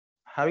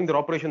having their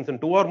operations in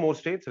 2 or more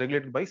states,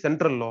 regulated by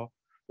central law,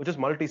 which is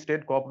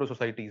Multi-State Cooperative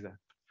Societies Act.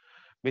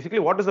 Basically,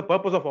 what is the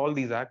purpose of all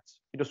these acts?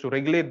 It is to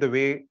regulate the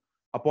way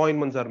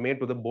appointments are made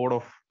to the board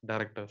of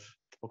directors.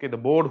 Okay, the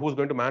board who's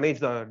going to manage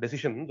the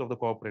decisions of the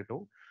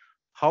cooperative.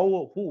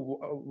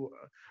 Who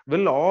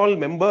will all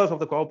members of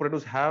the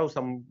cooperatives have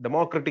some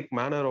democratic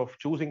manner of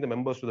choosing the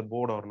members to the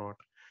board or not?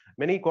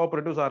 Many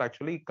cooperatives are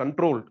actually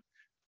controlled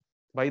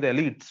by the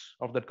elites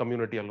of that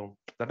community alone.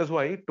 That is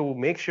why, to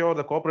make sure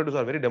the cooperatives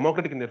are very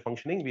democratic in their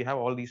functioning, we have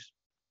all these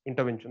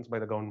interventions by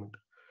the government.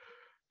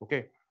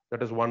 Okay,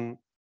 that is one.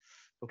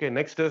 Okay,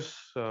 next is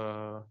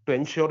to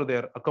ensure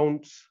their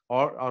accounts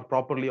are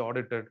properly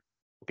audited.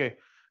 Okay,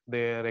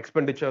 their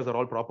expenditures are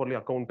all properly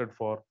accounted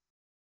for.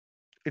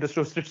 It is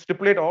to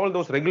stipulate all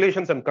those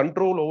regulations and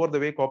control over the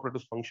way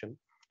cooperatives function.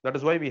 That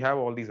is why we have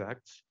all these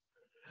acts.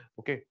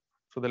 Okay,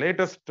 so the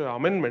latest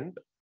amendment,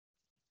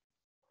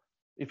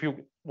 if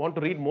you want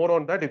to read more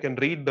on that, you can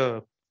read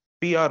the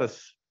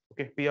PRS.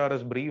 Okay,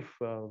 PRS brief,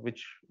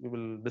 which we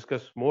will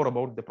discuss more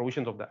about the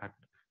provisions of the act.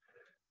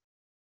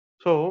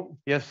 So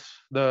yes,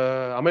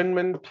 the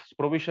amendment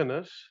provision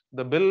is,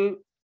 the bill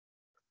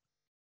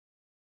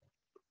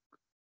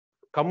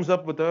comes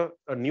up with a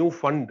new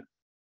fund.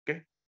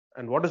 Okay,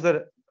 and what is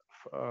the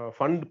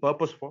fund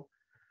purpose for?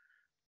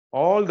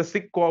 All the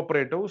sick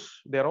cooperatives,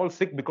 they are all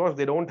sick because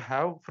they don't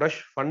have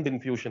fresh fund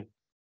infusion.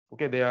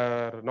 Okay, they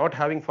are not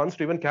having funds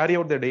to even carry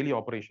out their daily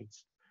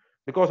operations.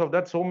 Because of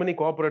that, so many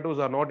cooperatives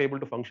are not able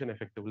to function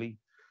effectively.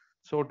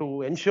 So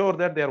to ensure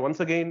that they are once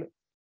again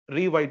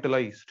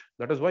revitalized,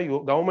 that is why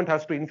government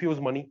has to infuse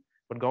money,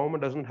 but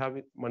government doesn't have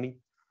money.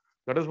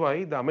 That is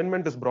why the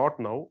amendment is brought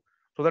now,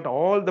 so that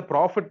all the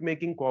profit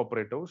making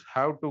cooperatives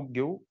have to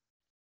give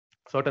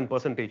certain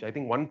percentage. I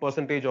think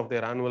 1% of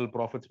their annual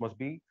profits must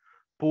be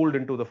pooled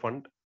into the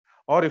fund,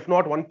 or if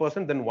not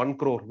 1%, then 1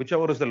 crore,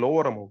 whichever is the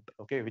lower amount.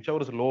 Okay,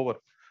 whichever is lower.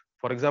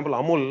 For example,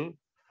 Amul,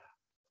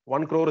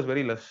 1 crore is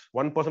very less.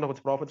 1% of its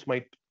profits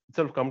might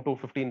itself come to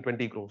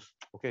 15-20 crores.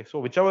 Okay, so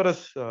whichever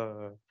is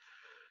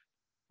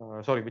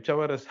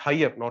whichever is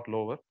higher, not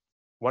lower,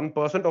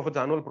 1% of its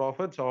annual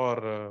profits,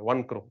 or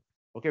 1 crore.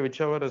 Okay,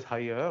 whichever is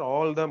higher,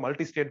 all the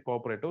multi-state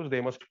cooperatives, they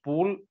must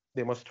pool,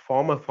 they must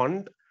form a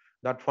fund.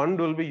 That fund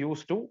will be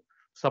used to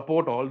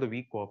support all the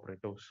weak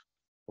cooperatives.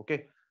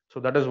 Okay, so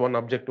that is one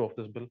objective of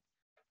this bill.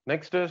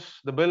 Next is,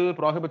 the bill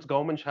prohibits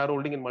government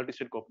shareholding in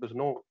multi-state cooperatives.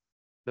 No,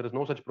 there is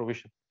no such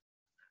provision.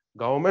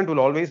 Government will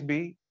always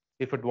be,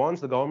 if it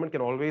wants, the government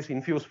can always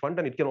infuse fund,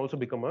 and it can also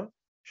become a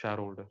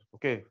shareholder.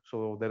 Okay,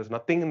 so there is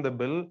nothing in the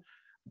bill,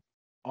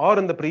 or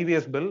in the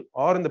previous bill,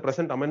 or in the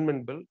present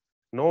amendment bill,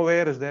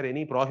 nowhere is there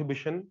any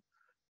prohibition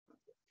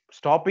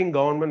stopping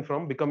government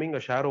from becoming a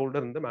shareholder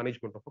in the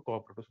management of a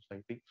cooperative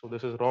society. So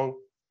this is wrong.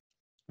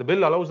 The bill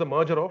allows the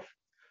merger of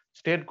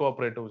state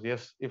cooperatives.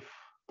 Yes, if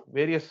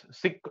various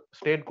sick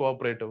state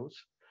cooperatives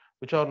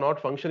which are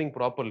not functioning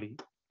properly,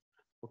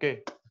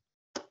 Okay,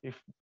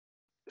 if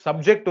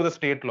subject to the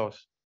state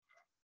laws.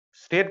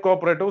 State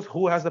cooperatives,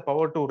 who has the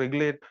power to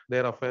regulate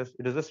their affairs?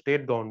 It is the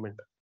state government.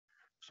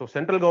 So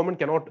central government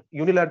cannot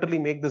unilaterally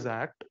make this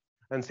act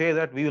and say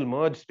that we will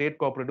merge state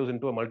cooperatives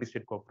into a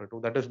multi-state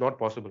cooperative. That is not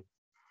possible.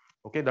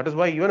 Okay, that is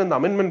why even in the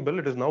amendment bill,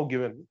 it is now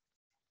given,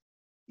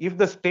 if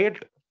the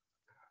state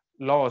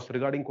laws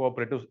regarding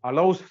cooperatives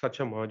allows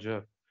such a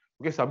merger,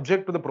 okay,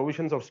 subject to the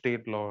provisions of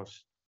state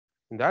laws.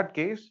 In that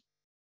case,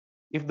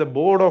 if the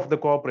board of the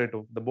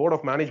cooperative, the board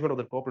of management of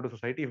the cooperative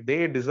society, if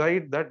they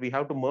decide that we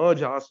have to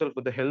merge ourselves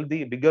with a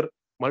healthy, bigger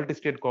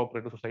multi-state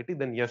cooperative society,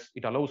 then yes,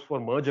 it allows for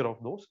merger of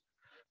those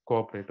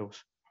cooperatives.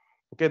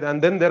 Okay,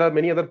 and then there are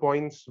many other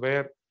points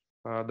where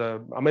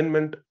the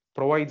amendment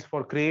provides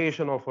for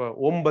creation of a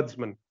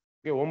ombudsman.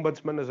 Okay,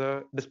 ombudsman is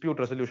a dispute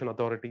resolution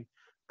authority,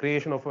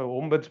 creation of a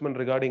ombudsman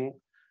regarding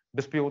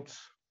disputes.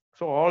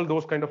 So all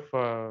those kind of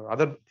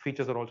other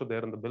features are also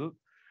there in the bill.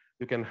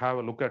 You can have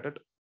a look at it.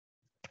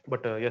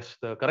 But yes,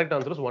 the correct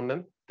answer is 1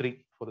 and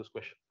 3 for this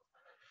question.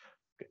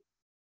 Okay.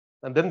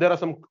 And then there are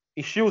some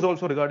issues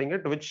also regarding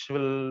it, which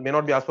may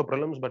not be asked for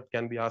prelims, but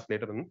can be asked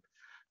later in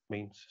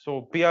mains.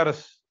 So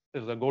PRS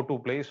is the go-to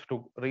place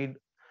to read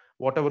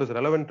whatever is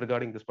relevant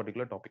regarding this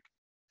particular topic.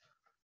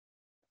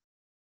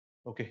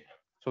 Okay.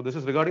 So this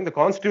is regarding the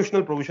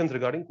constitutional provisions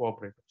regarding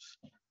cooperatives.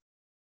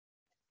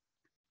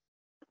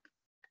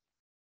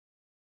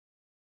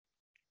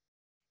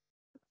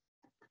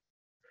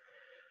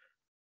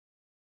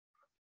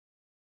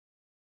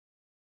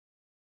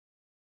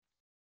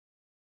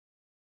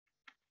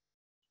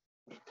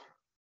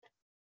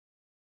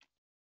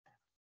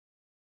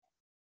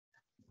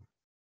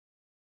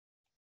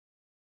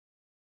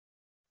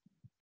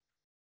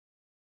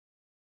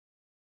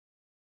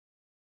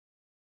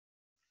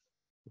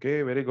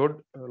 Okay, very good.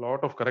 A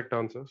lot of correct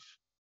answers.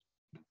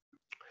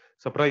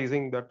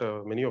 Surprising that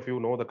many of you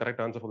know the correct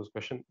answer for this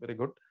question. Very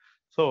good.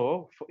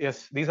 So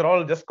yes, these are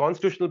all just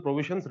constitutional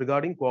provisions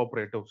regarding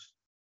cooperatives.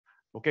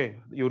 Okay,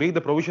 you read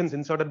the provisions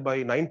inserted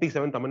by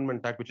 97th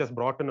Amendment Act, which has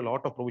brought in a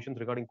lot of provisions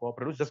regarding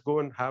cooperatives. Just go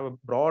and have a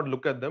broad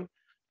look at them.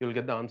 You'll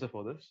get the answer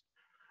for this.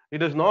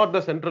 It is not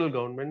the central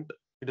government.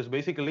 It is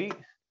basically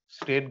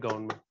state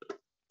government.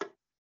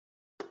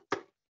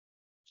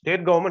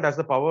 State government has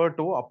the power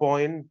to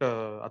appoint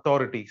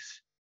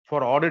authorities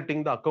for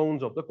auditing the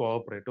accounts of the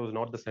cooperatives,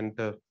 not the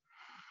center.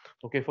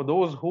 Okay, for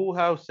those who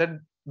have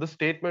said this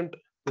statement,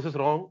 this is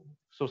wrong.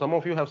 So some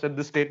of you have said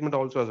this statement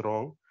also as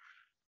wrong.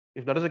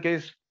 If that is the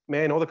case,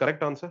 may I know the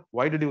correct answer?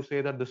 Why did you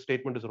say that this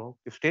statement is wrong?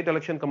 If State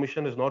Election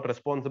Commission is not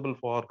responsible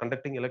for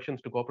conducting elections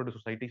to cooperative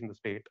societies in the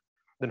state,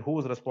 then who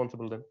is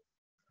responsible then?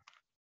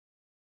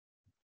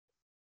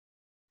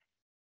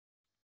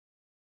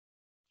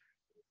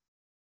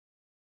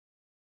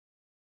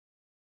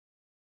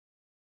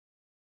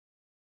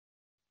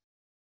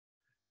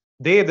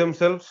 They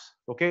themselves,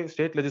 okay,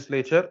 state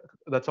legislature,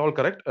 that's all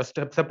correct. A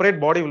separate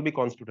body will be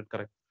constituted,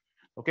 correct.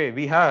 Okay,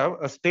 we have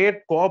a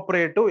state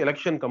cooperative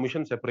election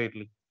commission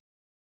separately.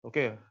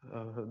 Okay,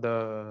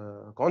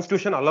 the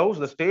constitution allows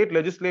the state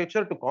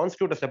legislature to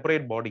constitute a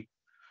separate body.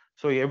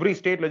 So every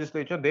state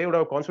legislature, they would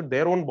have constituted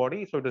their own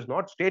body. So it is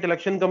not state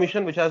election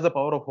commission which has the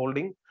power of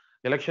holding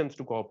elections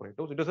to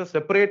cooperatives. It is a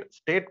separate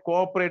state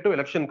cooperative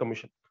election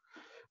commission.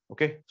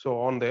 Okay, so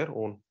on their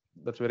own.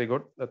 That's very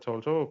good. That's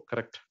also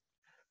correct.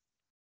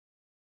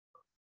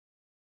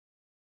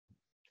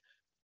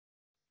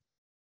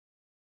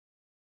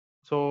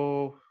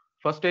 So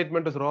first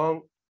statement is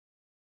wrong.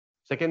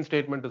 Second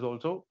statement is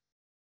also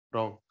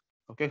wrong.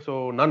 Okay,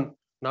 so none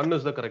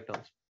is the correct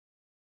answer.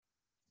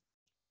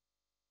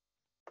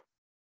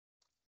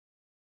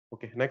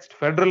 Okay, next,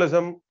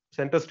 federalism,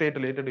 center state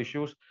related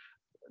issues.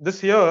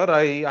 This year,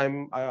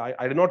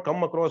 I did not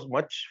come across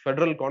much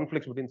federal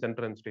conflicts between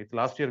center and states.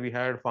 Last year we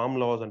had farm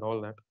laws and all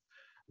that.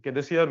 Okay,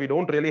 this year we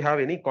don't really have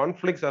any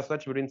conflicts as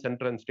such between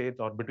center and states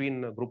or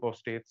between a group of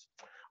states.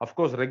 Of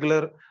course,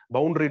 regular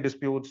boundary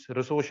disputes,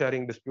 resource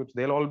sharing disputes,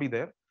 they'll all be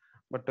there,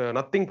 but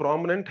nothing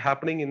prominent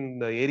happening in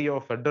the area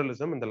of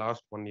federalism in the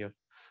last 1 year.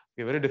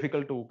 Okay, very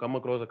difficult to come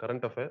across a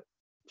current affair.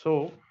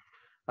 So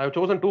I have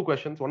chosen two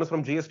questions. One is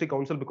from GST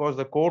Council because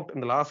the court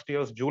in the last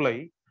year's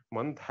July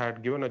month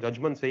had given a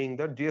judgment saying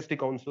that GST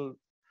Council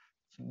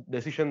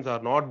decisions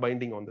are not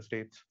binding on the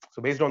states.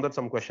 So based on that,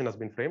 some question has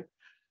been framed.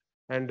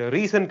 And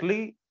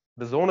recently,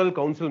 the zonal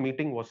council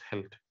meeting was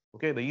held.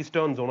 Okay, the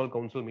Eastern Zonal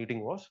Council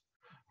meeting was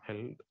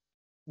held.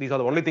 These are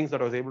the only things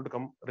that I was able to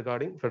come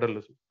regarding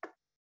federalism.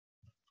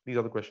 These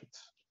are the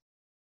questions.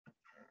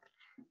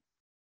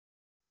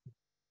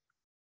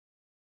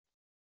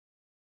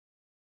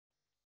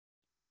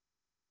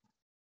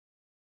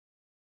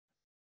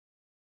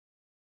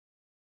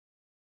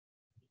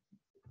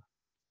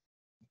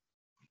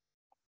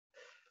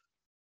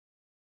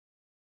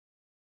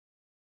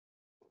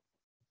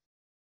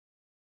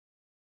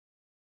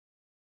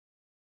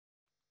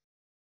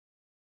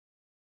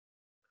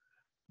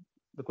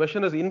 The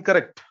question is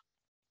incorrect.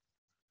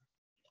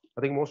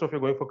 I think most of you are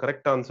going for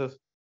correct answers.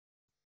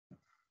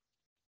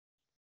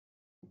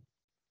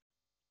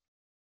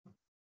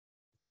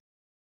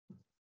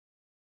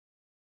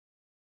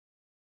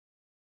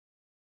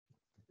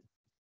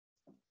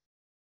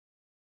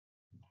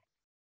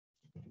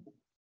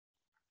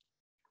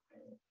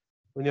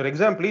 In your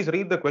exam, please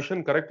read the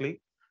question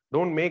correctly.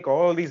 Don't make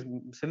all these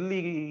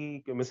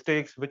silly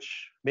mistakes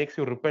which makes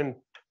you repent.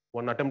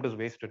 One attempt is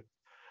wasted.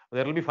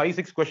 There will be 5,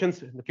 6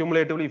 questions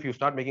cumulatively if you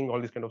start making all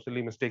these kind of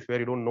silly mistakes where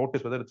you don't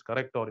notice whether it's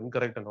correct or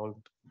incorrect and all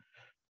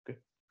that. Okay.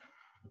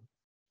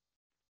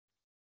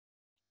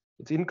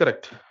 It's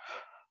incorrect.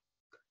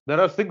 There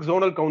are 6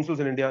 zonal councils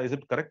in India. Is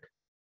it correct?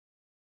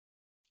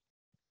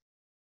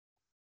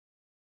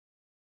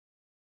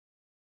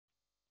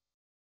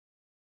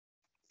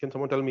 Can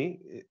someone tell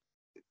me?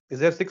 Is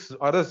there six?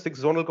 Are there 6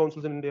 zonal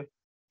councils in India?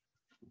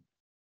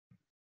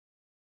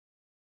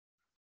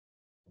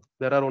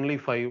 There are only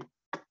 5.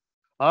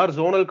 Are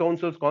zonal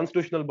councils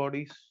constitutional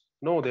bodies?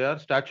 No, they are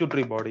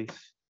statutory bodies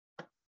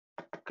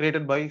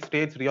created by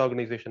States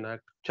Reorganization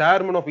Act.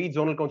 Chairman of each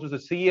zonal council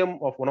is the CM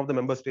of one of the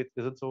member states.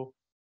 Is it so?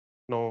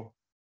 No.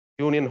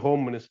 Union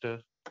Home Minister.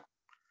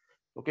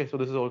 Okay, so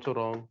this is also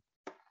wrong.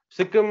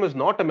 Sikkim is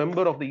not a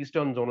member of the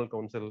Eastern Zonal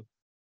Council.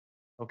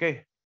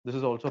 Okay, this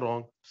is also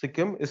wrong.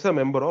 Sikkim is a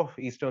member of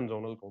Eastern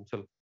Zonal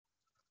Council.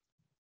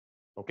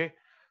 Okay,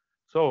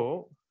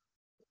 so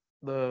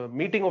the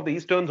meeting of the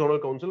Eastern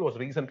Zonal Council was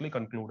recently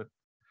concluded.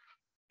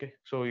 Okay,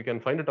 so you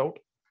can find it out.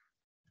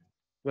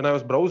 When I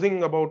was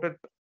browsing about it,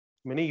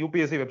 many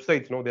UPSC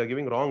websites, no, they are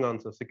giving wrong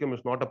answers. Sikkim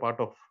is not a part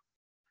of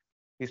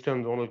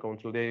Eastern Zonal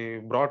Council. They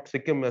brought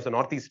Sikkim as a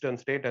northeastern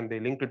state and they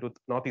linked it with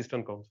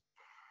Northeastern Council.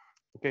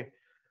 Okay,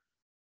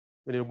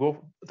 when you go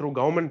through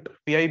government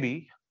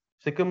PIB,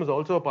 Sikkim is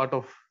also a part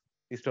of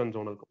Eastern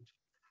Zonal Council.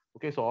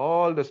 Okay, so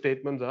all the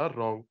statements are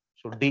wrong.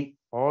 So D,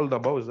 all the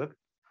above is the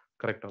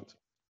correct answer.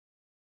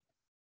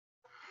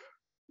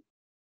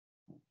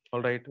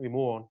 All right, we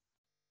move on.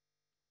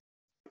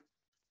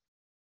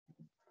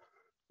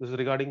 This is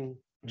regarding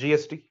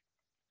GST.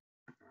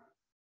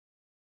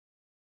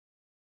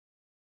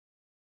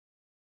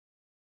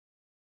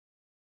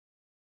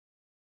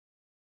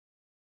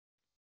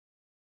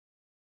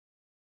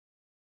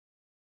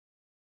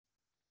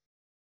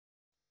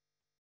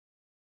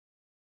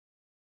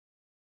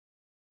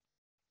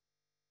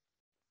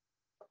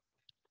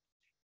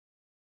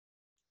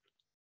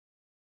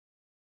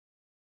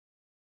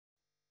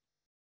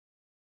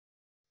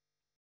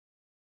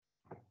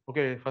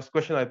 Okay, first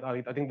question.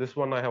 I think this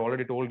one I have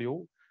already told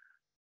you.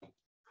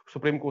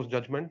 Supreme Court's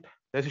judgment.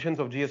 Decisions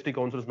of GST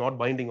Council is not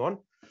binding on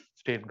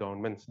state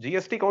governments.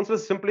 GST Council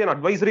is simply an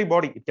advisory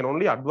body. It can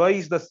only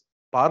advise the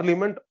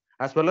Parliament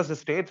as well as the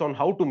states on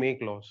how to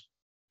make laws.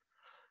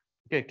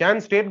 Okay, can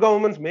state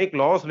governments make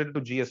laws related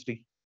to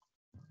GST?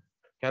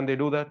 Can they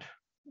do that?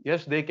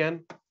 Yes, they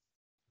can.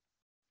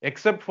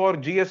 Except for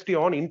GST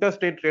on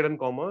interstate trade and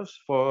commerce,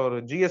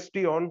 for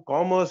GST on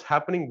commerce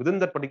happening within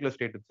that particular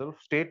state itself,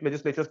 state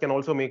legislatures can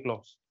also make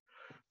laws.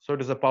 So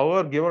it is a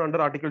power given under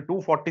Article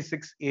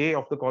 246A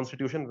of the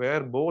Constitution, where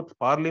both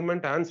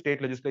Parliament and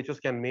state legislatures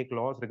can make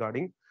laws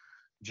regarding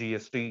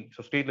GST.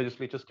 So state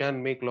legislatures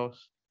can make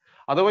laws.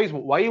 Otherwise,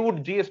 why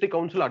would GST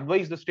Council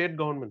advise the state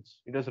governments?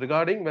 It is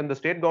regarding when the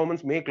state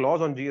governments make laws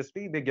on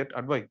GST, they get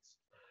advice.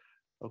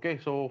 Okay,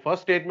 so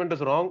first statement is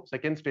wrong,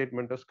 second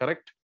statement is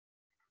correct.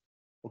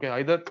 Okay,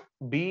 either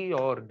B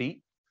or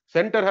D.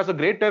 Center has a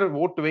greater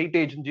vote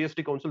weightage in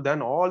GST Council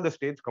than all the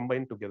states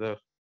combined together.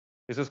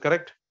 Is this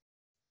correct?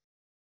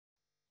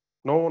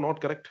 No, not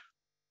correct.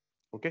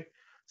 Okay,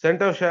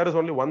 center share is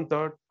only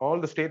 1/3. All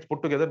the states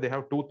put together, they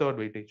have 2/3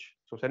 weightage.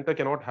 So center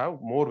cannot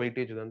have more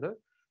weightage than the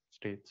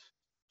states.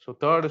 So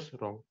third is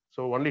wrong.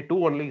 So only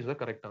 2 only is the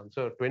correct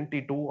answer.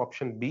 22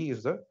 option B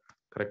is the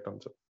correct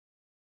answer.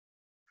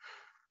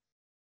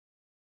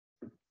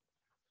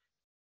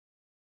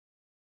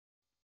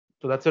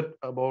 So that's it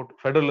about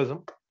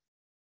federalism.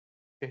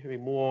 Okay, we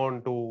move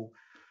on to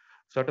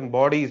certain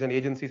bodies and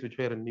agencies which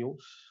were in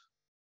news.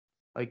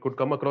 I could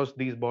come across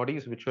these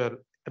bodies which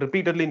were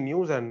repeatedly in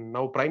news, and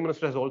now Prime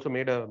Minister has also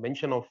made a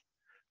mention of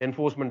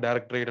Enforcement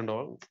Directorate and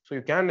all. So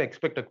you can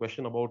expect a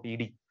question about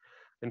ED,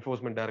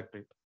 Enforcement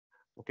Directorate.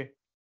 Okay,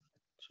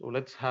 so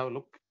let's have a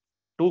look.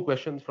 2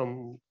 questions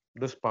from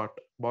this part: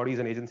 bodies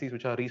and agencies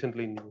which are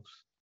recently in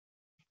news.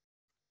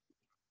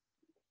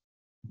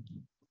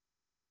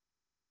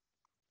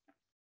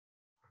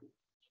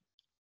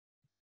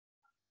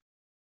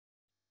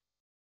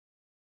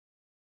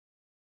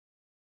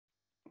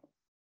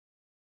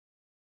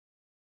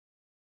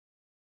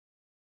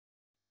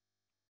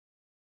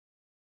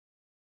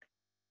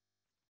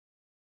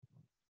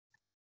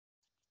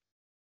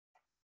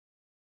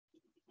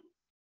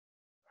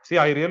 See,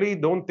 I really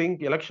don't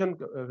think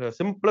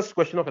simplest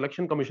question of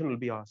election commission will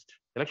be asked.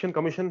 Election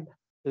commission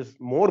is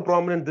more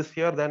prominent this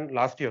year than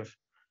last year's,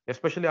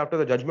 especially after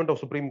the judgment of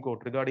Supreme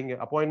Court regarding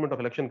appointment of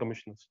election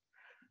commissioners.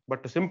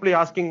 But simply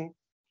asking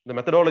the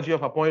methodology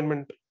of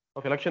appointment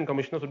of election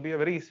commissioners would be a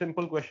very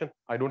simple question.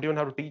 I don't even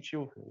have to teach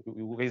you.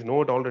 You guys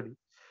know it already.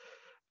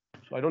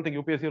 So I don't think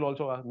UPSC will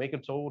also make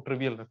it so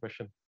trivial a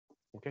question.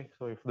 Okay,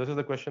 so if this is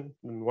the question,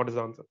 then what is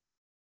the answer?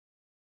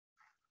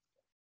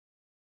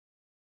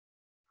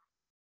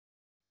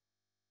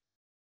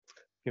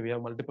 Okay, we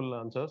have multiple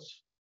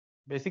answers.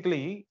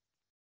 Basically,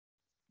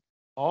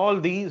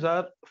 all these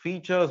are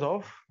features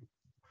of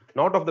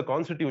not of the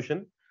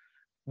Constitution.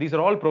 These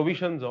are all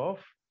provisions of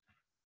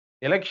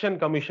Election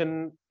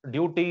Commission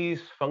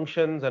duties,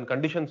 functions, and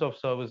conditions of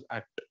service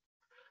act.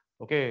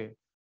 Okay,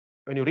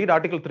 when you read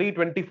article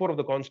 324 of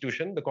the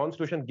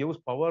Constitution gives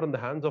power in the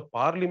hands of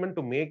Parliament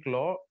to make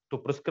law, to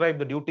prescribe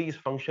the duties,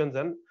 functions,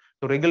 and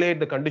to regulate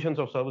the conditions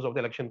of service of the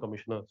election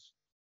commissioners.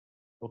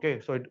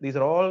 Okay, so these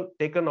are all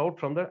taken out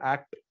from the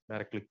act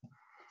directly.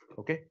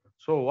 Okay,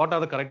 so what are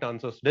the correct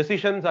answers?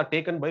 Decisions are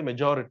taken by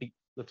majority.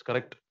 That's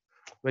correct.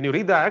 When you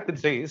read the act, it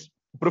says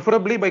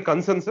preferably by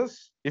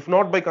consensus. If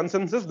not by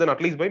consensus, then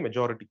at least by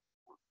majority.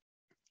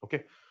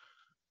 Okay.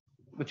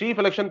 The chief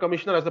election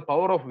commissioner has the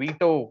power of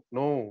veto.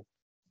 No,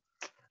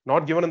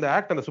 not given in the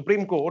act, and the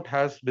Supreme Court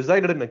has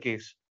decided in a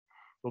case.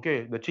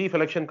 Okay, the chief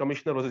election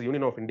commissioner versus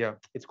Union of India.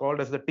 It's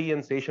called as the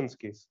T.N. Sessions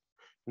case.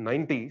 In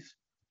 90s,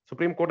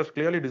 Supreme Court has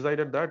clearly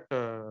decided that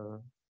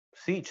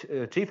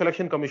chief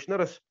election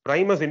commissioner is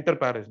primus inter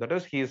pares. That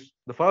is, he is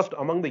the first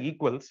among the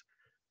equals,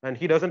 and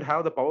he doesn't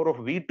have the power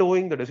of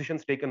vetoing the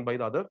decisions taken by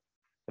the other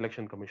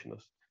election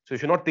commissioners. So you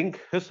should not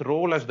think his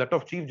role as that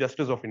of Chief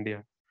Justice of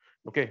India.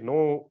 Okay,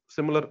 no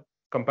similar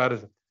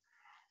comparison.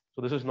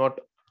 So this is not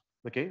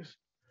the case.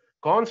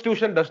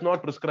 Constitution does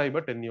not prescribe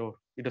a tenure.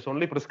 It is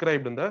only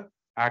prescribed in the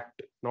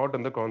act, not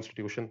in the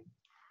Constitution.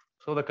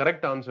 So the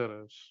correct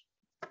answer is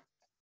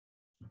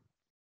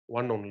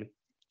one only.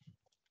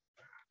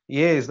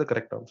 A is the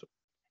correct answer.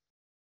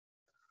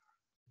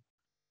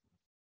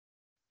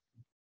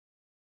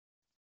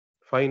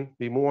 Fine,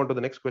 we move on to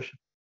the next question.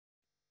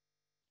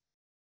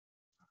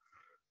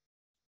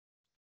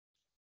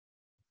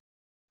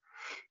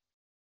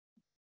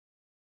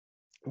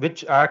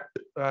 Which act?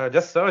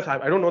 Just search.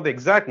 I don't know the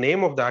exact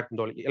name of the act.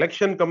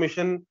 Election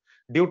Commission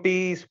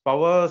duties,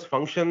 powers,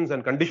 functions,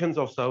 and conditions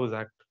of service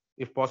act.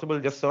 If possible,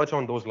 just search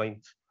on those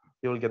lines.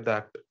 You will get the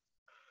act.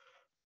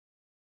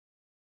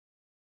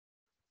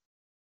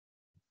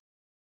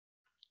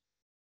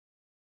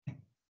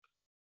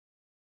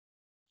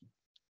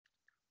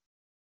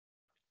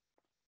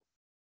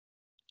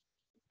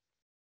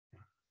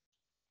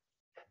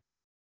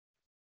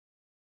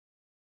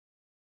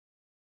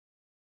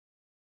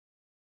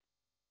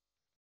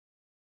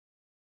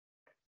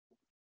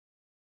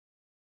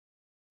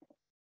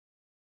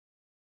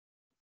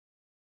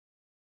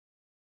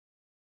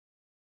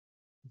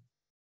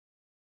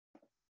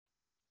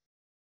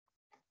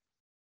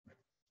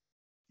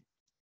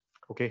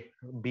 Okay,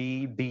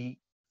 B, D.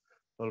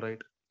 All right.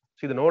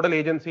 See, the nodal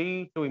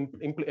agency to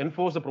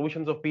enforce the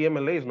provisions of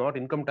PMLA is not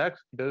income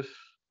tax, it is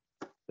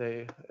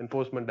the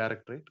Enforcement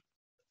Directorate.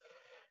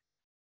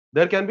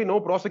 There can be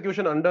no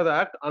prosecution under the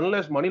act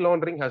unless money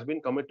laundering has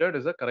been committed,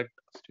 is a correct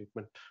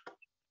statement.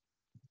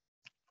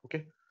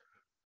 Okay.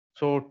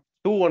 So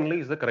 2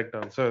 only is the correct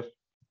answer.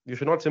 You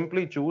should not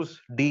simply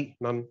choose D,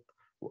 none.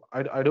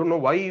 I don't know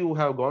why you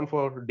have gone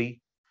for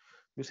D.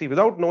 You see,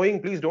 without knowing,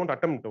 please don't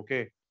attempt.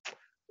 Okay.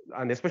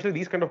 And especially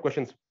these kind of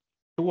questions,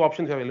 2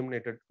 options you have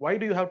eliminated. Why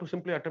do you have to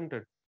simply attempt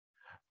it?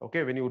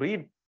 Okay, when you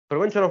read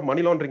Prevention of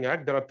Money Laundering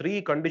Act, there are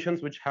 3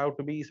 conditions which have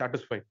to be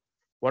satisfied.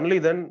 Only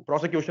then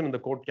prosecution in the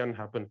court can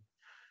happen.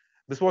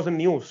 This was in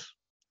news.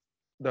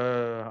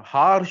 The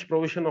harsh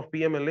provision of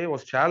PMLA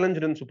was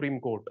challenged in Supreme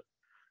Court.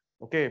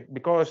 Okay,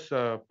 because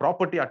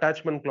property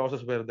attachment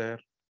clauses were there.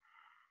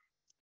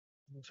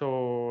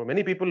 So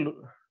many people,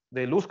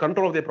 they lose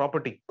control of their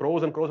property.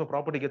 Crores and crores of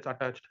property gets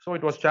attached. So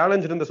it was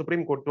challenged in the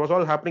Supreme Court. It was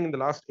all happening in the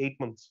last 8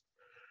 months.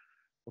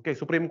 Okay,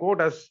 Supreme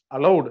Court has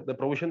allowed the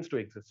provisions to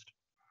exist.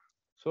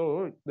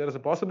 So there is a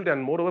possibility,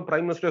 and moreover,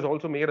 Prime Minister has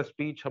also made a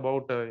speech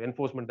about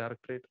Enforcement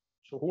Directorate.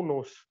 So who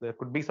knows? There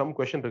could be some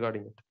question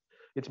regarding it.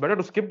 It's better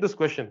to skip this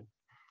question,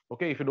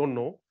 okay, if you don't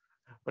know.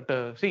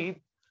 But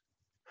see,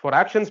 for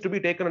actions to be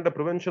taken under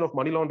Prevention of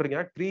Money Laundering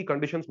Act, 3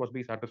 conditions must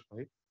be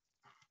satisfied.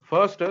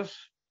 First is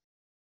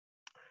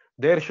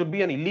there should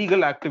be an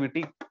illegal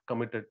activity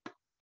committed.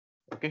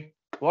 Okay,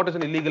 what is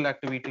an illegal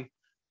activity?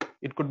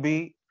 It could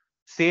be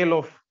sale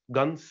of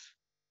guns,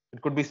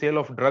 it could be sale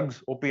of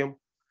drugs, opium,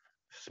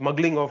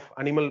 smuggling of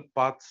animal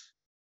parts.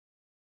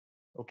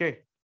 Okay,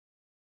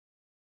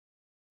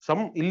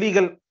 some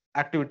illegal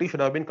activity should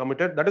have been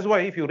committed. That is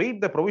why if you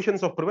read the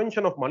provisions of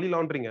Prevention of Money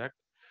Laundering Act,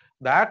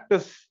 the act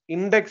is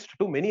indexed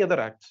to many other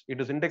acts.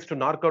 It is indexed to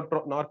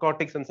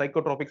Narcotics and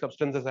Psychotropic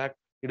Substances Act.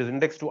 It is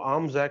indexed to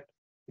Arms Act.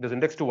 It is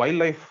indexed to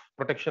Wildlife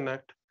Protection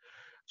Act.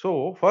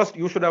 So first,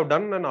 you should have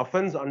done an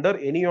offense under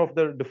any of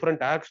the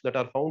different acts that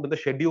are found in the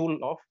schedule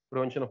of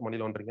Prevention of Money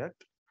Laundering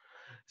Act.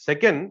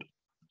 Second,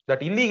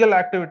 that illegal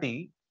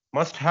activity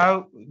must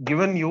have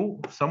given you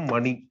some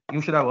money.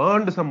 You should have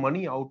earned some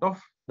money out of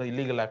the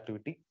illegal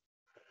activity.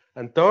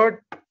 And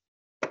third,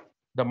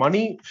 the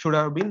money should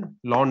have been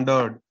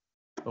laundered.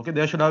 Okay,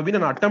 there should have been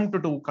an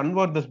attempt to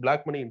convert this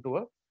black money into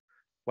a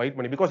white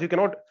money, because you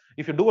cannot,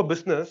 if you do a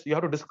business, you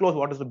have to disclose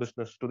what is the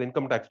business to the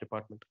income tax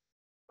department.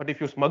 But if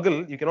you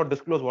smuggle, you cannot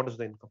disclose what is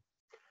the income,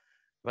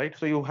 right?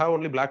 So you have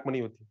only black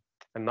money with you.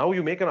 And now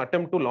you make an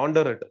attempt to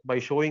launder it by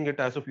showing it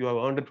as if you have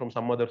earned it from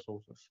some other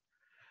sources,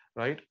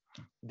 right?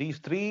 These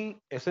 3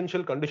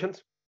 essential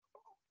conditions,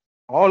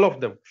 all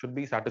of them should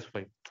be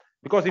satisfied.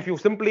 Because if you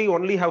simply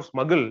only have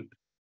smuggled,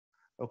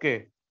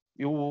 okay,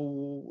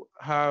 you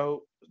have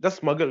just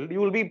smuggled, you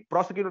will be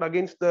prosecuted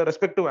against the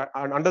respective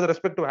and under the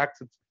respective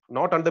acts,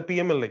 not under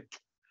PMLA.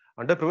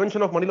 Under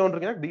Prevention of Money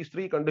Laundering Act, these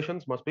three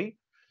conditions must be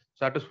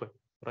satisfied,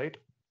 right?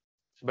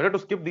 It's better to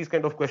skip these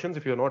kind of questions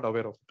if you're not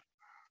aware of it.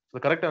 So the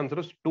correct answer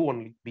is 2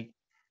 only, B.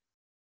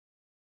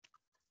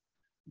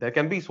 There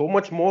can be so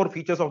much more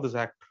features of this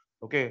act,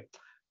 okay,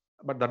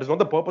 but that is not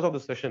the purpose of the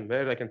session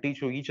where I can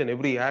teach you each and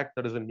every act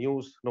that is in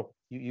news. No,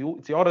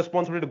 it's your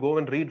responsibility to go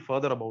and read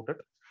further about it.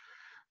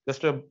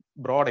 Just a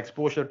broad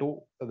exposure to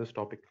this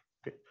topic.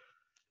 Okay.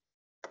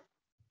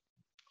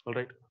 All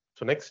right.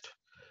 So next,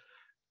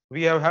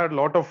 we have had a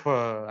lot of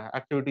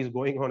activities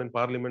going on in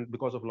Parliament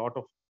because of a lot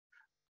of.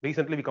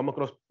 Recently, we come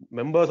across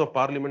members of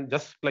Parliament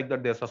just like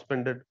that they are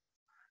suspended.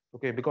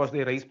 Okay, because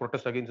they raised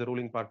protest against the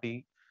ruling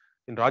party.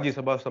 In Rajya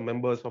Sabha, some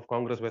members of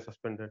Congress were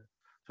suspended.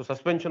 So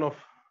suspension of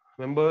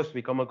members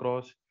we come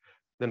across.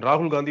 Then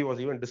Rahul Gandhi was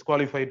even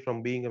disqualified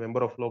from being a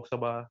member of Lok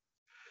Sabha.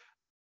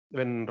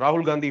 When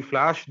Rahul Gandhi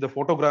flashed the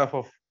photograph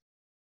of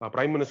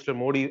Prime Minister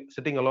Modi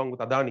sitting along with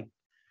Adani,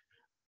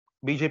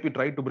 BJP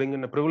tried to bring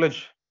in a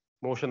privilege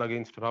motion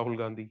against Rahul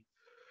Gandhi,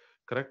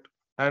 correct?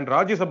 And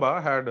Rajya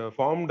Sabha had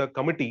formed a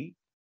committee.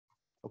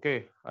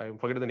 Okay, I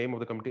forget the name of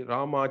the committee,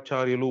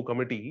 Ramacharyalu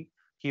Committee.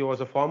 He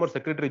was a former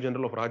Secretary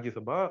General of Rajya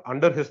Sabha.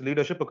 Under his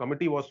leadership, a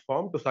committee was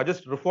formed to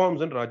suggest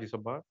reforms in Rajya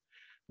Sabha.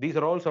 These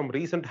are all some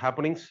recent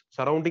happenings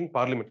surrounding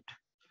Parliament.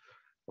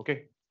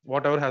 Okay,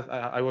 whatever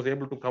I was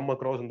able to come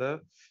across in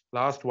the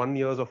last 1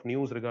 years of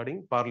news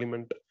regarding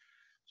Parliament.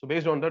 So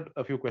based on that,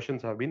 a few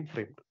questions have been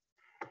framed.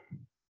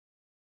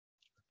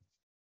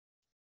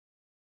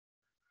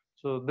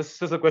 So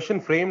this is a question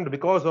framed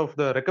because of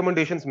the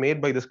recommendations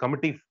made by this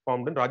committee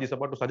formed in Rajya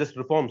Sabha to suggest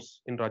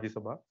reforms in Rajya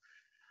Sabha.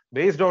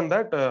 Based on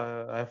that,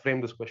 I have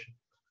framed this question.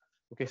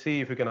 Okay,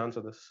 see if you can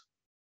answer this.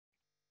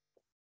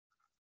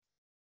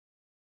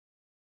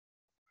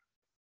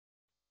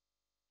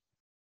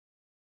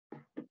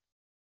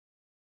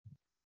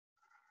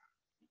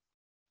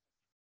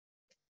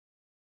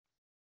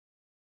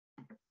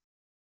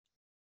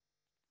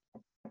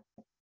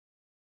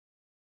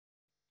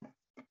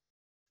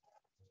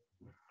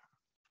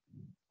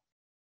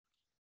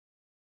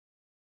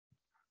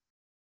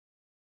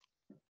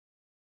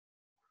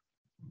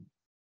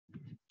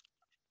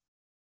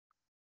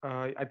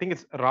 I think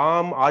it's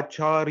Ram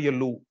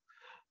Acharyalu.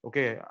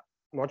 Okay,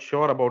 not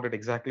sure about it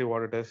exactly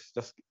what it is.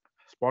 Just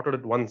spotted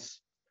it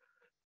once.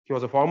 He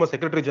was a former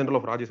Secretary General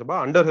of Rajya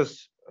Sabha under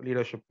his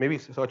leadership. Maybe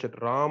search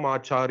it. Ram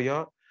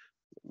Acharya,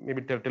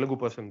 maybe Telugu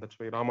person. That's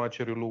why Ram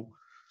Acharyalu.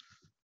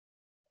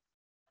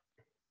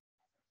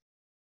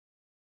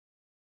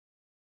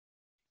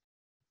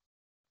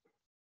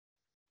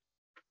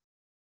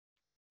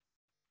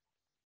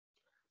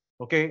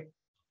 Okay,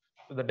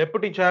 the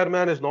deputy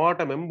chairman is not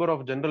a member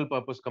of General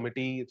Purpose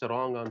Committee. It's a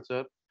wrong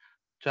answer.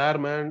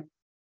 Chairman,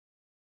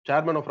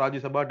 chairman of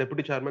Rajya Sabha,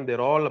 deputy chairman,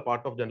 they're all a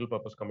part of General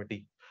Purpose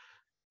Committee.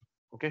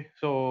 Okay,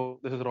 so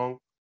this is wrong.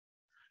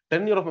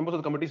 Tenure of members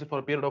of the committees for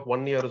a period of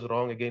 1 year is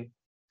wrong again.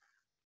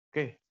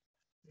 Okay,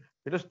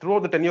 it is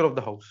throughout the tenure of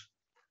the House,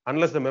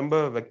 unless the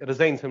member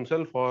resigns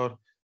himself or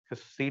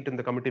his seat in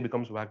the committee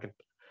becomes vacant.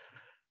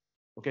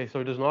 Okay, so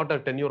it is not a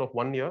tenure of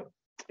 1 year.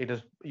 It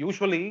is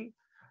usually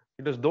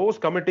it is those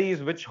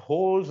committees which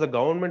holds the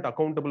government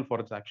accountable for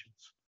its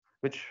actions,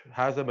 which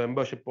has a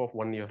membership of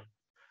 1 year.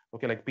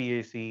 Okay, like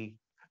PAC,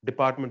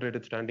 Department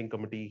Rated Standing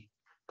Committee,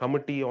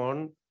 Committee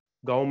on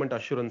Government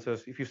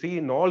Assurances. If you see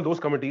in all those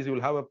committees, you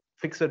will have a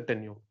fixed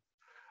tenure.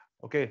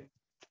 Okay,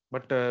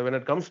 but when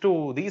it comes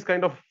to these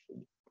kind of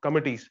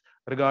committees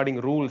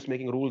regarding rules,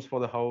 making rules for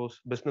the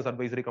House, Business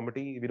Advisory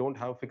Committee, we don't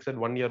have fixed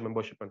 1 year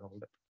membership and all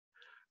that.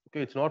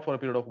 Okay, it's not for a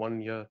period of 1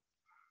 year.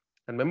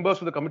 And members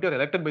of the committee are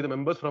elected by the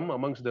members from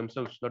amongst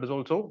themselves. That is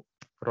also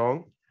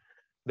wrong.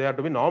 They are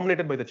to be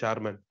nominated by the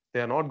chairman. They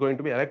are not going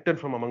to be elected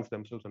from amongst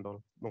themselves and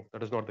all. No,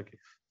 that is not the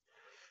case.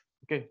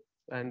 Okay,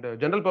 and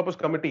general purpose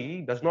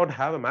committee does not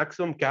have a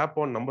maximum cap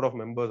on number of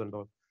members and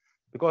all,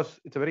 because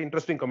it's a very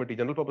interesting committee.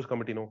 General purpose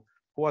committee, no,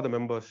 who are the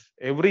members?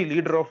 Every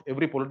leader of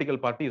every political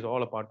party is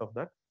all a part of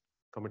that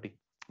committee.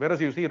 Whereas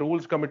you see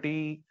rules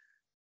committee,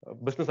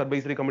 business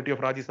advisory committee of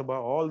Rajya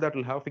Sabha, all that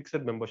will have fixed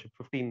membership,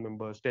 15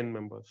 members, 10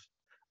 members.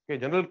 Okay,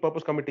 general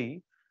purpose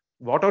committee,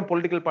 whatever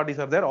political parties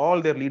are there,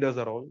 all their leaders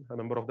are all a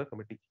member of the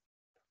committee.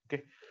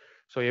 Okay,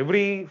 so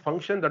every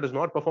function that is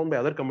not performed by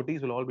other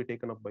committees will all be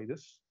taken up by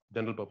this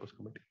general purpose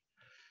committee.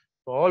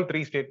 So all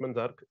three statements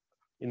are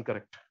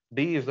incorrect.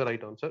 D is the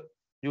right answer.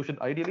 You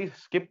should ideally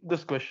skip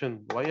this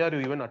question. Why are you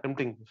even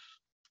attempting this?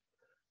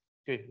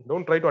 Okay,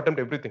 don't try to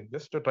attempt everything.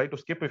 Just try to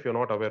skip if you're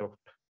not aware of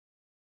it.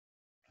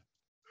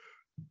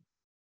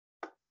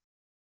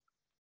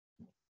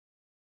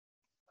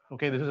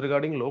 Okay, this is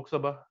regarding Lok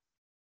Sabha.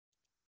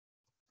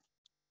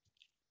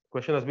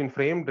 Question has been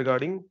framed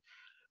regarding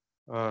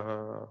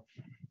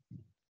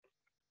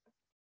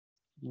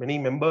many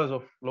members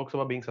of Lok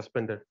Sabha being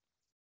suspended.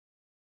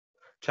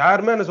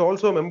 Chairman is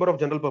also a member of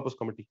General Purpose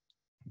Committee.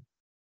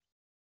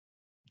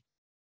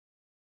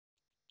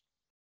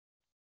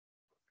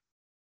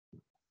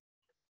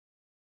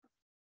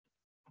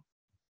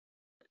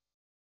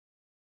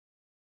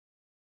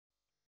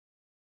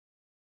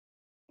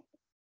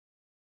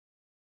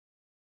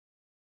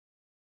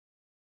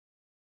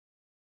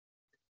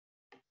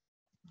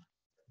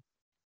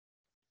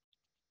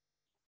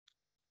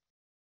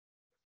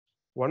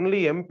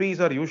 Only MPs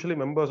are usually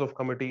members of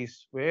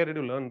committees. Where did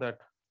you learn that?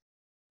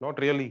 Not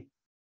really.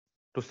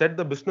 To set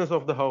the business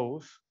of the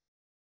house,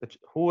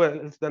 who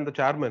else than the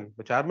chairman?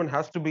 The chairman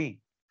has to be.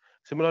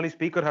 Similarly,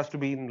 speaker has to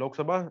be in Lok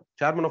Sabha.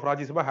 Chairman of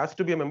Rajya Sabha has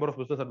to be a member of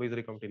Business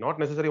Advisory Committee. Not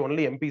necessarily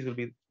only MPs will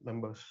be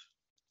members.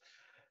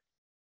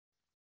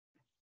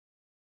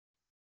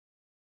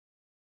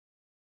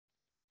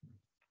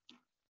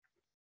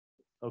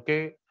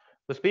 Okay.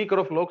 The speaker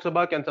of Lok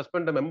Sabha can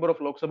suspend a member of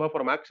Lok Sabha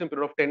for a maximum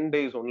period of 10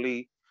 days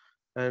only.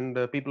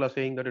 And people are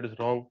saying that it is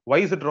wrong. Why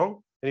is it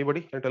wrong?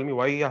 Anybody can tell me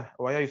why?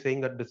 Why are you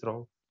saying that this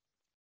wrong?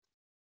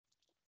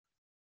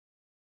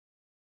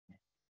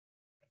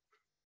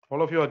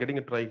 All of you are getting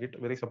it right.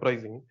 Very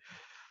surprising.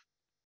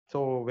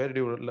 So where did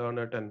you learn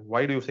it, and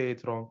why do you say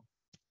it's wrong?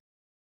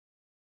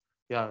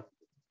 Yeah,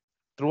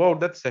 throughout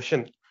that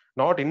session,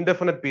 not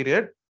indefinite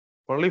period,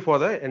 only for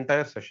the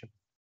entire session.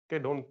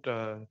 Okay, don't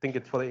think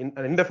it's for an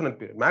indefinite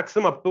period.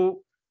 Maximum up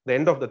to the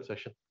end of that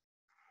session.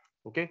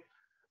 Okay.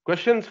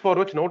 Questions for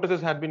which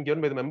notices had been given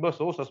by the member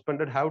so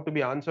suspended have to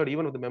be answered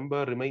even if the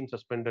member remains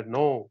suspended.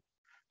 No,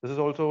 this is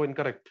also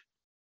incorrect.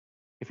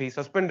 If he is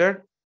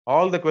suspended,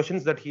 all the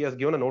questions that he has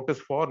given a notice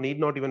for need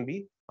not even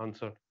be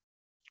answered.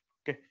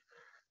 Okay.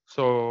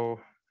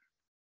 So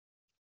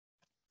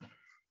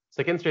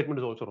second statement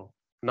is also wrong.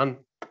 None.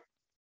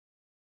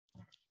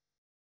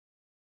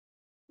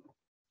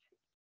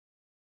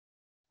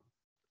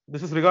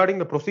 This is regarding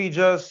the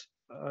procedures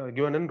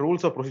given in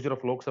rules of procedure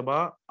of Lok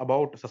Sabha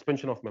about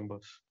suspension of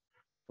members.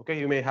 Okay,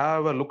 you may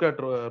have a look at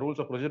rules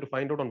of procedure to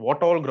find out on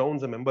what all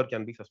grounds a member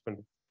can be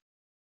suspended.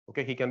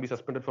 Okay, he can be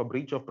suspended for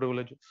breach of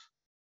privileges.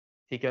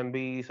 He can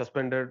be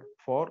suspended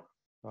for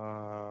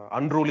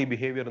unruly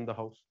behavior in the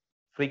house,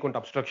 frequent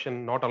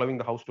obstruction, not allowing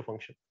the house to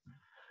function.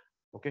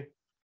 Okay,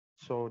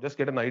 so just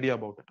get an idea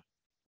about it.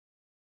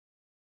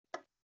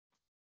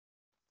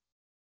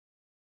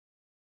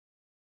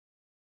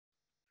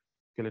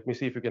 Okay, let me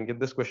see if you can get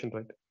this question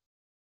right.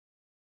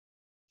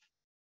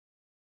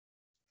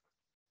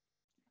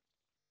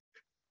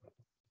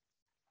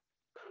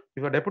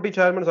 If a deputy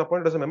chairman is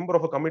appointed as a member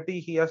of a committee,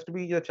 he has to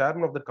be the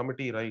chairman of the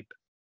committee, right?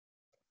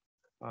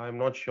 I'm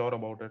not sure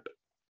about it.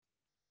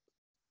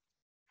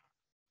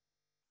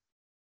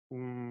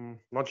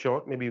 Not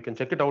sure. Maybe you can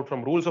check it out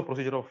from rules of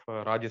procedure of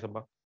Rajya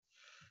Sabha.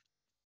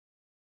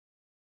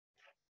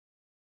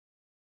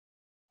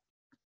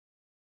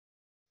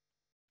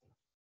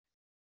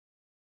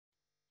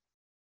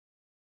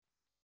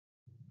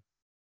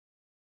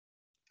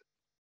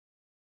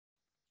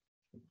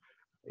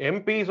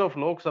 MPs of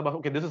Lok Sabha.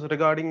 Okay, this is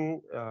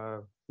regarding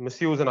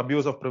misuse and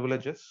abuse of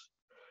privileges.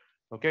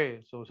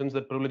 Okay, so since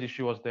the privilege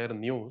issue was there in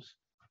news,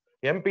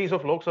 MPs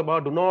of Lok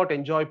Sabha do not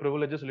enjoy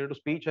privileges related to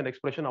speech and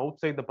expression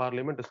outside the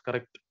parliament is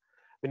correct.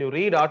 When you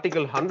read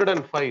Article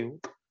 105,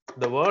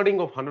 the wording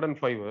of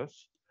 105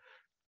 is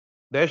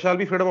there shall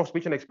be freedom of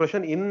speech and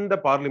expression in the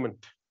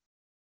parliament.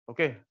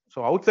 Okay,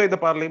 so outside the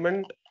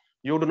parliament,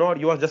 you do not,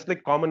 you are just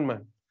like common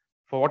man.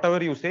 For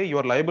whatever you say, you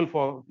are liable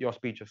for your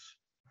speeches.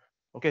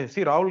 Okay,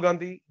 see Rahul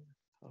Gandhi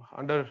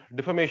under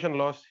defamation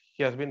laws,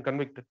 he has been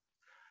convicted.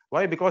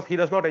 Why? Because he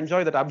does not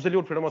enjoy that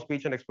absolute freedom of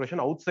speech and expression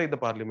outside the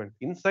parliament.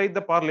 Inside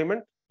the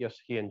parliament, yes,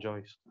 he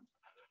enjoys.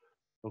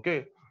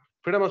 Okay,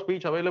 freedom of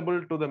speech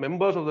available to the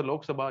members of the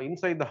Lok Sabha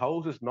inside the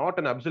house is not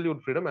an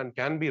absolute freedom and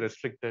can be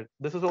restricted.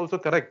 This is also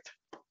correct.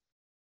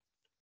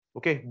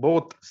 Okay,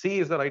 both. C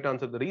is the right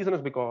answer. The reason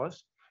is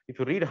because if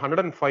you read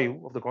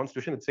 105 of the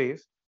Constitution, it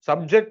says,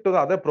 subject to the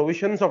other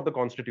provisions of the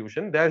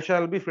Constitution, there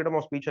shall be freedom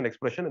of speech and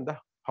expression in the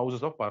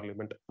houses of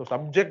parliament. So,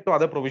 subject to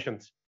other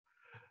provisions.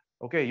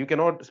 Okay, you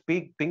cannot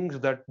speak things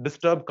that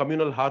disturb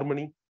communal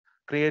harmony,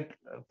 create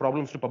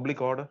problems to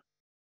public order.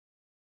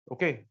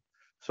 Okay,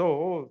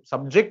 so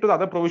subject to the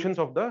other provisions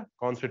of the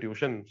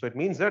Constitution. So, it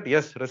means that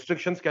yes,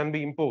 restrictions can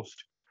be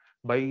imposed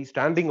by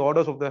standing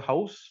orders of the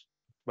House,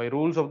 by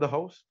rules of the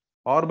House,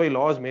 or by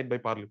laws made by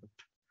Parliament.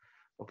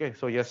 Okay,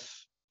 so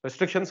yes,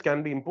 restrictions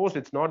can be imposed.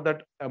 It's not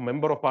that a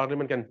member of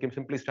Parliament can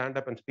simply stand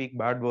up and speak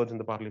bad words in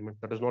the Parliament.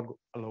 That is not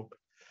allowed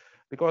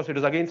because it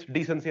is against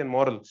decency and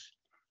morals.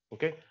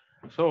 Okay,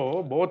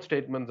 so both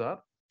statements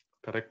are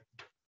correct.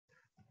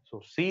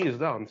 So C is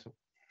the answer.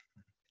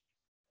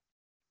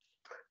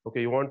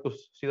 Okay, you want to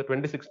see the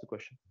 26th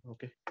question?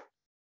 Okay.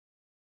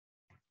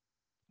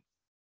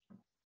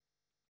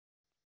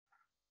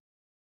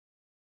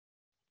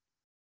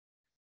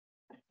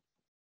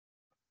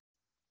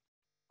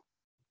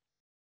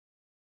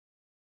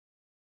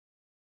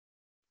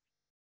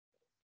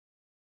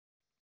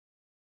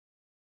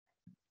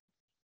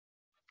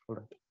 All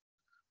right.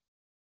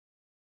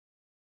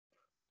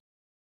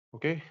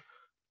 Okay.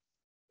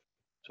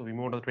 So we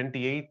move to the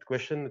 28th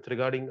question. It's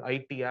regarding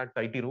IT Act,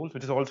 IT rules,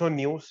 which is also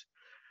news.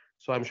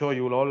 So I'm sure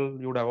you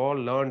would have all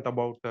learned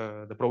about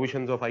the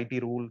provisions of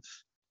IT rules.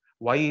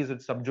 Why is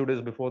it sub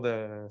judice before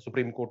the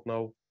Supreme Court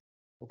now?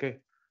 Okay.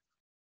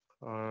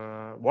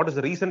 What is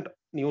the recent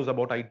news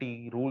about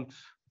IT rules?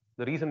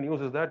 The recent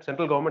news is that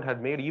central government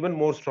had made even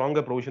more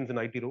stronger provisions in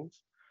IT rules,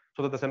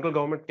 so that the central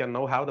government can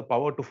now have the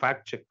power to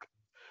fact check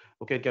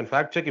Okay, it can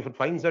fact check. If it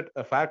finds that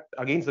a fact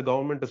against the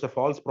government is a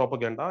false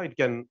propaganda, it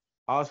can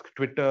ask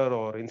Twitter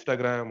or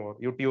Instagram or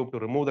YouTube to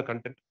remove the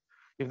content.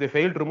 If they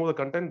fail to remove the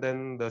content,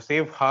 then the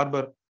safe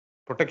harbor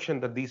protection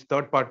that these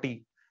third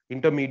party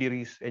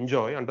intermediaries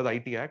enjoy under the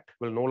IT Act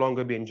will no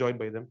longer be enjoyed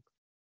by them.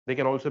 They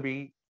can also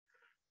be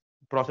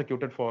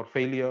prosecuted for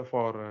failure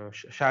for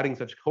sharing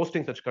such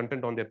hosting such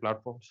content on their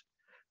platforms,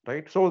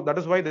 right? So that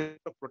is why there is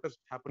a protest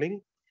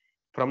happening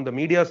from the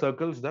media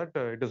circles that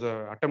it is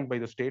an attempt by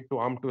the state to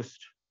arm twist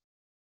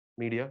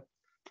media.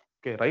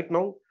 Okay, right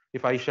now,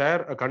 if I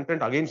share a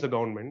content against the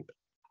government,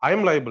 I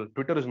am liable.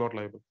 Twitter is not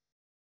liable.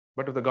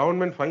 But if the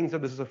government finds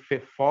that this is a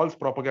false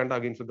propaganda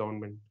against the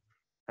government,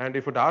 and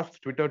if it asks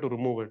Twitter to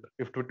remove it,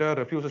 if Twitter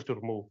refuses to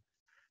remove,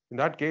 in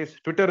that case,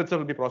 Twitter itself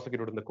will be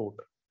prosecuted in the court.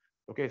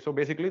 Okay, so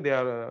basically, they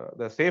are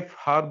the safe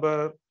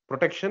harbor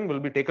protection will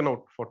be taken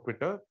out for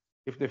Twitter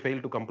if they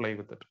fail to comply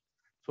with it.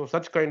 So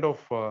such kind of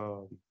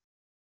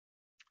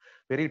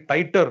very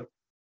tighter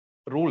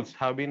rules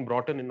have been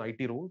brought in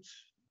IT rules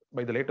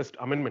by the latest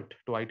amendment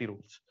to IT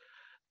rules.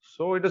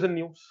 So it is in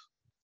news.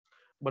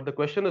 But the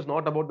question is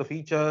not about the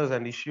features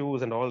and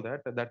issues and all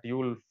that you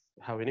will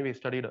have anyway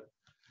studied.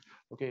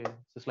 Okay,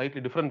 it's a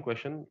slightly different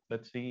question.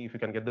 Let's see if you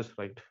can get this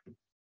right.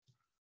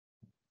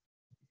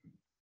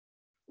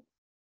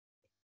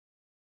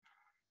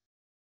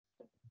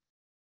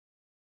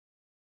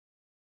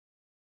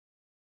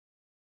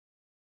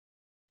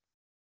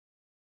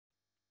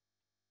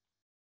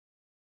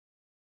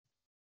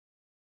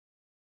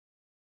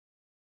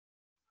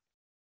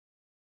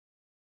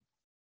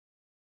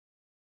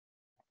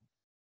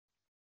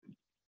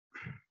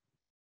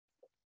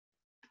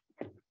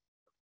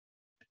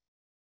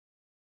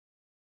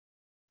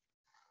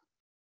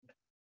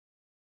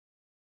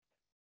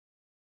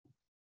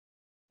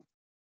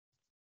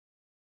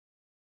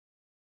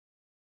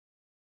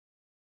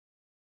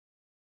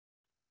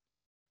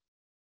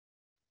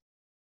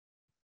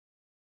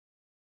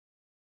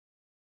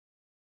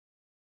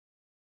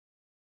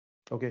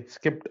 Okay,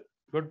 skipped.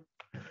 Good.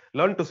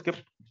 Learn to skip.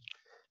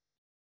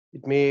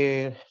 It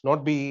may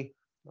not be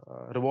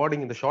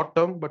rewarding in the short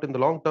term, but in the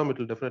long term, it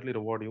will definitely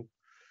reward you.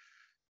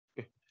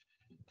 Okay.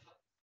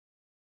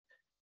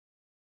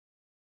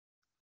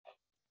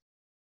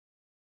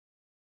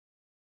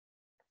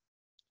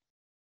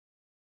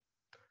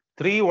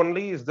 3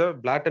 only is the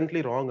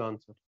blatantly wrong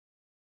answer.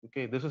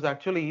 Okay, this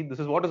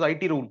is what is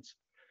IT rules.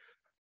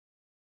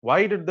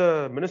 Why did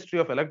the Ministry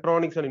of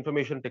Electronics and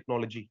Information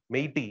Technology,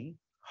 MeitY,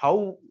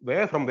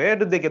 from where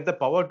did they get the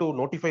power to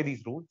notify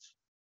these rules?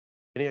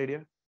 Any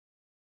idea?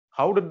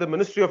 How did the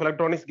Ministry of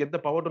Electronics get the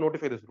power to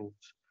notify these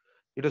rules?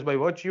 It is by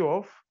virtue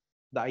of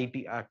the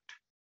IT Act.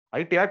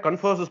 IT Act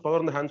confers this power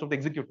in the hands of the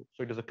executive.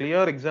 So it is a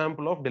clear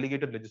example of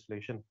delegated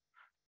legislation.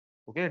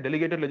 Okay,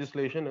 delegated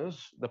legislation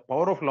is the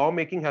power of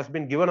lawmaking has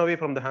been given away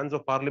from the hands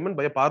of parliament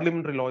by a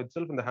parliamentary law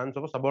itself in the hands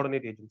of a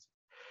subordinate agency.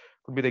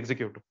 Could be the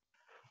executive.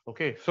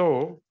 Okay,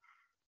 so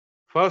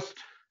first,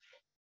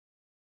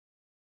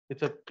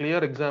 it's a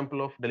clear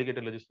example of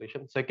delegated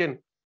legislation. Second,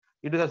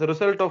 it is as a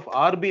result of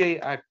RBI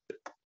Act.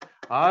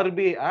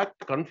 RBI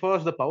Act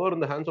confers the power in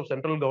the hands of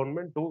central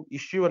government to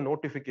issue a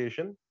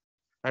notification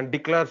and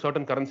declare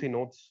certain currency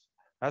notes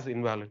as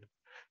invalid.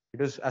 It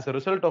is as a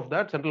result of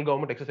that central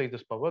government exercises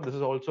this power. This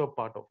is also a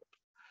part of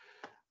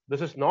it.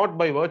 This is not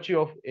by virtue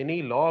of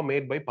any law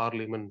made by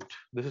parliament.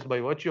 This is by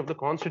virtue of the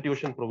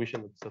constitution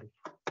provision itself.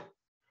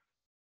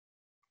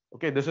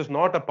 Okay, this is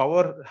not a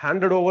power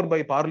handed over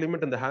by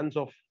parliament in the hands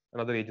of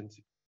another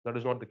agency. That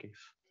is not the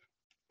case.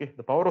 Okay,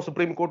 the power of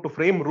Supreme Court to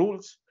frame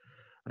rules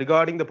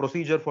regarding the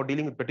procedure for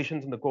dealing with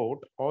petitions in the court,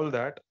 all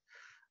that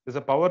is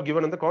a power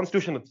given in the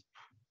constitution itself.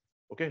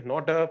 Okay,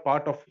 not a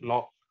part of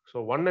law.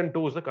 So 1 and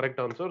 2 is the correct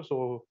answer.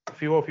 So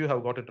few of you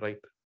have got it right.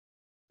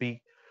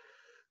 B,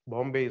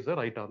 Bombay is the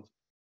right answer.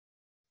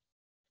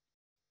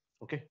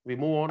 Okay, we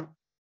move on.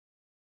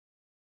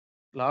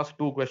 Last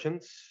 2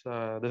 questions.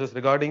 This is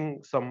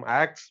regarding some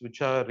acts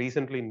which are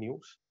recently in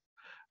news.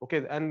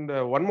 Okay, and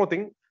one more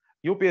thing.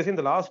 UPSC in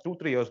the last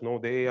 2-3 years, no,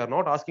 they are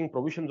not asking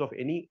provisions of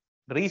any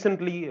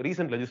recent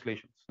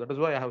legislations. That is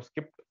why I have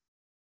skipped,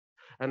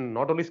 and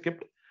not only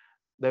skipped,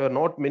 there were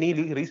not many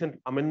recent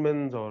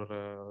amendments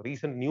or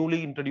recent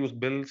newly introduced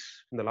bills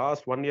in the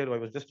last 1 year. I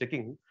was just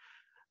checking.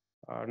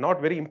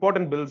 Not very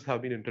important bills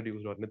have been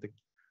introduced or anything.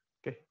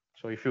 Okay,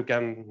 so if you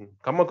can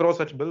come across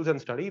such bills and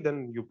study,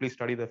 then you please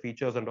study the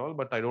features and all.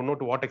 But I don't know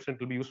to what extent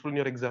it will be useful in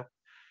your exam.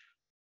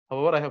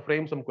 However, I have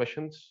framed some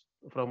questions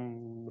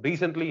from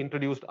recently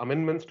introduced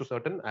amendments to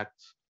certain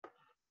acts.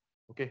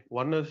 Okay,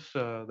 one is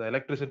the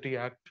Electricity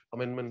Act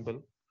Amendment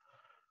Bill.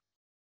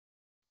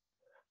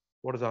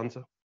 What is the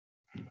answer?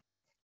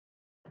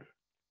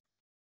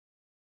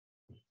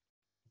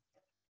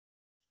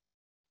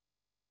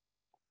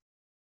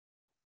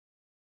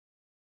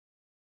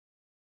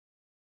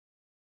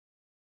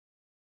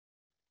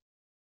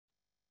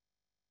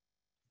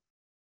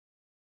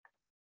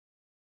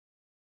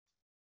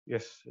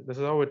 Yes, this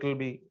is how it will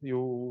be.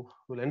 You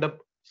will end up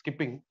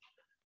skipping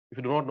if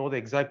you do not know the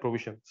exact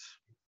provisions.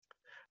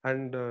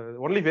 and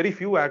only very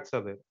few acts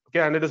are there.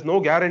 Okay, and it is no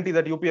guarantee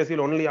that UPSC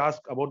will only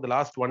ask about the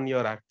last 1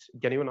 year acts.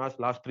 It can even ask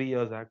last 3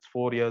 years acts,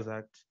 4 years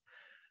acts.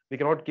 We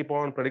cannot keep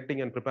on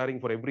predicting and preparing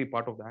for every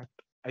part of the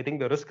act. I think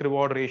the risk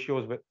reward ratio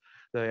is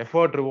the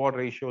effort reward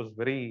ratio is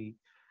very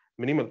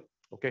minimal.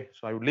 Okay,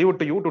 so I would leave it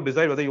to you to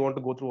decide whether you want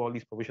to go through all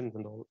these provisions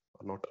and all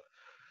or not.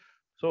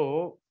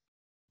 So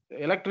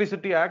the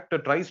Electricity Act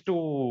tries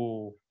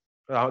to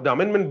the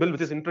amendment bill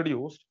which is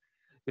introduced,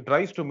 it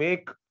tries to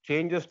make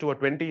changes to a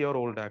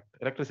 20-year-old act,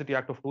 Electricity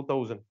Act of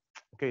 2000.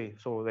 Okay,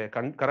 so the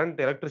current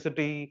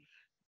electricity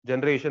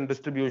generation,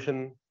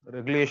 distribution,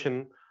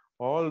 regulation,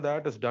 all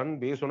that is done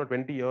based on a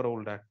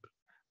 20-year-old act.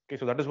 Okay,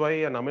 so that is why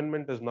an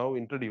amendment is now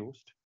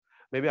introduced.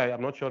 Maybe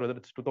I'm not sure whether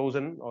it's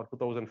 2000 or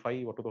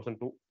 2005 or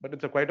 2002, but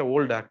it's a quite a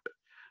old act.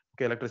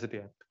 Okay, Electricity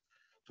Act.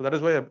 So that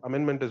is why an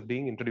amendment is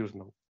being introduced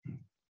now.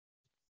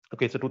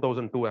 Okay, it's a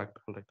 2002 act.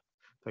 All right,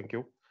 thank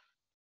you.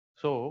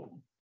 So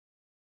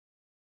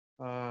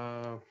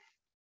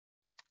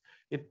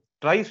it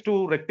tries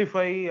to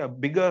rectify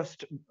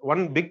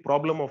one big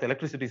problem of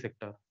electricity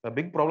sector. A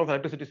big problem of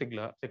electricity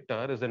sector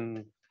is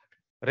in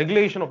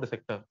regulation of the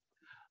sector.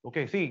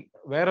 Okay, see,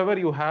 wherever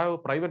you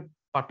have private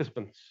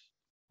participants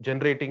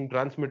generating,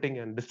 transmitting,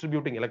 and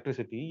distributing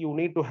electricity, you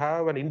need to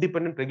have an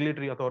independent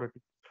regulatory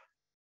authority.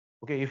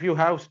 Okay, if you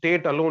have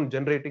state alone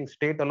generating,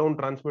 state alone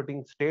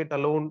transmitting, state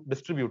alone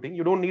distributing,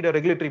 you don't need a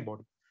regulatory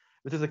body,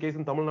 which is the case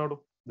in Tamil Nadu.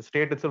 The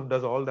state itself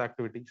does all the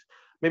activities.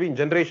 Maybe in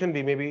generation,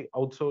 we may be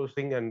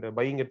outsourcing and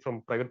buying it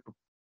from private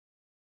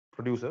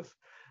producers,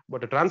 but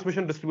the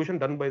transmission distribution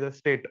done by the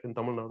state in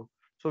Tamil Nadu.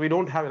 So we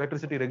don't have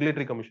electricity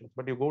regulatory commissions,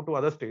 but you go to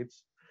other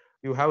states,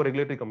 you have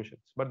regulatory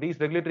commissions. But these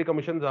regulatory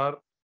commissions are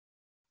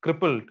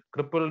crippled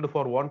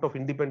for want of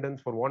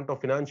independence, for want of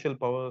financial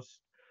powers,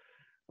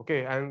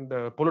 okay, and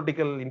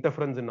political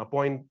interference in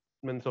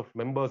appointments of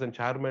members and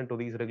chairmen to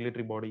these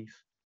regulatory bodies.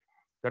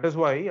 That is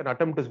why an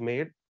attempt is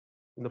made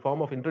in the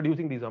form of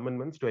introducing these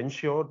amendments to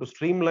ensure to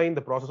streamline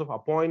the process of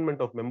appointment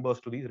of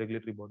members to these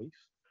regulatory bodies.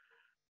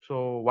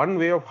 So one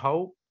way of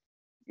how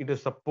it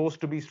is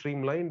supposed to be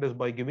streamlined is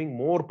by giving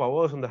more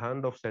powers in the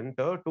hand of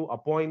center to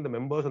appoint the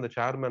members and the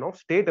chairman of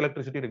state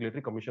electricity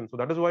regulatory commission. So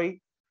that is why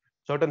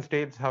certain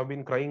states have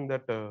been crying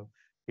that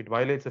it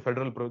violates the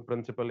federal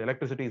principle.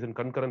 Electricity is in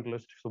concurrent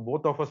list. So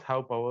both of us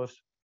have powers.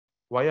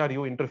 Why are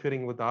you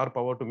interfering with our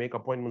power to make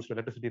appointments to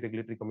electricity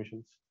regulatory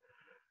commissions?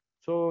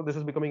 So this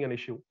is becoming an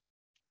issue.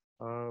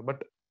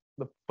 But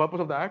the purpose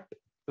of the act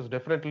is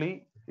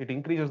definitely it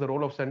increases the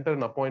role of center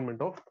in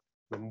appointment of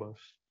members.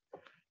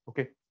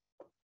 Okay.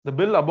 The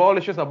bill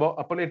abolishes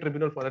appellate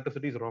tribunal for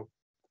electricity is wrong.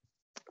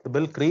 The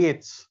bill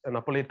creates an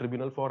appellate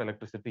tribunal for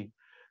electricity.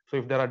 So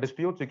if there are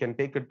disputes, you can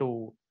take it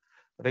to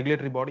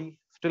regulatory body.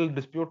 Still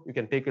dispute, you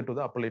can take it to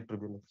the appellate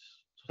tribunals.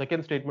 So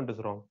second statement is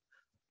wrong.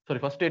 Sorry,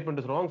 first statement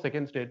is wrong.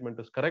 Second statement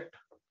is correct.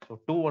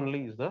 So 2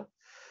 only is the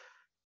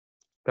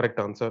correct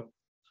answer.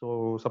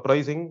 So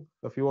surprising,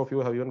 a few of you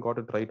have even got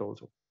it right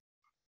also.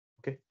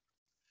 Okay,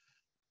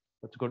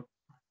 that's good.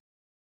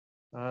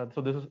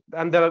 So this is,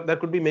 and there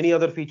could be many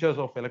other features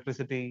of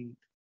electricity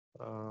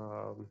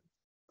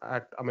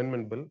Act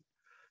Amendment Bill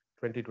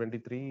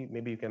 2023.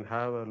 Maybe you can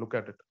have a look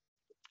at it.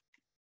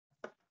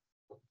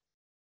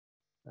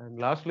 And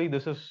lastly,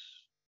 this is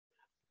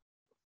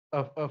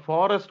a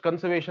Forest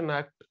Conservation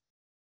Act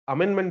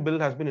Amendment Bill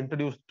has been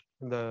introduced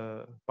in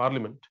the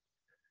Parliament.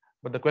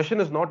 But the question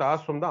is not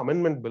asked from the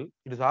amendment bill,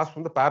 it is asked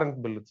from the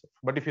parent bill itself.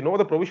 But if you know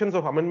the provisions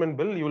of amendment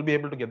bill, you will be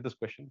able to get this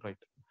question right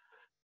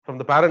from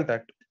the parent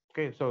act.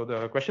 Okay, so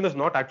the question is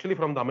not actually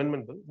from the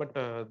amendment bill, but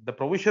the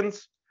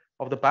provisions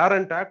of the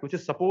parent act, which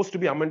is supposed to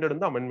be amended in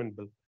the amendment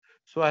bill.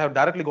 So I have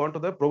directly gone to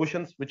the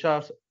provisions which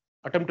are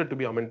attempted to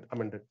be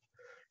amended.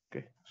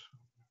 Okay.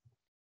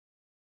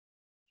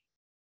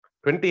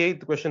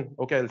 28th question.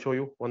 Okay, I'll show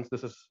you once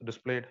this is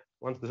displayed.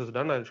 Once this is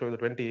done, I'll show you the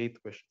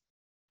 28th question.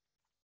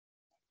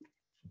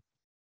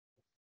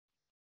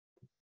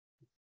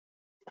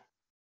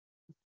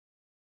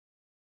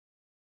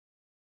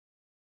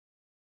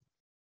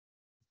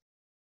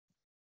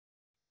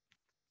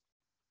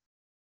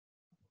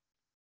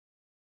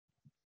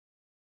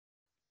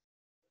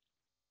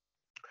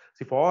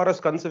 The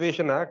Forest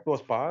Conservation Act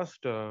was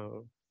passed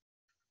to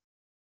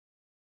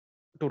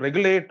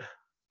regulate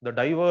the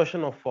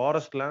diversion of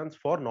forest lands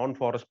for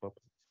non-forest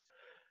purposes.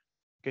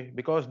 Okay,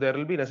 because there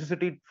will be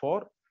necessity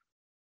for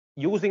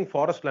using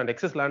forest land.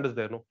 Excess land is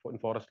there, no, in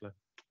forest land,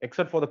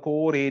 except for the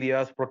core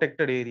areas,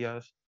 protected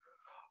areas.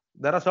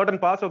 There are certain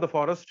parts of the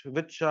forest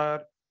which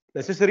are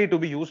necessary to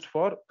be used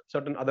for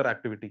certain other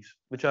activities,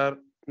 which are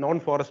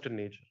non-forest in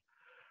nature.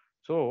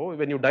 So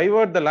when you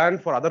divert the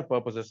land for other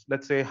purposes,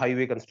 let's say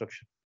highway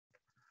construction,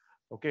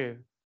 okay,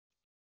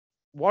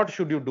 what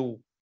should you do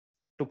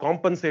to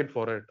compensate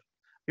for it?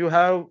 You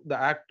have the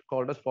act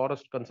called as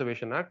Forest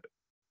Conservation Act,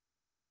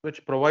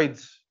 which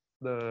provides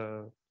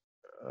the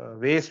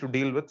ways to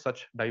deal with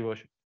such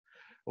diversion.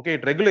 Okay,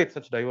 it regulates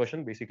such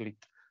diversion basically.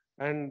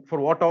 And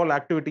for what all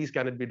activities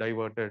can it be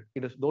diverted?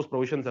 It is, those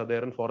provisions are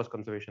there in Forest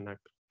Conservation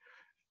Act.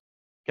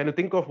 Can you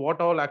think of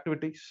what all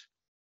activities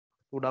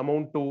would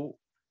amount to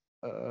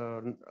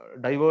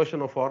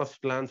diversion of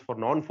forest lands for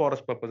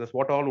non-forest purposes.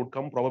 What all would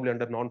come probably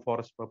under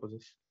non-forest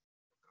purposes?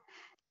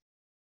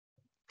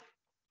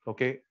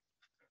 Okay,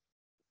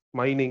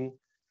 mining,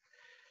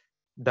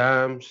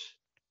 dams.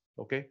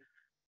 Okay,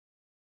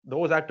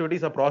 those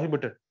activities are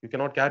prohibited. You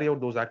cannot carry out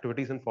those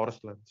activities in forest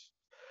lands.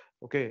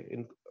 Okay,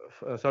 in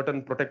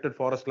certain protected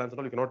forest lands and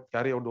all, you cannot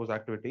carry out those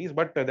activities.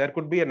 But there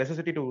could be a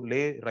necessity to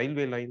lay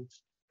railway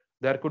lines.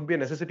 There could be a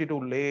necessity to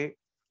lay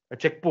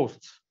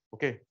checkposts.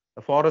 Okay,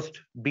 the forest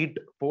beat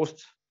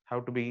posts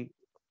have to be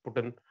put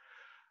in,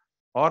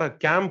 or a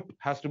camp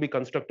has to be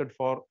constructed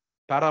for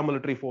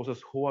paramilitary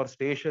forces who are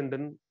stationed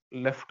in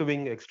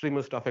left-wing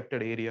extremist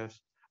affected areas.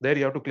 There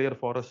you have to clear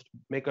forest,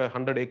 make a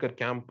 100-acre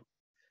camp.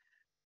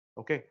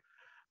 Okay,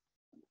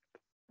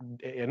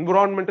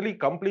 environmentally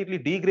completely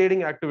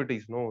degrading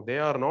activities, no, they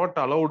are not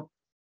allowed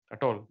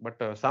at all.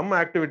 But some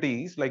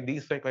activities like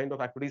these kind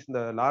of activities in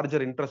the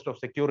larger interest of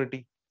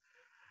security,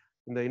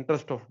 in the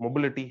interest of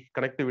mobility,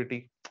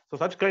 connectivity, so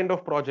such kind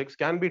of projects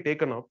can be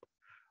taken up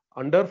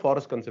under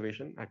Forest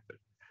Conservation Act.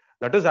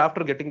 That is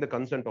after getting the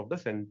consent of the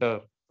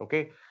center.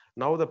 Okay,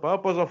 now the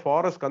purpose of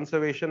Forest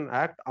Conservation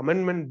Act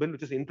amendment bill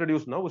which is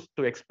introduced now is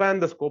to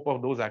expand the scope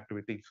of those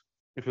activities.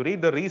 If you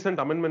read the recent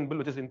amendment bill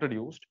which is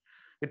introduced,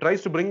 it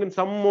tries to bring in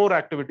some more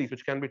activities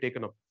which can be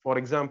taken up. For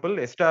example,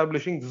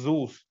 establishing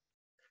zoos,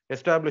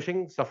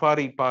 establishing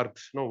safari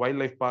parks, no,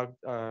 wildlife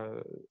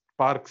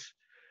parks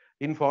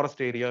in forest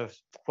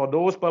areas. For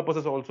those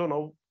purposes also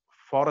now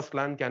forest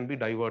land can be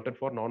diverted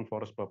for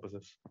non-forest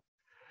purposes.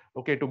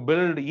 Okay, to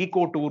build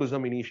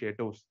eco-tourism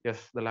initiatives,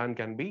 yes, the land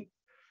can be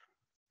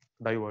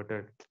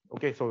diverted.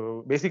 Okay,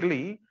 so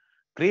basically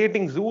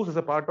creating zoos is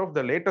a part of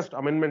the latest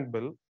amendment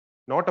bill,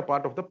 not a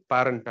part of the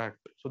parent act.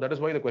 So that is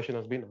why the question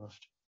has been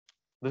asked.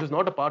 This is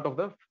not a part of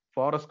the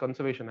Forest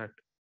Conservation Act.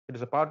 It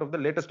is a part of the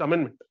latest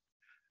amendment.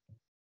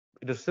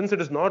 It is, since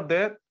it is not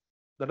there,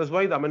 that is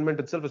why the amendment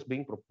itself is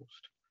being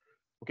proposed.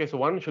 Okay, so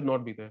one should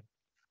not be there.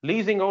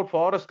 Leasing out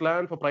forest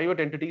land for private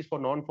entities for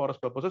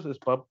non-forest purposes is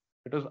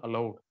it is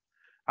allowed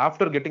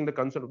after getting the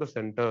consent of the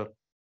center.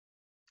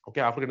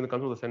 Okay, after getting the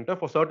consent of the center,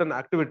 for certain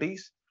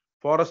activities,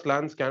 forest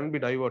lands can be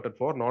diverted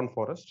for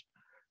non-forest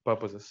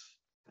purposes.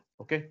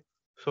 Okay,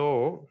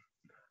 so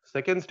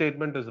second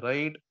statement is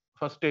right,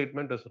 first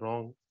statement is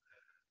wrong.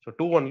 So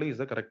 2 only is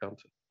the correct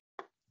answer.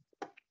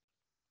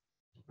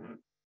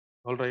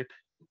 All right.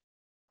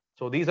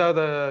 So these are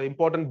the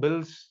important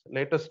bills,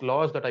 latest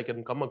laws that I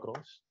can come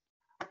across.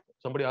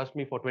 Somebody asked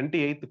me for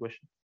 28th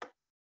question.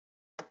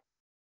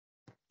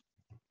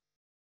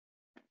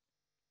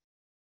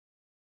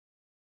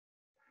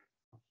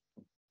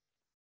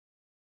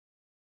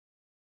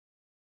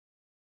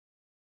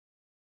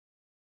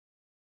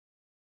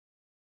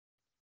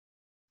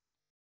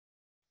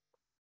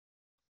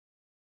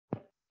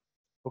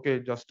 Okay,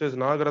 Justice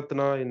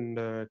Nagaratna in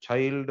the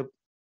child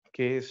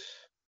case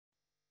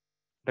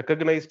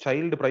recognize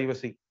child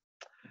privacy.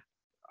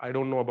 I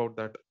don't know about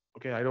that.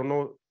 Okay, I don't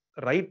know.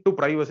 Right to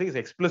privacy is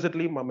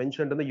explicitly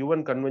mentioned in the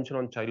UN Convention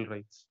on Child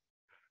Rights.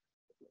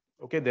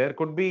 Okay, there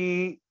could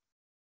be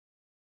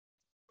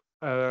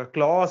a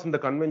clause in the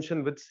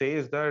convention which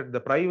says that the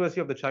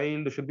privacy of the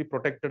child should be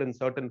protected in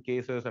certain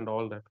cases and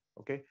all that.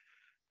 Okay,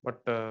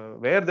 but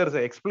where there is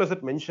an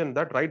explicit mention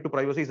that right to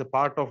privacy is a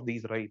part of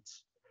these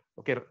rights.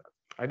 Okay,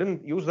 I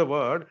didn't use the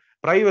word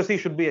privacy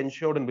should be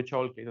ensured in which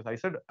all cases. I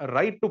said a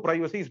right to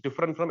privacy is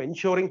different from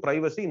ensuring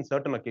privacy in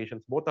certain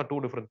occasions. Both are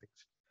two different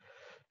things.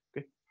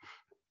 Okay.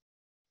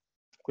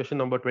 Question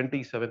number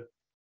 27.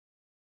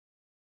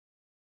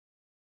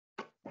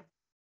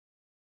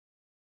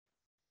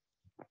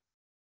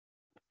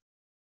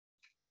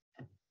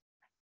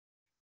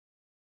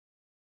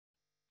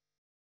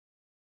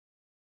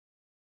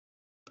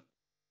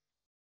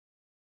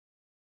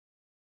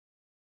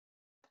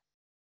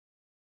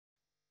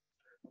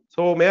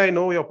 So may I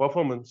know your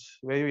performance?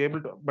 Were you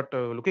able to? But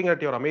looking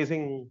at your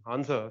amazing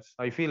answers,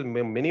 I feel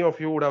many of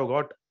you would have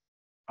got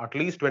at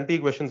least 20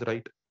 questions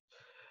right,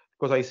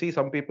 because I see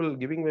some people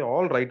giving me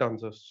all right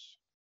answers.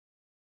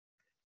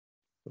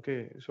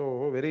 Okay,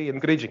 so very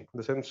encouraging in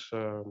the sense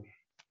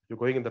you're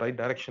going in the right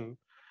direction.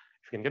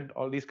 If you can get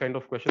all these kind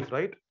of questions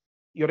right,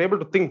 you're able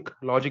to think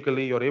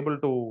logically, you're able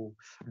to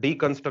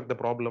deconstruct the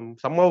problem,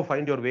 somehow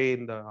find your way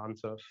in the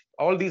answers.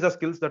 All these are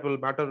skills that will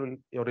matter in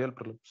your real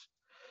prelims.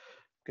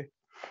 Okay.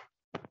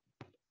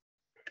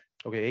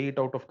 Okay, 8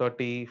 out of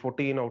 30,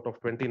 14 out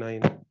of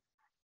 29,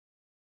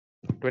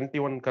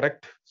 21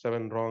 correct,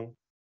 7 wrong,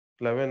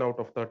 11 out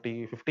of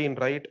 30, 15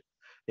 right,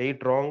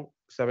 8 wrong,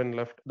 7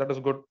 left. That is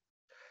good.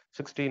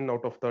 16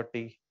 out of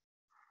 30.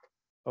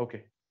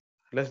 Okay.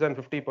 Less than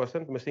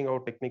 50%, missing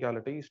out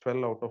technicalities,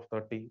 12 out of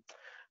 30.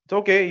 It's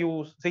okay.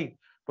 You see,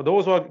 for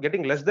those who are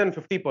getting less than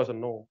 50%,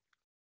 no,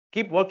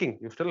 keep working.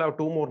 You still have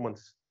 2 more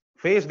months.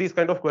 Face these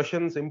kind of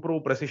questions,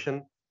 improve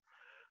precision.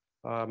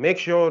 Make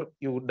sure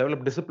you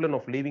develop discipline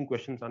of leaving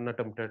questions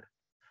unattempted.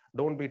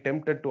 Don't be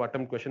tempted to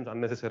attempt questions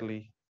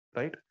unnecessarily,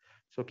 right?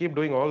 So keep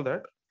doing all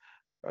that.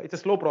 It's a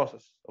slow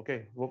process.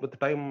 Okay, with the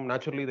time,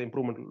 naturally, the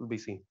improvement will be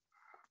seen.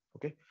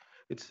 Okay,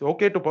 It's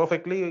okay to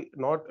perfectly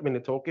not, I mean,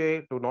 it's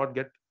okay to not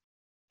get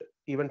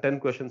even 10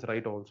 questions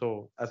right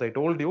also. As I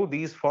told you,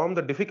 these form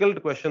the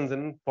difficult questions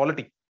in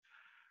polity.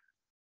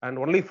 And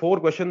only 4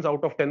 questions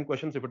out of 10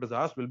 questions, if it is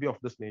asked, will be of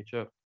this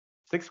nature.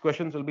 6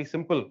 questions will be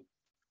simple.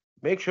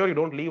 Make sure you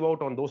don't leave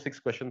out on those 6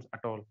 questions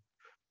at all.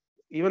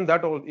 Even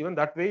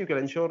that way, you can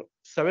ensure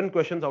 7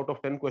 questions out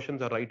of 10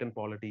 questions are right in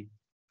polity.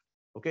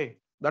 Okay,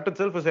 that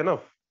itself is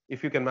enough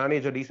if you can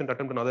manage a decent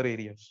attempt in other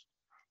areas.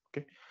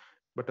 Okay,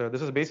 but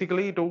this is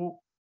basically to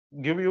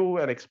give you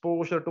an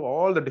exposure to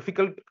all the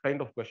difficult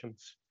kind of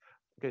questions.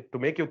 Okay, to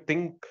make you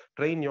think,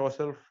 train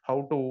yourself how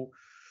to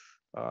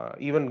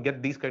even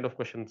get these kind of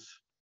questions,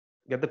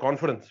 get the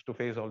confidence to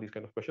face all these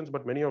kind of questions.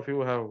 But many of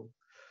you have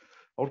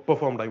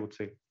outperformed, I would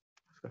say.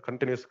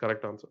 Continuous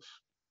correct answers.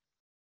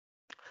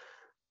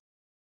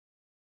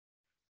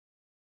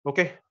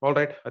 Okay, all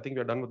right. I think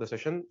we're done with the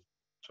session.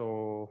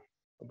 So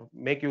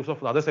make use of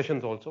the other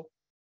sessions also.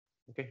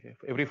 Okay,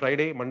 every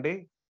Friday,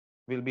 Monday,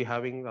 we'll be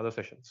having other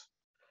sessions.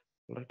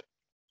 All right.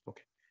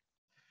 Okay.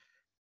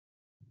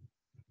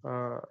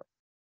 Uh,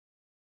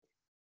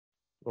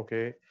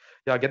 okay.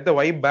 Yeah, get the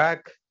vibe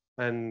back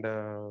and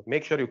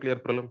make sure you clear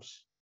prelims.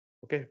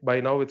 Okay.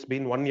 By now, it's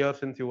been 1 year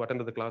since you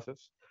attended the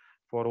classes.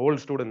 For old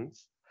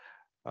students,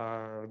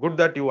 good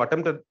that you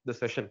attempted the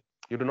session.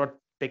 You do not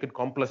take it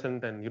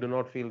complacent and you do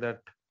not feel that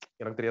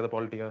the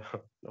polity.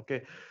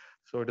 Okay.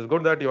 So it is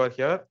good that you are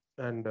here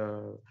and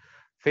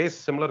face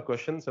similar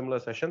questions, similar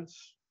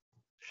sessions,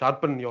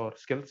 sharpen your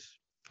skills,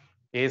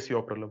 ace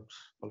your prelims.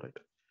 All right.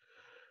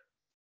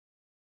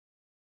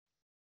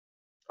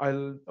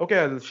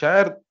 I'll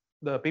share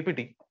the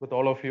PPT with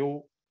all of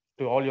you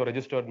to all your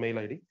registered mail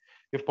ID.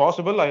 If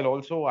possible, I'll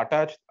also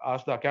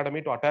ask the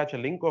academy to attach a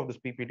link of this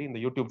PPT in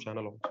the YouTube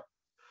channel also.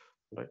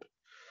 Right.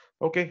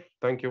 Okay.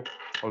 Thank you.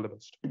 All the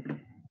best.